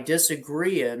 But what I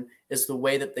disagree in is the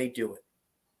way that they do it.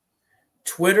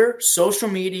 Twitter, social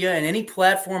media, and any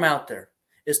platform out there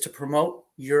is to promote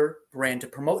your brand, to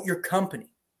promote your company,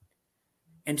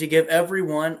 and to give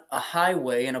everyone a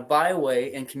highway and a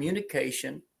byway and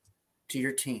communication to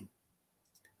your team.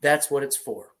 That's what it's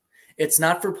for. It's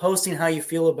not for posting how you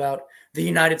feel about the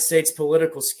United States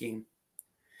political scheme.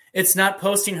 It's not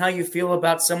posting how you feel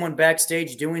about someone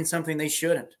backstage doing something they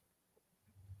shouldn't.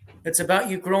 It's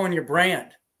about you growing your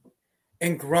brand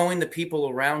and growing the people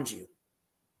around you.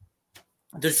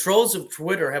 The trolls of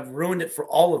Twitter have ruined it for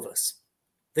all of us.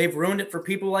 They've ruined it for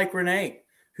people like Renee,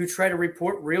 who try to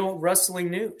report real wrestling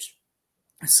news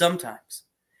sometimes.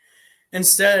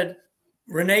 Instead,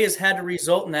 Renee has had to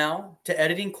resort now to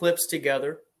editing clips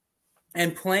together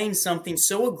and playing something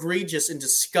so egregious and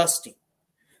disgusting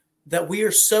that we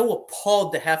are so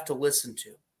appalled to have to listen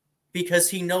to, because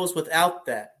he knows without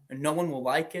that, no one will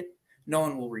like it, no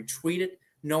one will retweet it,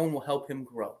 no one will help him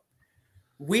grow.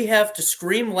 We have to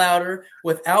scream louder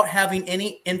without having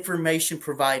any information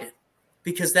provided,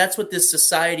 because that's what this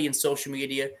society and social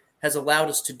media has allowed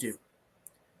us to do.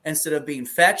 Instead of being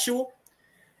factual,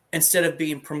 instead of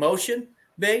being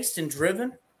promotion-based and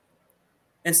driven,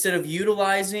 instead of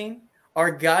utilizing our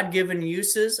God-given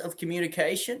uses of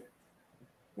communication,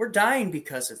 we're dying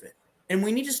because of it. And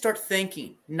we need to start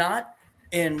thinking, not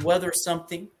in whether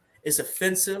something is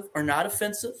offensive or not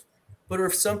offensive, but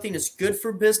if something is good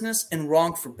for business and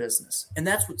wrong for business. And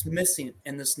that's what's missing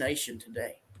in this nation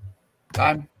today.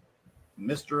 Time.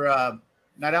 Mr.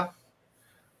 Nidal?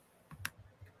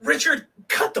 Richard,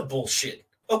 cut the bullshit,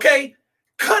 okay?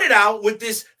 Cut it out with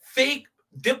this fake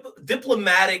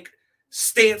diplomatic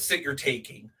stance that you're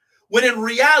taking, when in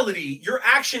reality, your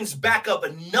actions back up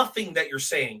nothing that you're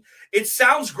saying. It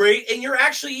sounds great, and you're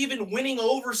actually even winning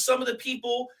over some of the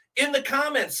people in the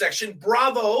comment section.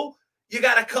 Bravo. You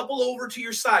got a couple over to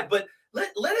your side. But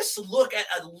let us look at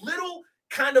a little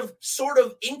kind of sort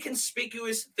of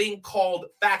inconspicuous thing called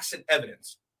facts and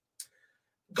evidence.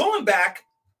 Going back,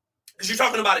 because you're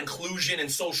talking about inclusion in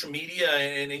social media,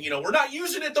 and we're not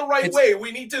using it the right way.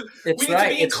 We need to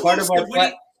be inclusive.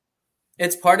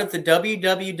 It's part of the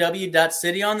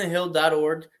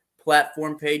www.cityonthehill.org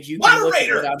platform page. You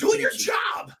Moderator, do your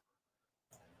job.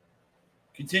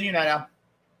 Continue, Nidal.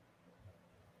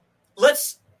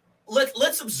 Let's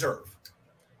observe.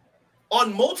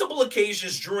 On multiple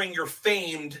occasions during your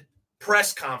famed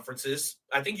press conferences,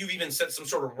 I think you've even set some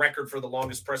sort of record for the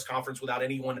longest press conference without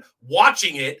anyone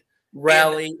watching it.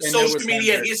 Rally. Social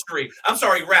media history. I'm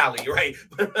sorry, rally, right?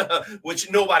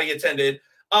 Which nobody attended.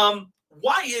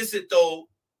 Why is it, though,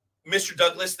 Mr.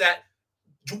 Douglas, that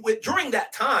during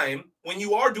that time, when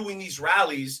you are doing these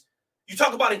rallies, you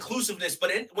talk about inclusiveness,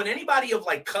 but when anybody of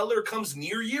like color comes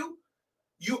near you,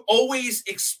 you always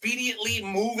expediently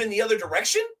move in the other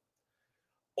direction?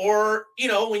 Or,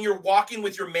 when you're walking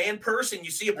with your man purse and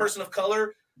you see a person of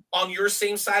color on your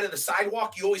same side of the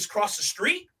sidewalk, you always cross the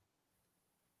street?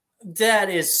 That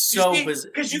is so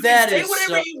bizarre. Because you can say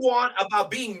whatever you want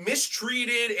about being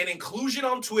mistreated and inclusion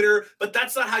on Twitter, but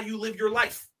that's not how you live your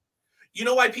life. You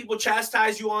know why people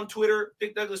chastise you on Twitter,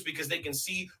 Dick Douglas? Because they can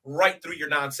see right through your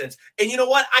nonsense. And you know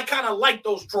what? I kind of like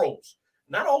those trolls.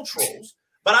 Not all trolls,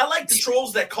 but I like the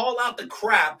trolls that call out the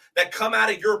crap that come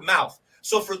out of your mouth.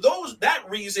 So for that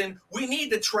reason, we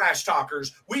need the trash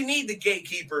talkers. We need the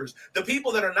gatekeepers, the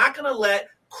people that are not going to let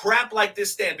crap like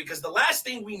this stand, because the last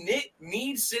thing we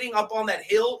need sitting up on that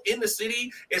hill in the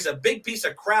city is a big piece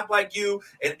of crap like you,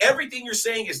 and everything you're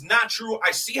saying is not true.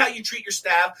 I see how you treat your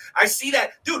staff. I see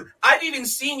that. Dude, I've even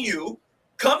seen you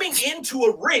coming into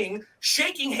a ring,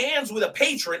 shaking hands with a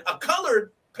patron, a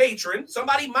colored patron,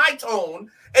 somebody my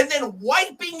tone, and then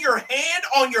wiping your hand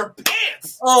on your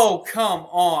pants. Oh, come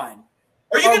on.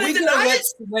 Are you going to deny it?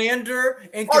 Slander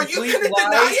and Are you going to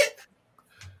deny it?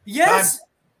 Yes. Time.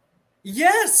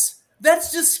 Yes.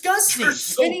 That's disgusting. You're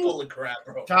so full of crap,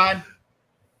 bro. Time.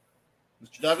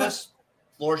 Mr. Douglas,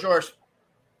 floor is yours.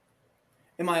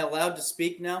 Am I allowed to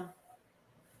speak now?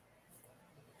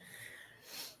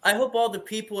 I hope all the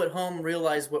people at home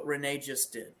realize what Renee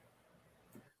just did.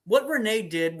 What Renee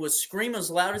did was scream as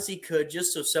loud as he could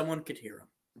just so someone could hear him,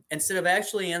 instead of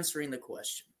actually answering the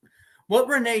question. What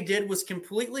Renee did was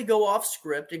completely go off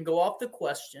script and go off the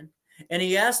question, and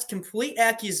he asked complete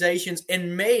accusations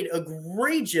and made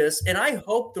egregious, and I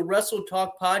hope the Wrestle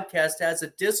Talk podcast has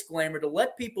a disclaimer to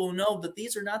let people know that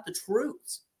these are not the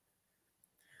truths.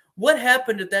 What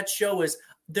happened at that show is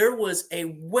there was a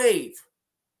wave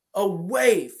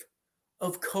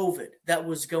of COVID that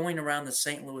was going around the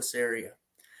St. Louis area.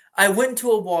 I went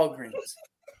to a Walgreens.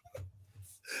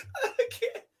 I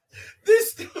can't.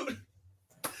 This dude.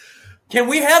 Can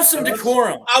we have some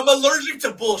decorum? I'm allergic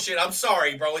to bullshit. I'm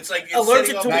sorry, bro. It's like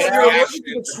allergic to what? You're allergic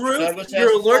to the truth.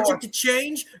 You're allergic to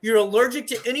change. You're allergic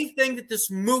to anything that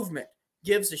this movement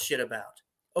gives a shit about.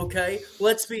 Okay?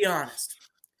 Let's be honest.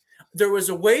 There was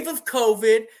a wave of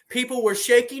COVID. People were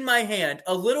shaking my hand.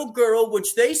 A little girl,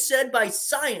 which they said by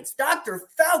science, Dr.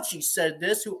 Fauci said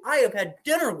this, who I have had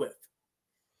dinner with,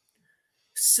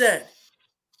 said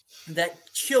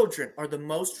that children are the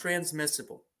most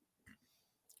transmissible.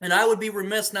 And I would be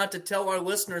remiss not to tell our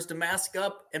listeners to mask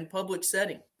up in public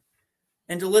setting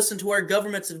and to listen to our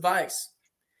government's advice.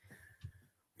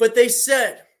 But they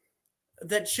said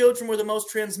that children were the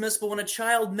most transmissible, and a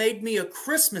child made me a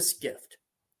Christmas gift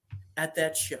at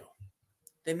that show.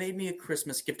 They made me a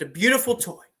Christmas gift, a beautiful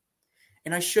toy.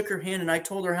 And I shook her hand and I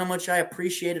told her how much I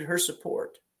appreciated her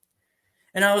support.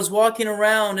 And I was walking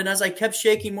around, and as I kept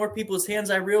shaking more people's hands,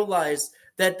 I realized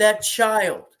that that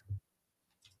child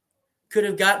could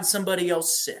have gotten somebody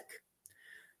else sick.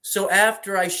 So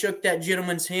after I shook that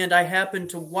gentleman's hand, I happened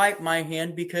to wipe my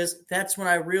hand, because that's when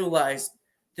I realized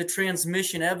the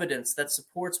transmission evidence that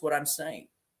supports what I'm saying.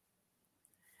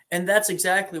 And that's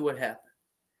exactly what happened.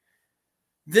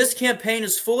 This campaign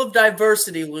is full of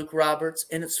diversity, Luke Roberts,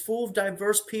 and it's full of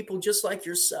diverse people just like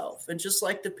yourself and just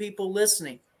like the people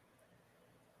listening.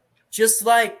 Just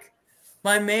like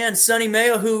my man, Sonny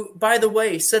Mayo, who, by the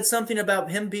way, said something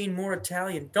about him being more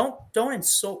Italian. Don't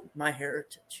insult my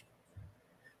heritage.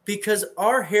 Because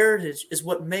our heritage is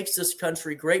what makes this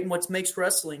country great and what makes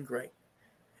wrestling great.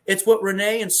 It's what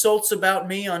Renee insults about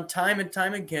me on time and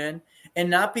time again. And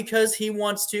not because he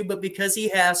wants to, but because he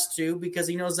has to, because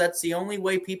he knows that's the only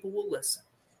way people will listen.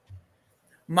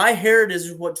 My heritage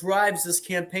is what drives this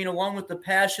campaign, along with the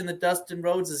passion that Dustin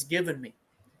Rhodes has given me.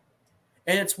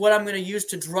 And it's what I'm going to use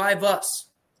to drive us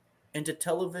into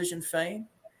television fame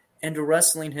and to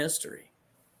wrestling history.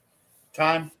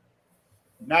 Time.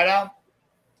 Night Owl.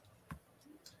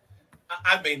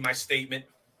 I've made my statement.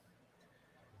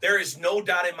 There is no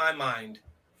doubt in my mind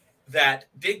that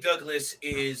Dick Douglas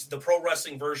is the pro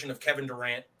wrestling version of Kevin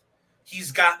Durant.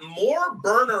 He's got more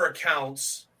burner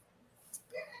accounts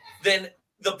than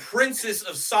the princes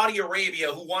of Saudi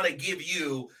Arabia, who want to give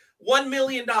you $1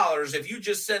 million if you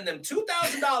just send them $2,000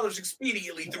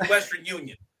 expediently through Western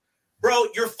Union. Bro,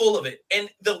 you're full of it. And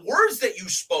the words that you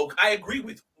spoke, I agree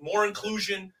with. More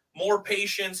inclusion, more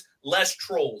patience, less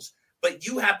trolls. But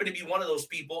you happen to be one of those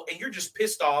people, and you're just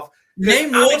pissed off.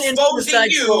 Name one instance I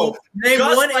trolled. Name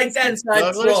one instance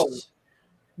I trolled.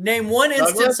 Name one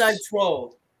instance I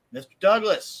trolled. Mr.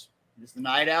 Douglas, it's the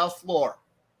Night Owl's floor.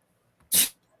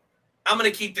 I'm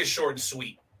going to keep this short and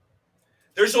sweet.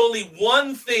 There's only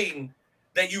one thing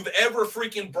that you've ever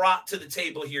freaking brought to the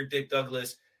table here, Dick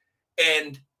Douglas,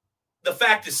 and the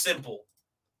fact is simple.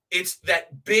 It's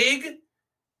that big,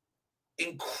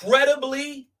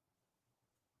 incredibly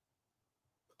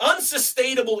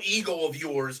unsustainable ego of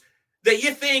yours that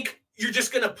you think you're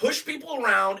just going to push people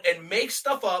around and make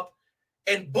stuff up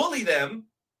and bully them,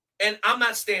 and I'm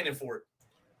not standing for it.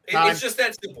 It's just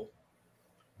that simple.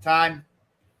 Time.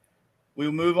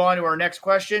 We'll move on to our next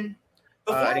question.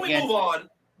 Before we move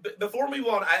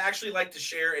on, I actually like to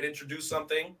share and introduce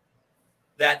something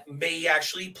that may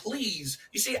actually please.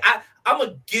 You see, I'm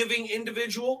a giving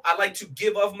individual. I like to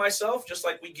give of myself, just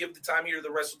like we give the time here to the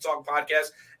Wrestle Talk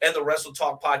Podcast and the Wrestle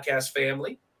Talk Podcast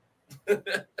family.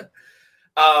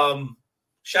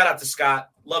 Shout out to Scott.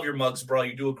 Love your mugs, bro.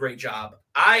 You do a great job.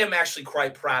 I am actually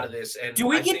quite proud of this. And do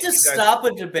we get to stop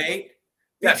a debate?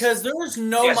 Because there was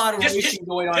no moderation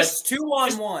going on. It's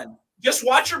 2-on-1. Just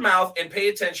watch your mouth and pay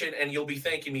attention, and you'll be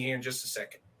thanking me here in just a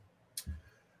second.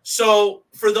 So,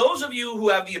 for those of you who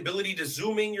have the ability to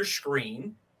zoom in your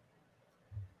screen,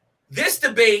 this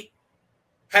debate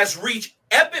has reached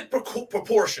epic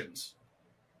proportions.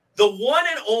 The one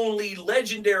and only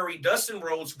legendary Dustin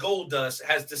Rhodes Goldust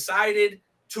has decided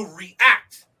to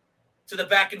react to the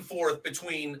back and forth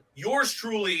between yours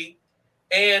truly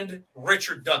and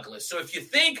Richard Douglas. So if you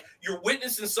think you're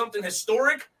witnessing something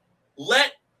historic,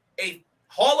 let a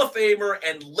Hall of Famer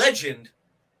and legend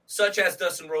such as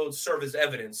Dustin Rhodes serve as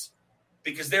evidence.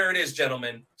 Because there it is,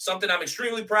 gentlemen. Something I'm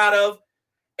extremely proud of.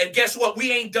 And guess what?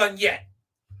 We ain't done yet.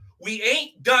 We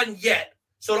ain't done yet.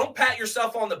 So don't pat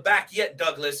yourself on the back yet,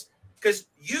 Douglas, because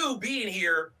you being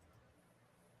here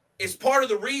is part of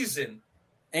the reason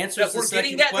that we're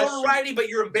getting that notoriety, but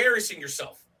you're embarrassing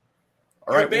yourself.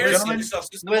 All right, listen,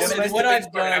 what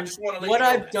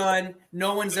I've done,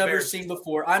 no one's ever seen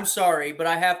before. I'm sorry, but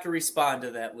I have to respond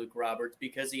to that, Luke Roberts,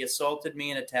 because he assaulted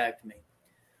me and attacked me.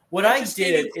 What I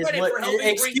did is what.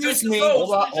 Excuse me.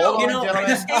 Hold on, gentlemen. I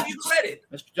just gave you credit,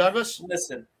 Mr. Douglas.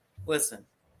 Listen.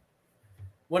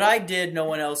 What I did, no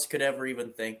one else could ever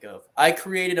even think of. I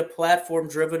created a platform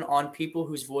driven on people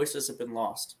whose voices have been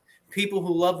lost. People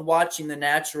who loved watching the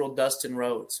natural Dustin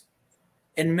Rhodes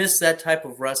and miss that type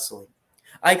of wrestling.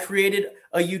 I created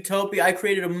a utopia. I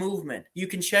created a movement. You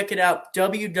can check it out,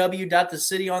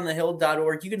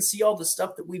 www.thecityonthehill.org. You can see all the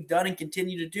stuff that we've done and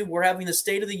continue to do. We're having the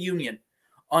State of the Union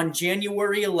on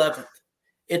January 11th.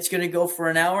 It's going to go for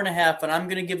an hour and a half, and I'm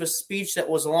going to give a speech that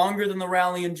was longer than the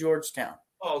rally in Georgetown.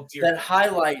 Oh, dear. That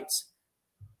highlights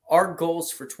our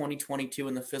goals for 2022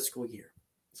 in the fiscal year.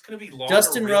 It's going to be longer.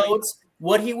 Dustin Rhodes,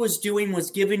 what he was doing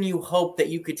was giving you hope that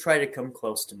you could try to come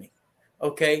close to me.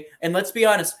 Okay? And let's be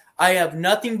honest, I have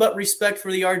nothing but respect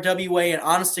for the RWA, and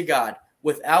honest to God,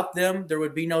 without them, there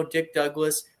would be no Dick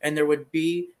Douglas, and there would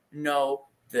be no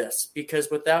this. Because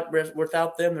without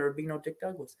them, there would be no Dick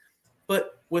Douglas.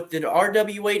 But with the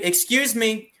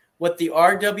RWA, what the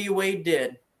RWA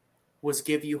did was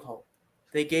give you hope.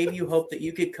 They gave you hope that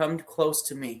you could come close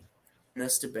to me in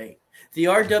this debate. The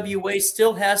RWA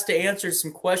still has to answer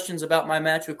some questions about my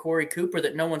match with Corey Cooper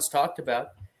that no one's talked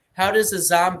about. How does a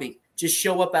zombie just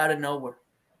show up out of nowhere?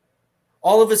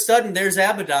 All of a sudden, there's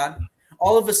Abaddon.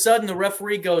 All of a sudden, the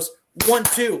referee goes, 1,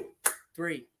 2,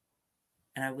 3.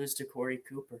 And I lose to Corey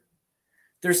Cooper.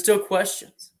 There's still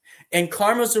questions. And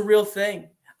karma's a real thing.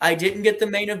 I didn't get the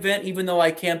main event, even though I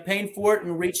campaigned for it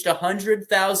and reached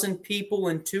 100,000 people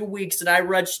in 2 weeks, and I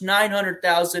reached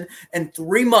 900,000 in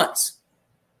 3 months.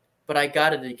 But I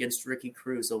got it against Ricky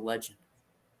Cruz, a legend.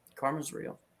 Karma's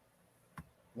real.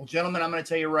 Well, gentlemen, I'm going to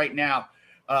tell you right now,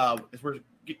 as we're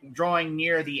drawing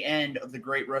near the end of the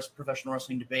Great Professional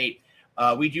Wrestling Debate,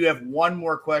 we do have one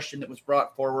more question that was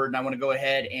brought forward, and I want to go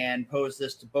ahead and pose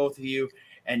this to both of you.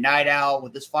 And Night Owl,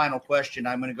 with this final question,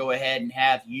 I'm going to go ahead and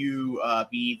have you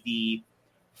be the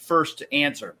first to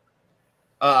answer.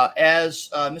 As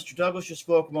Mr. Douglas just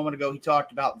spoke a moment ago, he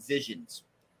talked about visions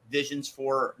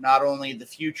for not only the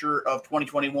future of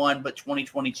 2021, but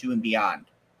 2022 and beyond.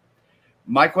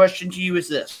 My question to you is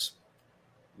this.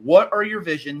 What are your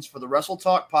visions for the Wrestle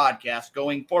Talk podcast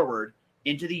going forward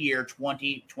into the year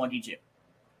 2022?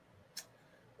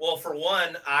 Well, for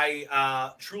one,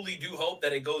 I truly do hope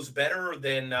that it goes better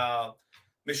than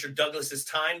Mr. Douglas's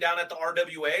time down at the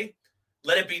RWA.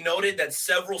 Let it be noted that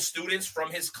several students from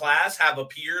his class have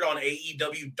appeared on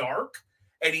AEW Dark,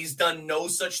 and he's done no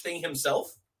such thing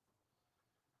himself.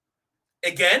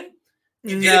 Again,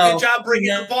 you did a good job bringing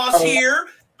the boss here,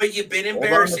 but you've been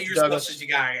embarrassing yourself as you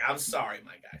guy. I'm sorry,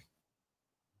 my guy.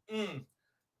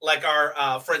 Like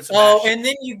our friend Sebastian. Oh, and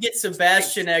then you get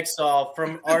Sebastian Exall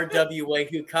from RWA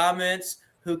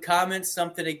who comments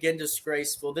something again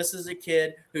disgraceful. This is a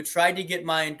kid who tried to get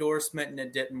my endorsement and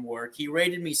it didn't work. He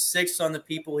rated me 6 on the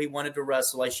people he wanted to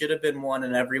wrestle. I should have been 1,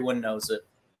 and everyone knows it.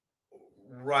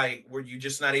 Right. Were you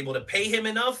just not able to pay him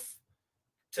enough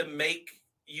to make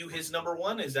you his number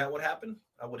 1? Is that what happened?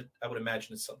 I would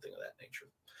imagine it's something of that nature.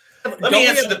 Let me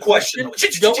answer the question.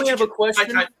 Don't we have a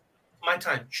question? My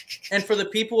time. And for the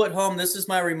people at home, this is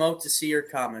my remote to see your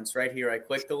comments right here. I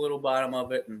click the little bottom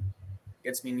of it and it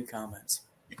gets me new comments.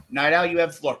 Night Owl, you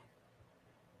have the floor.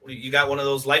 You got one of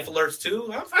those life alerts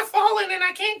too? I've fallen and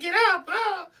I can't get up.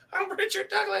 Oh, I'm Richard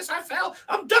Douglas. I fell.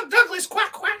 I'm Doug Douglas.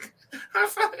 Quack, quack.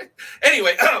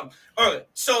 Anyway, all right.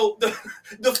 So the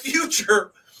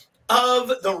future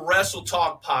of the Wrestle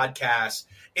Talk podcast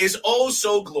is oh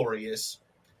so glorious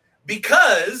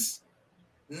because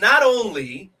not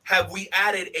only have we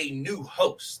added a new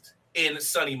host in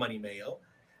Sonny Money Mayo,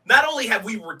 not only have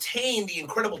we retained the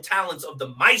incredible talents of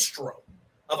the maestro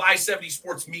of I-70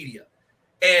 Sports Media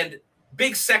and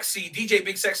Big Sexy, DJ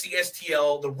Big Sexy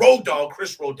STL, the Road Dog,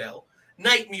 Chris Rodell,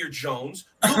 Nightmare Jones,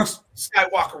 Luke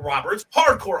Skywalker Roberts,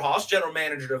 Hardcore Hoss, general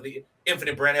manager of the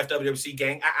Infinite Brand FWC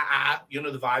gang. You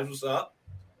know the vibes, what's up?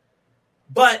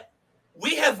 But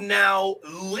we have now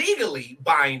legally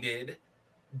binded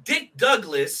Dick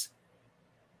Douglas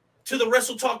to the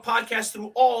Wrestle Talk podcast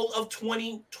through all of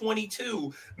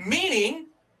 2022, meaning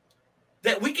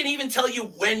that we can even tell you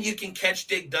when you can catch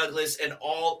Dick Douglas and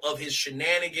all of his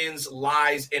shenanigans,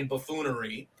 lies, and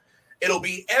buffoonery. It'll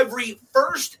be every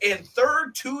first and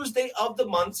third Tuesday of the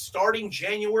month starting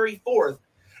January 4th.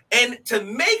 And to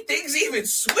make things even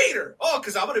sweeter,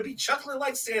 because I'm going to be chuckling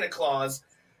like Santa Claus,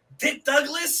 Dick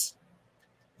Douglas,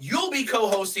 you'll be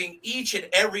co-hosting each and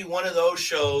every one of those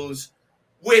shows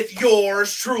with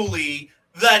yours truly,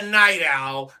 the Night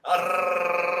Owl,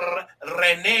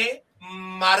 Rene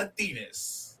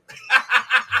Martinez.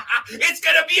 It's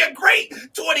going to be a great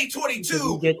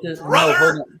 2022,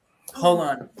 brother. No, hold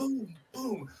on. Boom,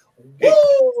 boom.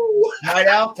 Woo! Night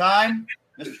out time,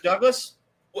 Mr. Douglas.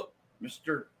 What?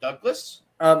 Mr. Douglas?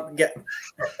 Yeah.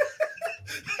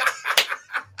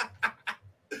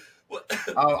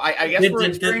 I guess we're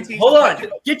experiencing. Hold on.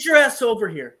 Get your ass over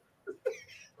here.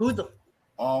 Who the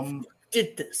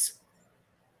did this?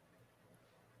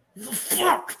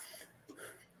 Fuck.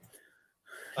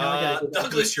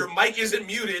 Douglas, your mic isn't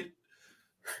muted.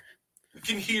 We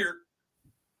can hear.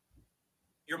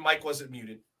 Your mic wasn't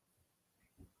muted.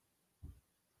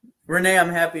 Renee, I'm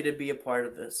happy to be a part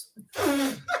of this.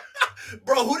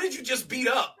 Bro, who did you just beat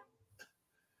up?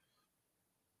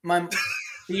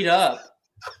 Beat up.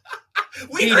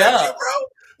 We heard you, bro.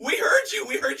 We heard you.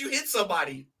 We heard you hit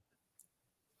somebody.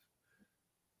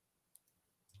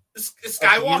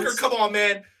 Skywalker, come on,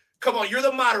 man. Come on, you're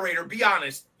the moderator. Be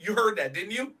honest. You heard that,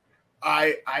 didn't you?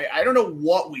 I don't know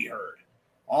what we heard.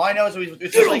 All I know is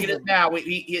it's just like it is now.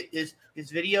 His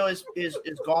video is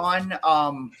gone.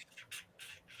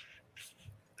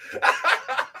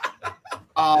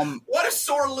 What a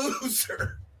sore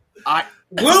loser.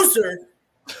 Loser?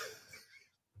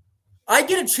 I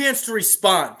get a chance to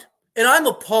respond, and I'm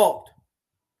appalled.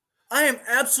 I am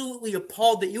absolutely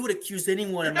appalled that you would accuse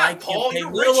anyone in my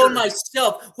campaign, let alone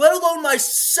myself,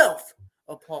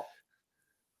 appalled.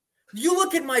 You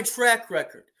look at my track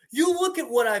record. You look at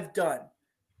what I've done.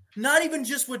 Not even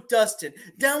just with Dustin.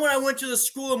 Down when I went to the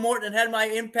School of Morton and had my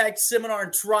Impact seminar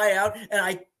and tryout, and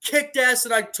I kicked ass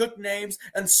and I took names,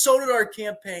 and so did our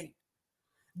campaign.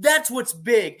 That's what's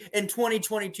big in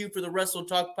 2022 for the Wrestle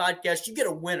Talk podcast. You get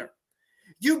a winner.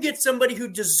 You get somebody who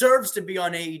deserves to be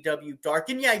on AEW Dark.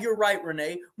 And yeah, you're right,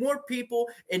 Renee. More people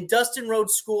in Dustin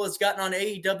Rhodes School has gotten on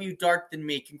AEW Dark than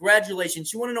me.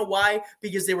 Congratulations. You want to know why?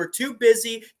 Because they were too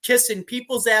busy kissing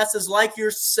people's asses like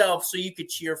yourself so you could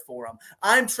cheer for them.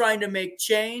 I'm trying to make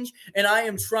change, and I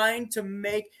am trying to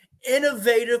make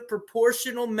innovative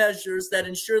proportional measures that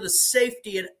ensure the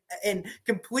safety and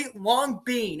complete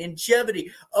long-being and longevity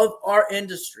of our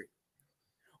industry.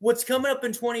 What's coming up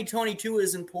in 2022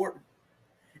 is important.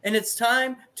 And it's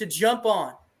time to jump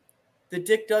on the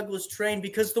Dick Douglas train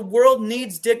because the world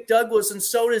needs Dick Douglas and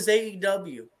so does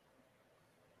AEW.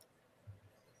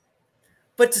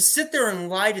 But to sit there and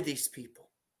lie to these people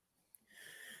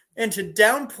and to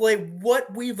downplay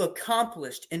what we've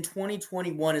accomplished in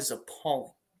 2021 is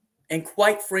appalling and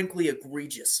quite frankly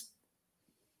egregious.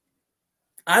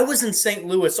 I was in St.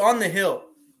 Louis on the Hill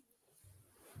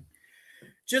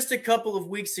just a couple of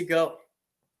weeks ago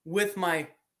with my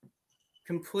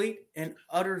complete and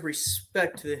utter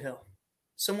respect to the Hill.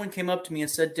 Someone came up to me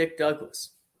and said, Dick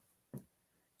Douglas,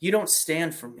 you don't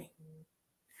stand for me.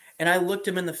 And I looked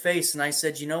him in the face and I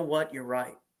said, you know what? You're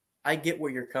right. I get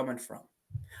where you're coming from.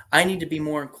 I need to be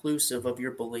more inclusive of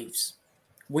your beliefs.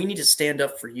 We need to stand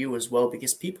up for you as well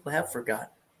because people have forgotten.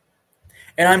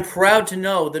 And I'm proud to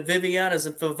know that Viviana's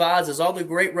and Favaz's, all the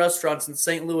great restaurants in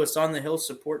St. Louis on the Hill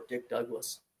support Dick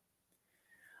Douglas.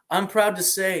 I'm proud to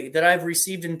say that I've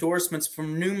received endorsements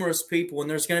from numerous people, and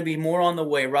there's going to be more on the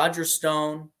way. Roger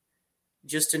Stone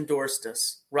just endorsed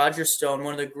us. Roger Stone,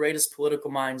 one of the greatest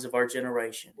political minds of our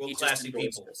generation. Real classy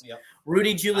people. Yep.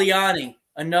 Rudy Giuliani,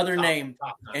 another name,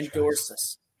 endorsed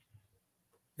us.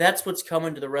 That's what's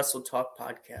coming to the Wrestle Talk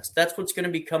podcast. That's what's going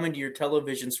to be coming to your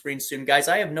television screen soon. Guys,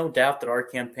 I have no doubt that our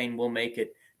campaign will make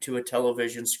it to a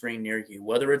television screen near you,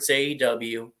 whether it's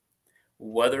AEW,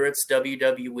 whether it's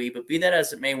WWE, but be that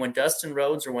as it may, when Dustin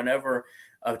Rhodes or whenever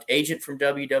an agent from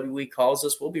WWE calls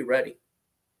us, we'll be ready.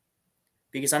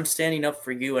 because I'm standing up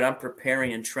for you and I'm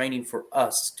preparing and training for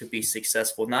us to be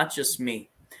successful, not just me.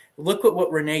 Look at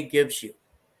what Renee gives you.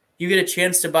 You get a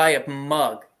chance to buy a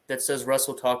mug that says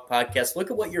Wrestle Talk Podcast.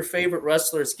 Look at what your favorite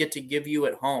wrestlers get to give you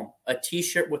at home, a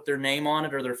t-shirt with their name on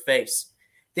it or their face.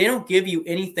 They don't give you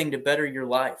anything to better your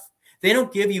life. They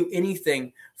don't give you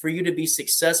anything for you to be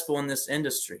successful in this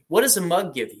industry. What does a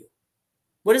mug give you?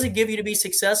 What does it give you to be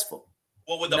successful?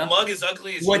 Well, with a mug as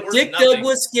ugly as what yours, Dick nothing.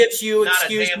 Douglas gives you, Not a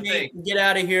excuse damn me, thing. get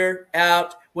out of here,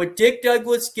 out. What Dick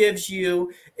Douglas gives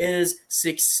you is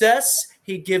success.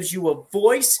 He gives you a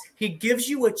voice. He gives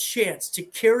you a chance to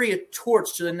carry a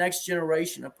torch to the next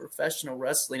generation of professional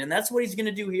wrestling. And that's what he's going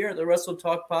to do here at the Wrestle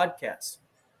Talk Podcast.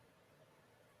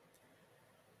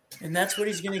 And that's what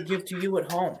he's going to give to you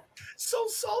at home. So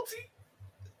salty.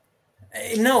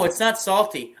 No, it's not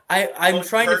salty. I'm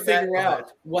trying to figure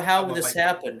out how Oh, this my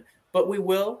happened, but we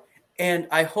will. And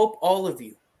I hope all of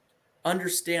you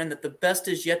understand that the best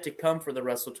is yet to come for the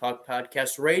Wrestle Talk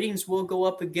Podcast. Ratings will go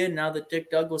up again now that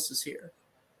Dick Douglas is here.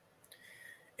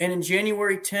 And in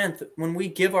January 10th, when we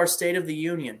give our State of the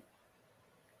Union,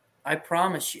 I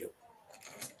promise you,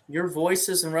 your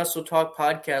voices in Wrestle Talk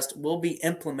Podcast will be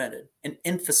implemented and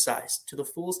emphasized to the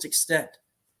fullest extent,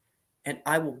 and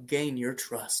I will gain your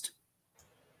trust.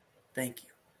 Thank you.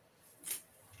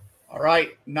 All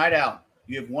right, Night Owl,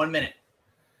 you have 1 minute.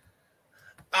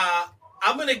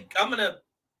 I'm gonna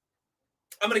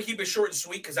keep it short and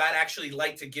sweet because I'd actually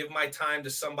like to give my time to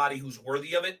somebody who's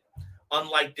worthy of it,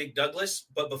 unlike Dick Douglas.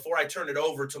 But before I turn it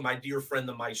over to my dear friend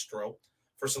the Maestro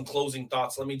for some closing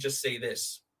thoughts, let me just say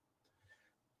this: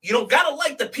 you don't gotta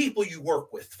like the people you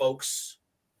work with, folks.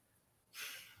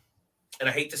 And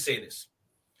I hate to say this,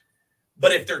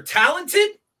 but if they're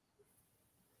talented,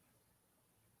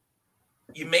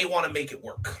 you may want to make it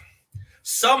work.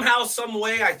 Somehow, some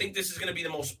way, I think this is going to be the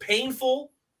most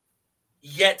painful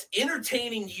yet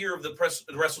entertaining year of the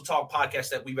Wrestle Talk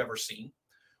Podcast that we've ever seen,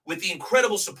 with the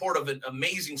incredible support of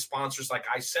amazing sponsors like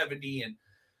I-70 and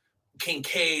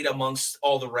Kincaid, amongst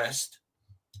all the rest.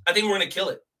 I think we're going to kill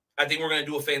it. I think we're going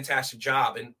to do a fantastic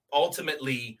job. And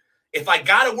ultimately, if I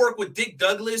got to work with Dick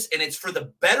Douglas and it's for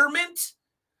the betterment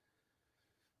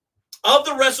of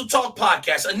the Wrestle Talk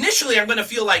Podcast, initially I'm going to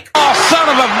feel like, oh, son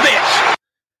of a bitch.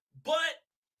 But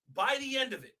by the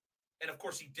end of it, and of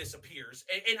course he disappears,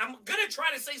 and I'm going to try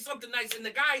to say something nice, and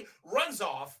the guy runs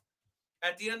off.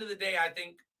 At the end of the day, I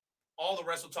think all the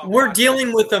Wrestle Talk We're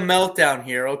dealing with a meltdown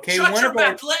here, okay? Shut your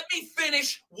mouth. Let me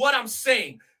finish what I'm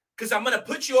saying, because I'm going to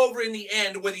put you over in the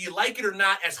end, whether you like it or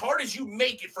not. As hard as you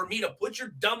make it for me to put your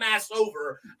dumb ass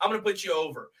over, I'm going to put you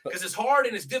over. Because as hard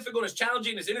and as difficult, as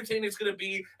challenging, as entertaining it's going to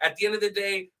be, at the end of the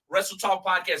day, Wrestle Talk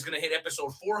Podcast is going to hit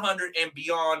episode 400 and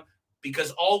beyond,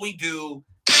 because all we do...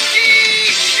 All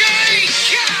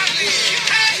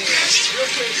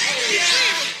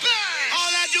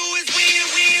I do is win,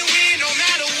 win, win, no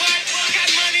matter what. Got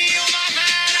money on my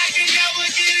mind, I can never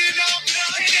get enough.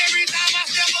 And every time I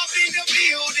step up in the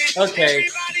building, Okay.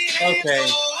 Hey,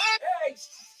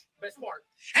 best part.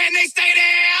 And they stay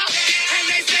there, and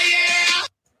they say yeah.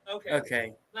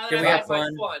 Okay. Now that Can I've we had have my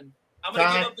fun? fun, I'm going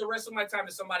to give up the rest of my time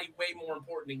to somebody way more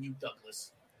important than you,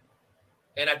 Douglas.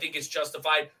 And I think it's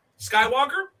justified.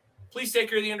 Skywalker, please take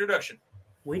care of the introduction.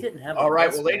 We didn't have. All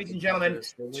right, well, ladies and gentlemen,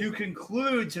 to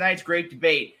conclude tonight's great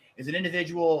debate is an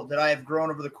individual that I have grown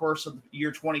over the course of the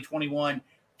year 2021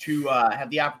 to have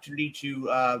the opportunity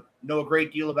to know a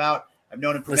great deal about. I've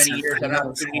known him for many years. I've had an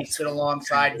opportunity to sit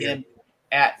alongside him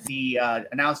at the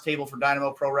announce table for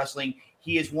Dynamo Pro Wrestling.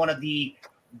 He is one of the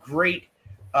great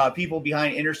people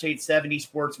behind Interstate 70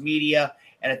 Sports Media.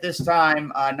 And at this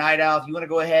time, Night Owl, if you want to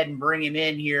go ahead and bring him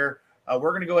in here,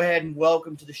 we're going to go ahead and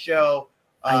welcome to the show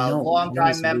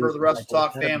longtime member of the Wrestle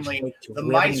Talk family, the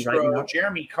Maestro,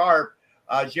 Jeremy Karp.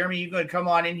 Jeremy, you're going to come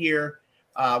on in here.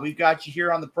 We've got you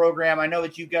here on the program. I know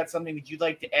that you've got something that you'd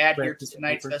like to add here to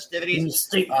tonight's festivities.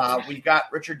 We've got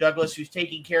Richard Douglas, who's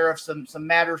taking care of some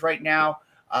matters right now.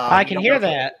 I can hear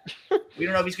that. We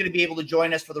don't know if he's going to be able to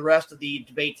join us for the rest of the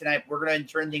debate tonight. We're going to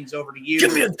turn things over to you.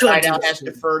 Give me a Night Owl has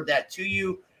deferred that to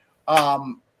you. We're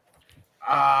going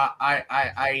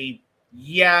to go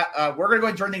ahead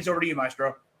and turn things over to you,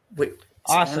 Maestro. Wait,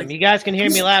 awesome. You guys can hear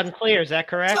me loud and clear. Is that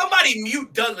correct? Somebody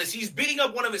mute Douglas. He's beating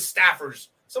up one of his staffers.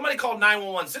 Somebody call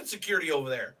 911. Send security over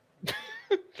there.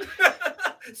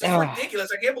 It's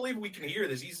ridiculous. I can't believe we can hear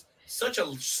this. He's such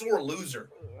a sore loser.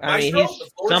 I mean, Maestro,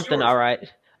 he's something. All right.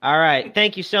 All right.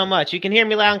 Thank you so much. You can hear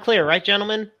me loud and clear, right,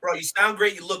 gentlemen? Bro, you sound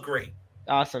great. You look great.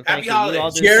 Awesome. Happy Thank you.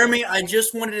 holidays. Jeremy, I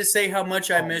just wanted to say how much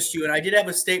I missed you, and I did have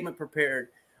a statement prepared.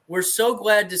 We're so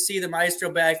glad to see the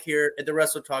Maestro back here at the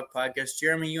Wrestle Talk Podcast.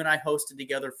 Jeremy, you and I hosted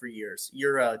together for years.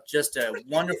 You're just a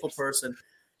wonderful person.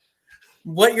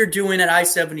 What you're doing at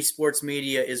I-70 Sports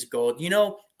Media is gold. You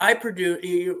know, I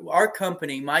produce our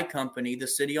company, my company, the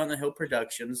City on the Hill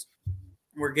Productions.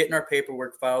 We're getting our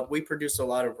paperwork filed. We produce a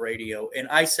lot of radio, and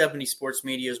I-70 Sports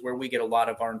Media is where we get a lot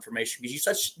of our information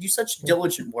because you such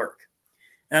diligent work.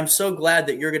 And I'm so glad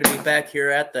that you're going to be back here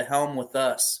at the helm with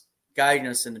us, guiding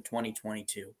us into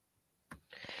 2022.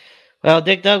 Well,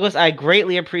 Dick Douglas, I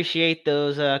greatly appreciate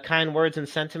those kind words and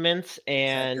sentiments.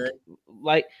 And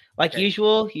like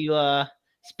usual, you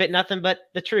spit nothing but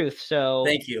the truth. So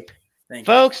thank you.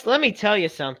 Folks, let me tell you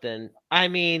something. I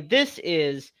mean, this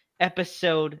is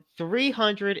episode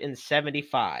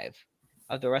 375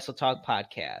 of the Wrestle Talk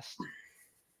Podcast.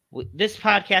 This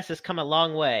podcast has come a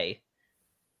long way,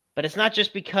 but it's not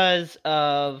just because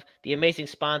of the amazing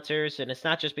sponsors, and it's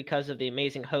not just because of the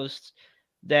amazing hosts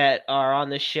that are on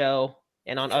this show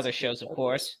and on other shows, of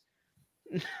course.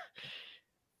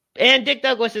 And Dick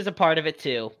Douglas is a part of it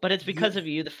too, but it's because of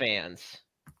you, the fans.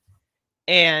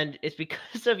 And it's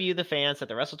because of you, the fans, that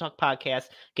the Wrestle Talk Podcast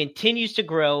continues to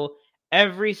grow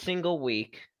every single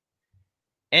week,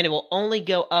 and it will only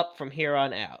go up from here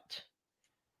on out.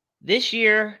 This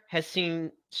year has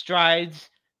seen strides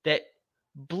that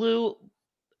blew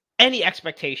any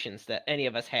expectations that any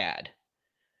of us had.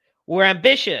 We're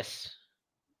ambitious,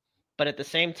 but at the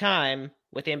same time,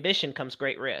 with ambition comes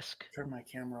great risk. Turn my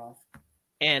camera off.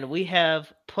 And we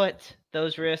have put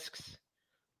those risks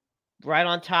right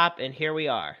on top, and here we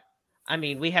are. I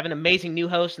mean, we have an amazing new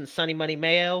host in Sonny Money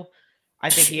Mayo. I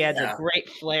think he adds a great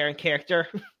flair and character.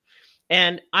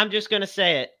 And I'm just going to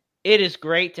say it. It is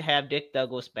great to have Dick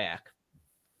Douglas back.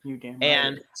 You damn right.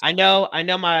 And I know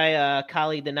my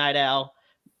colleague, the Night Owl,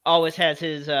 always has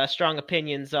his strong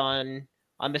opinions on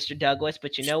Mr. Douglas,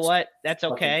 but you know what? That's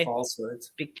okay.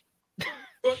 Falsehoods.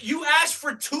 You asked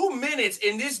for 2 minutes,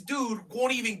 and this dude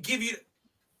won't even give you.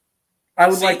 I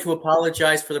would like to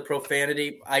apologize for the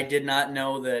profanity. I did not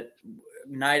know that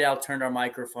Night Owl turned our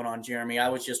microphone on, Jeremy. I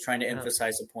was just trying to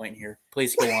emphasize a point here.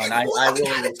 Please go on. I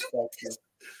really respect you.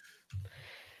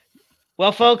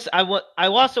 Well, folks, I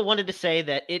also wanted to say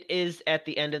that it is at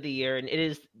the end of the year, and it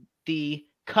is the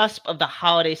cusp of the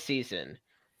holiday season.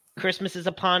 Christmas is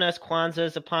upon us. Kwanzaa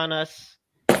is upon us.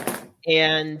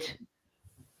 And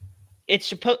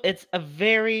it's a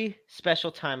very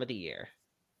special time of the year.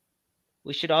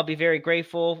 We should all be very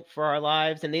grateful for our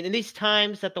lives. And in these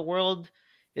times that the world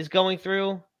is going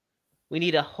through, we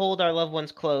need to hold our loved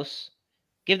ones close,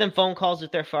 give them phone calls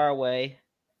if they're far away.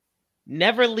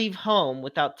 Never leave home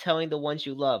without telling the ones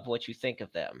you love what you think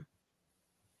of them.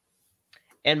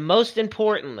 And most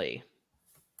importantly,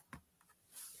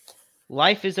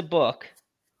 life is a book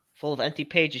full of empty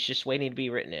pages just waiting to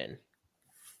be written in.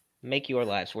 Make your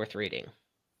lives worth reading.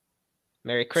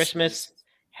 Merry Christmas,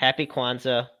 Happy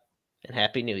Kwanzaa, and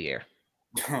Happy New Year.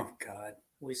 Oh, God.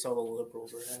 We saw the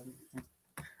liberals are having.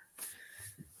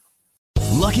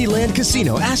 Lucky Land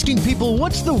Casino, asking people,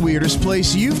 what's the weirdest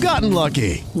place you've gotten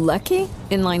lucky? Lucky?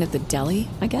 In line at the deli,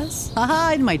 I guess?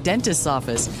 Aha, in my dentist's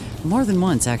office. More than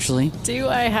once, actually. Do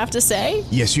I have to say?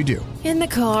 Yes, you do. In the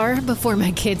car before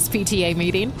my kids' PTA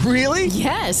meeting. Really?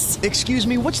 Yes. Excuse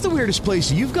me, what's the weirdest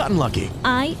place you've gotten lucky?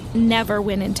 I never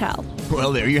win and tell.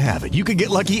 Well, there you have it. You can get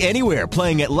lucky anywhere,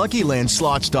 playing at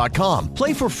LuckyLandSlots.com.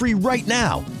 Play for free right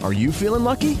now. Are you feeling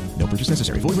lucky? No purchase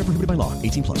necessary. Void where prohibited by law.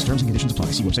 18+. Terms and conditions apply.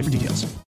 See website for details.